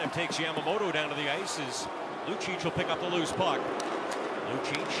now Tannen takes Yamamoto down to the ice as Lucic will pick up the loose puck.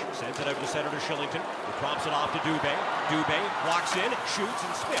 Lucic sends it out to center to Shillington, who drops it off to Dubé. Dubé walks in, shoots,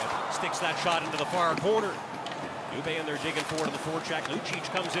 and Smith sticks that shot into the far corner. Dubé in there digging forward in the forecheck. Lucic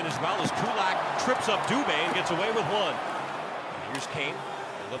comes in as well as Kulak trips up Dubé and gets away with one. And here's Kane.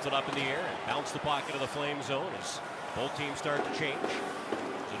 They lift it up in the air and bounce the puck into the Flame zone as both teams start to change.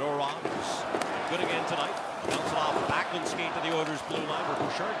 Zadorov is good again tonight. Bounce it off the Backlund skate to the Oilers blue line, where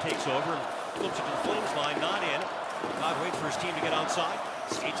Bouchard takes over and flips it to the Flames line, not in. God waits for his team to get outside.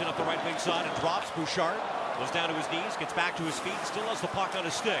 Skates it up the right wing side and drops. Bouchard goes down to his knees, gets back to his feet, still has the puck on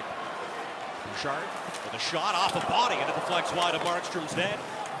his stick. Bouchard with a shot off the body, and it deflects wide of Markstrom's net.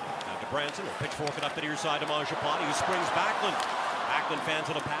 Now Branson will pitchfork it up the near side to Mangiapane, who springs Backlund. Backlund fans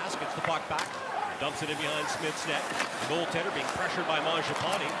on a pass, gets the puck back, dumps it in behind Smith's net. The goaltender being pressured by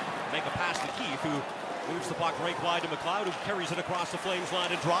Mangiapane. Make a pass to Keith, who moves the puck right wide to McLeod, who carries it across the Flames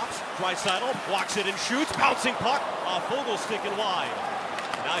line and drops. Draisaitl walks it and shoots. Bouncing puck off Fogle, sticking wide.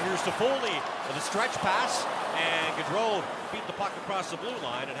 Now here's to Foley with a stretch pass, and Gaudreau beat the puck across the blue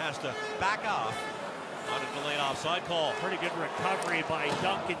line and has to back off on a delayed offside call. Pretty good recovery by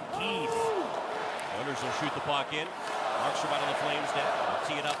Duncan Keith. Oilers will shoot the puck in. Markstrom out of the Flames net. They'll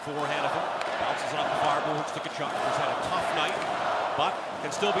tee it up for Hannafin. Bounces it up the far boards to Tkachuk, who's had a tough night, but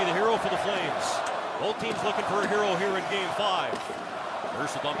can still be the hero for the Flames. Both teams looking for a hero here in Game 5.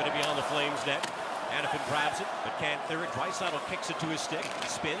 First will bump it in behind the Flames net. Hannafin grabs it, but can't clear it. Draisaitl kicks it to his stick,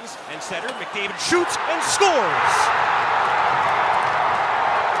 spins, and center. McDavid shoots and scores!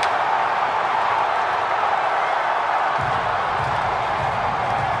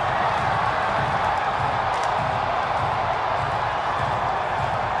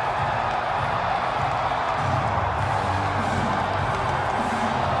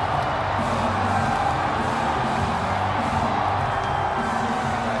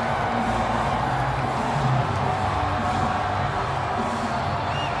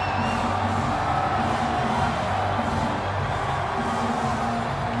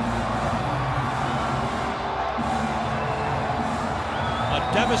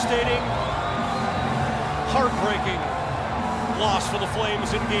 Devastating, heartbreaking loss for the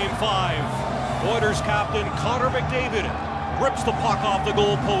Flames in Game 5. Oilers captain Connor McDavid rips the puck off the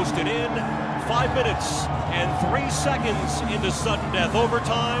goal post and in. 5 minutes and 3 seconds into sudden death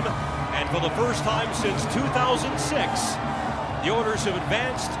overtime. And for the first time since 2006, the Oilers have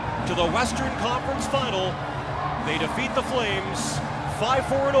advanced to the Western Conference Final. They defeat the Flames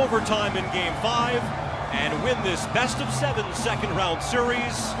 5-4 in overtime in Game 5 and win this best-of-7 second-round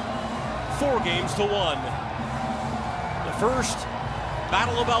series 4-1. The first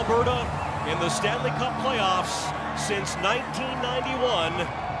Battle of Alberta in the Stanley Cup playoffs since 1991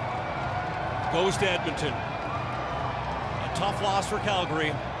 goes to Edmonton. A tough loss for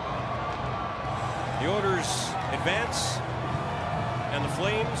Calgary. The Oilers advance, and the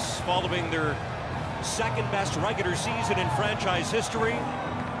Flames, following their second-best regular season in franchise history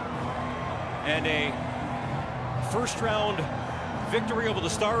and a first-round victory over the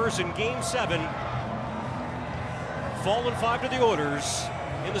Stars in Game 7, fall in 5 to the Oilers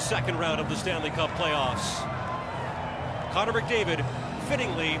in the second round of the Stanley Cup playoffs. Connor McDavid,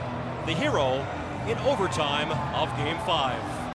 fittingly, the hero in overtime of Game 5.